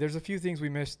 Yeah. There's a few things we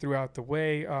missed throughout the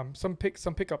way. Some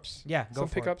pickups. Yeah, go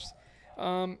for pickups.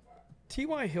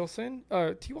 T.Y.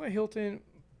 Hilton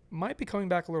might be coming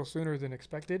back a little sooner than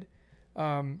expected. We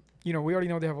already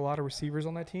know they have a lot of receivers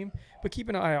on that team, but keep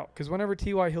an eye out because whenever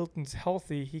T.Y. Hilton's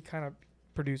healthy, he kind of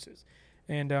produces.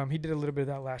 And he did a little bit of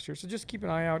that last year. So just keep an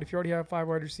eye out. If you already have 5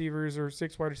 wide receivers or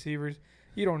 6 wide receivers,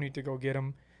 you don't need to go get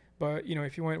them. But,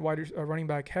 if you went running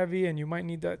back heavy and you might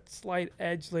need that slight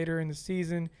edge later in the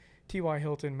season, T.Y.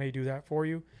 Hilton may do that for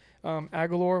you.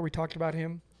 Aguilar, we talked about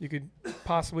him. You could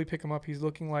possibly pick him up. He's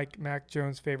looking like Mac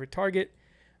Jones' favorite target.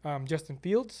 Justin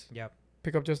Fields. Yep.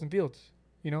 Pick up Justin Fields.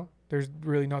 There's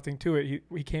really nothing to it.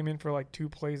 He came in for 2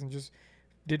 plays and just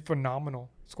did phenomenal.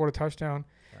 Scored a touchdown.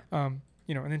 Yeah.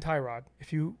 And then Tyrod.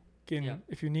 If you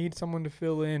need someone to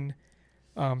fill in,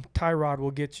 Tyrod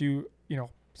will get you,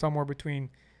 somewhere between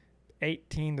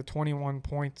 18 to 21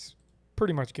 points,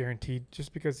 pretty much guaranteed,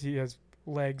 just because he has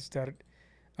legs that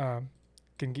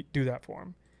can do that for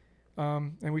him.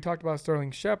 And we talked about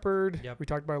Sterling Shepard. Yep. We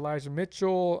talked about Elijah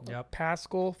Mitchell. Yep.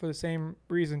 Pascal for the same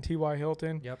reason, T.Y.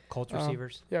 Hilton. Yep. Colts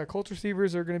receivers. Colts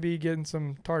receivers are going to be getting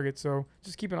some targets, so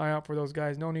just keep an eye out for those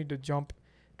guys. No need to jump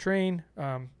train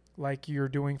like you're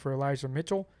doing for Elijah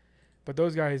Mitchell, but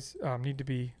those guys need to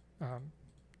be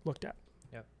looked at.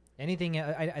 Yep. Anything?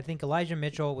 I think Elijah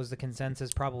Mitchell was the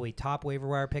consensus, probably top waiver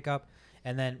wire pickup,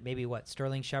 and then maybe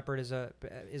Sterling Shepard is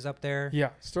up there. Yeah,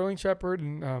 Sterling Shepard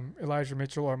and Elijah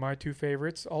Mitchell are my 2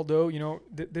 favorites. Although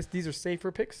these are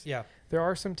safer picks. Yeah. There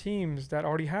are some teams that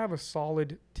already have a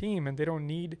solid team and they don't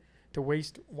need to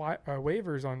waste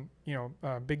waivers on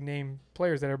big name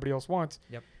players that everybody else wants.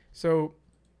 Yep. So,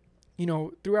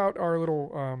 throughout our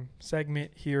little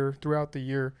segment here throughout the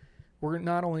year, we're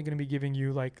not only going to be giving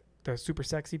you the super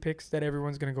sexy picks that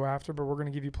everyone's going to go after, but we're going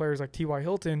to give you players like T.Y.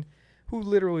 Hilton, who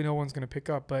literally no one's going to pick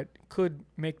up, but could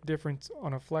make a difference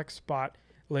on a flex spot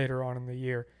later on in the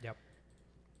year. Yep.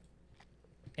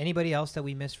 Anybody else that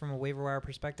we missed from a waiver wire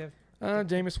perspective?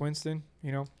 Jameis Winston,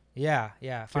 Yeah.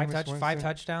 5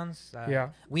 touchdowns.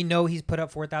 We know he's put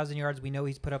up 4,000 yards. We know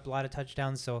he's put up a lot of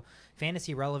touchdowns. So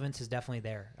fantasy relevance is definitely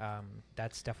there.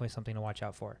 That's definitely something to watch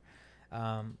out for.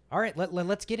 All right,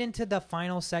 let's get into the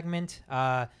final segment.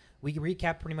 We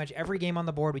recap pretty much every game on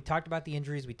the board. We talked about the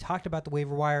injuries. We talked about the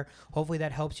waiver wire. Hopefully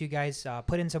that helps you guys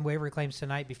put in some waiver claims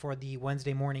tonight before the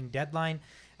Wednesday morning deadline.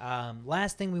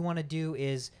 Last thing we want to do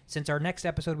is, since our next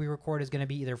episode we record is going to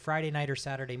be either Friday night or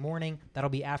Saturday morning, that'll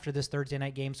be after this Thursday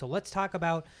night game. So let's talk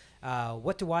about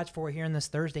what to watch for here in this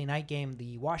Thursday night game.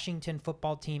 The Washington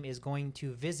football team is going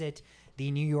to visit the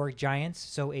New York Giants.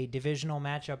 So a divisional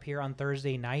matchup here on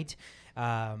Thursday night.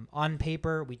 On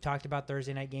paper, we talked about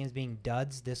Thursday night games being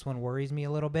duds. This one worries me a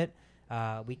little bit.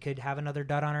 We could have another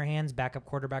dud on our hands. Backup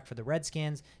quarterback for the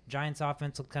Redskins. Giants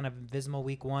offense looked kind of abysmal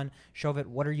week one. Shovit,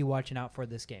 what are you watching out for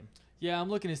this game? Yeah, I'm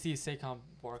looking to see if Saquon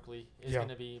Barkley is going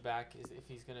to be back, if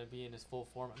he's going to be in his full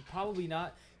form. Probably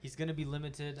not. He's going to be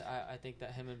limited. I think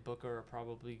that him and Booker are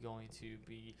probably going to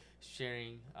be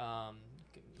sharing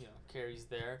carries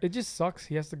there. It just sucks.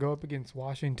 He has to go up against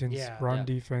Washington's run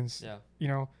defense.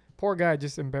 Yeah. Poor guy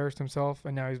just embarrassed himself,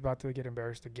 and now he's about to get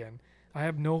embarrassed again. I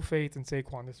have no faith in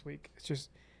Saquon this week. It's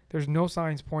just there's no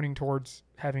signs pointing towards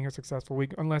having a successful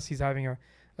week unless he's having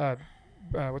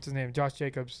what's his name, Josh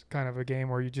Jacobs kind of a game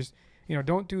where you just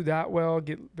don't do that well,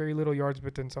 get very little yards,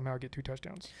 but then somehow get 2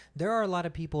 touchdowns. There are a lot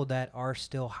of people that are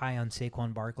still high on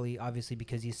Saquon Barkley, obviously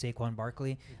because he's Saquon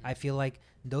Barkley. Mm-hmm. I feel like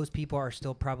those people are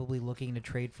still probably looking to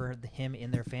trade for him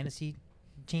in their fantasy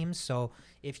teams. So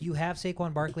if you have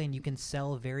Saquon Barkley and you can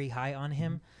sell very high on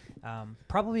him,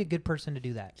 probably a good person to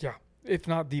do that. Yeah, if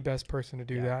not the best person to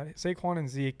do that. Saquon and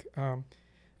Zeke,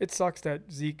 it sucks that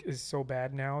Zeke is so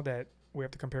bad now that we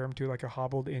have to compare him to like a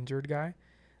hobbled, injured guy.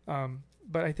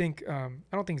 But I think I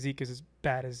don't think Zeke is as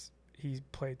bad as he's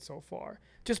played so far,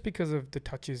 just because of the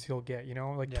touches he'll get.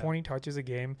 20 touches a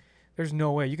game. There's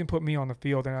no way you can put me on the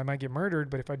field and I might get murdered.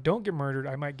 But if I don't get murdered,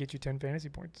 I might get you 10 fantasy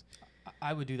points.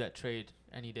 I would do that trade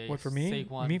any day. What, for me?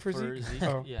 Saquon me for Zeke?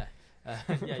 Oh. Yeah.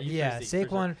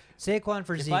 Saquon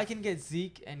for Zeke. If I can get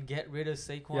Zeke and get rid of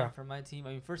Saquon from my team, I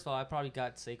mean, first of all, I probably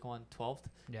got Saquon 12th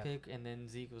pick, and then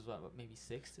Zeke was maybe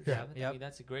 6th or 7th. Yep. I mean,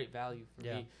 that's a great value for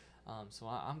me. So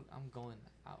I'm going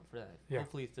out for that. Yeah.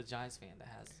 Hopefully, it's the Giants fan that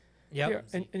has. Yeah,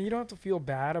 and you don't have to feel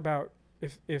bad about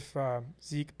if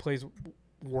Zeke plays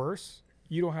worse.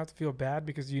 You don't have to feel bad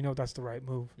because that's the right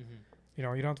move. Mm-hmm. You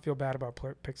don't have to feel bad about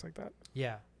picks like that.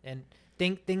 Yeah, and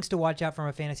things to watch out from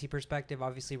a fantasy perspective.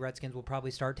 Obviously, Redskins will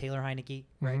probably start Taylor Heineke,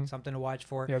 right? Mm-hmm. Something to watch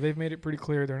for. Yeah, they've made it pretty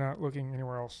clear they're not looking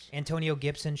anywhere else. Antonio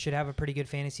Gibson should have a pretty good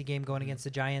fantasy game going against the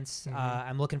Giants. Mm-hmm.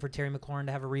 I'm looking for Terry McLaurin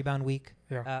to have a rebound week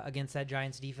against that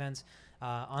Giants defense.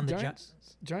 On the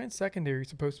Giants secondary is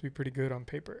supposed to be pretty good on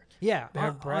paper. Yeah, they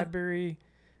have Bradbury.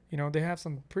 They have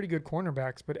some pretty good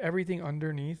cornerbacks, but everything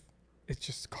underneath, it's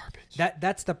just garbage.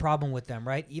 That's the problem with them,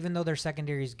 right? Even though their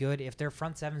secondary is good, if their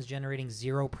front seven's generating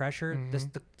zero pressure,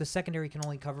 the secondary can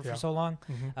only cover for so long.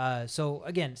 Mm-hmm. So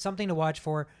again, something to watch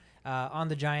for. On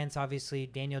the Giants, obviously,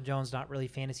 Daniel Jones not really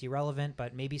fantasy relevant,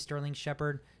 but maybe Sterling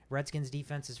Shepard. Redskins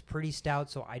defense is pretty stout,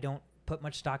 so I don't put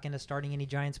much stock into starting any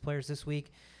Giants players this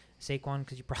week. Saquon,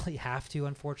 because you probably have to.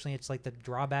 Unfortunately, it's like the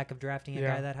drawback of drafting a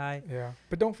guy that high. Yeah,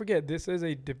 but don't forget, this is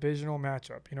a divisional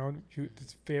matchup.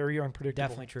 It's very unpredictable.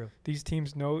 Definitely true. These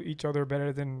teams know each other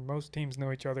better than most teams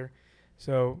know each other.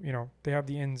 So, they have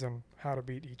the ins on how to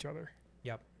beat each other.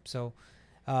 Yep. So,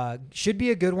 should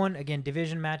be a good one. Again,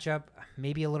 division matchup,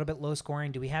 maybe a little bit low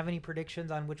scoring. Do we have any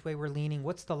predictions on which way we're leaning?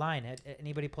 What's the line?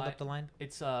 Anybody pulled up the line?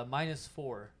 It's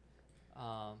 -4.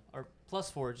 Or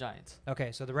 +4 Giants.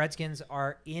 Okay, so the Redskins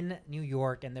are in New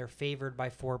York and they're favored by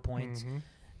 4 points.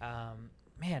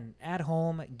 Mm-hmm. At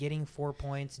home, getting 4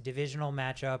 points, divisional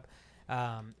matchup.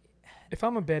 If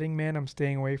I'm a betting man, I'm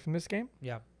staying away from this game.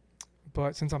 Yeah.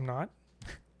 But since I'm not,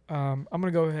 I'm going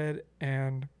to go ahead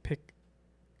and pick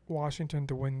Washington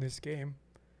to win this game.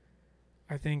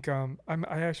 I think I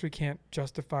actually can't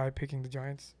justify picking the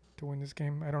Giants to win this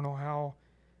game. I don't know how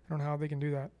they can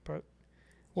do that, but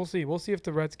we'll see. We'll see if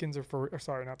the Redskins are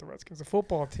sorry, not the Redskins. The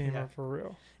football team are for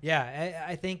real. Yeah,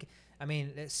 I think,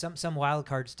 some wild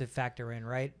cards to factor in,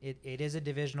 right? It is a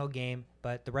divisional game,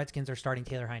 but the Redskins are starting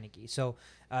Taylor Heineke. So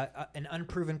an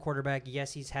unproven quarterback,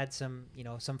 yes, he's had some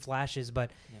flashes,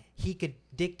 but he could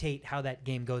dictate how that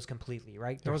game goes completely,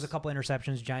 right? There was a couple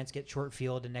interceptions, Giants get short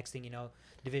field, and next thing you know,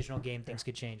 divisional game, things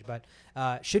could change. But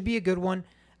should be a good one.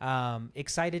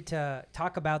 Excited to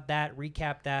talk about that,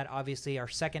 recap that. Obviously, our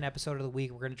second episode of the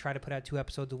week, we're going to try to put out 2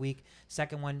 episodes a week.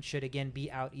 Second one should, again,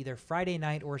 be out either Friday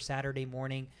night or Saturday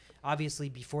morning, obviously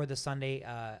before the Sunday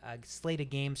slate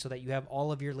of games, so that you have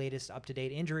all of your latest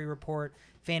up-to-date injury report,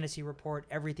 fantasy report,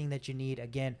 everything that you need.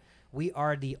 Again, we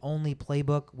are the only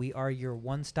playbook. We are your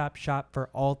one-stop shop for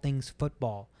all things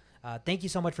football. Thank you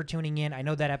so much for tuning in. I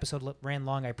know that episode ran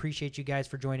long. I appreciate you guys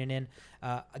for joining in.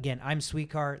 Again, I'm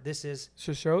Sweetcar. This is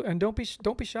Show, and don't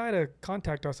be shy to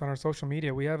contact us on our social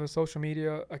media. We have a social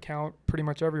media account pretty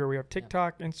much everywhere. We have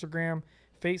TikTok, Instagram,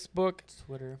 Facebook,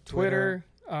 Twitter.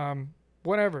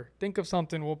 Whatever. Think of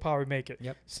something, we'll probably make it.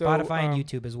 Yep. So, Spotify and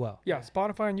YouTube as well. Yeah,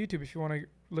 Spotify and YouTube if you want to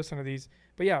listen to these.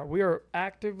 But yeah, we are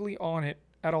actively on it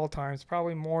at all times,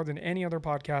 probably more than any other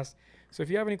podcast. So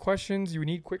if you have any questions, you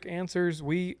need quick answers,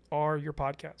 we are your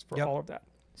podcast for all of that.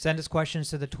 Send us questions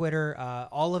to the Twitter.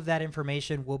 All of that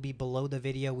information will be below the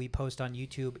video we post on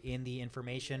YouTube in the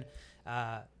information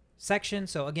section.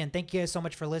 So again, thank you guys so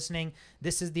much for listening.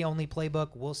 This is The Only Playbook.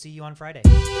 We'll see you on Friday.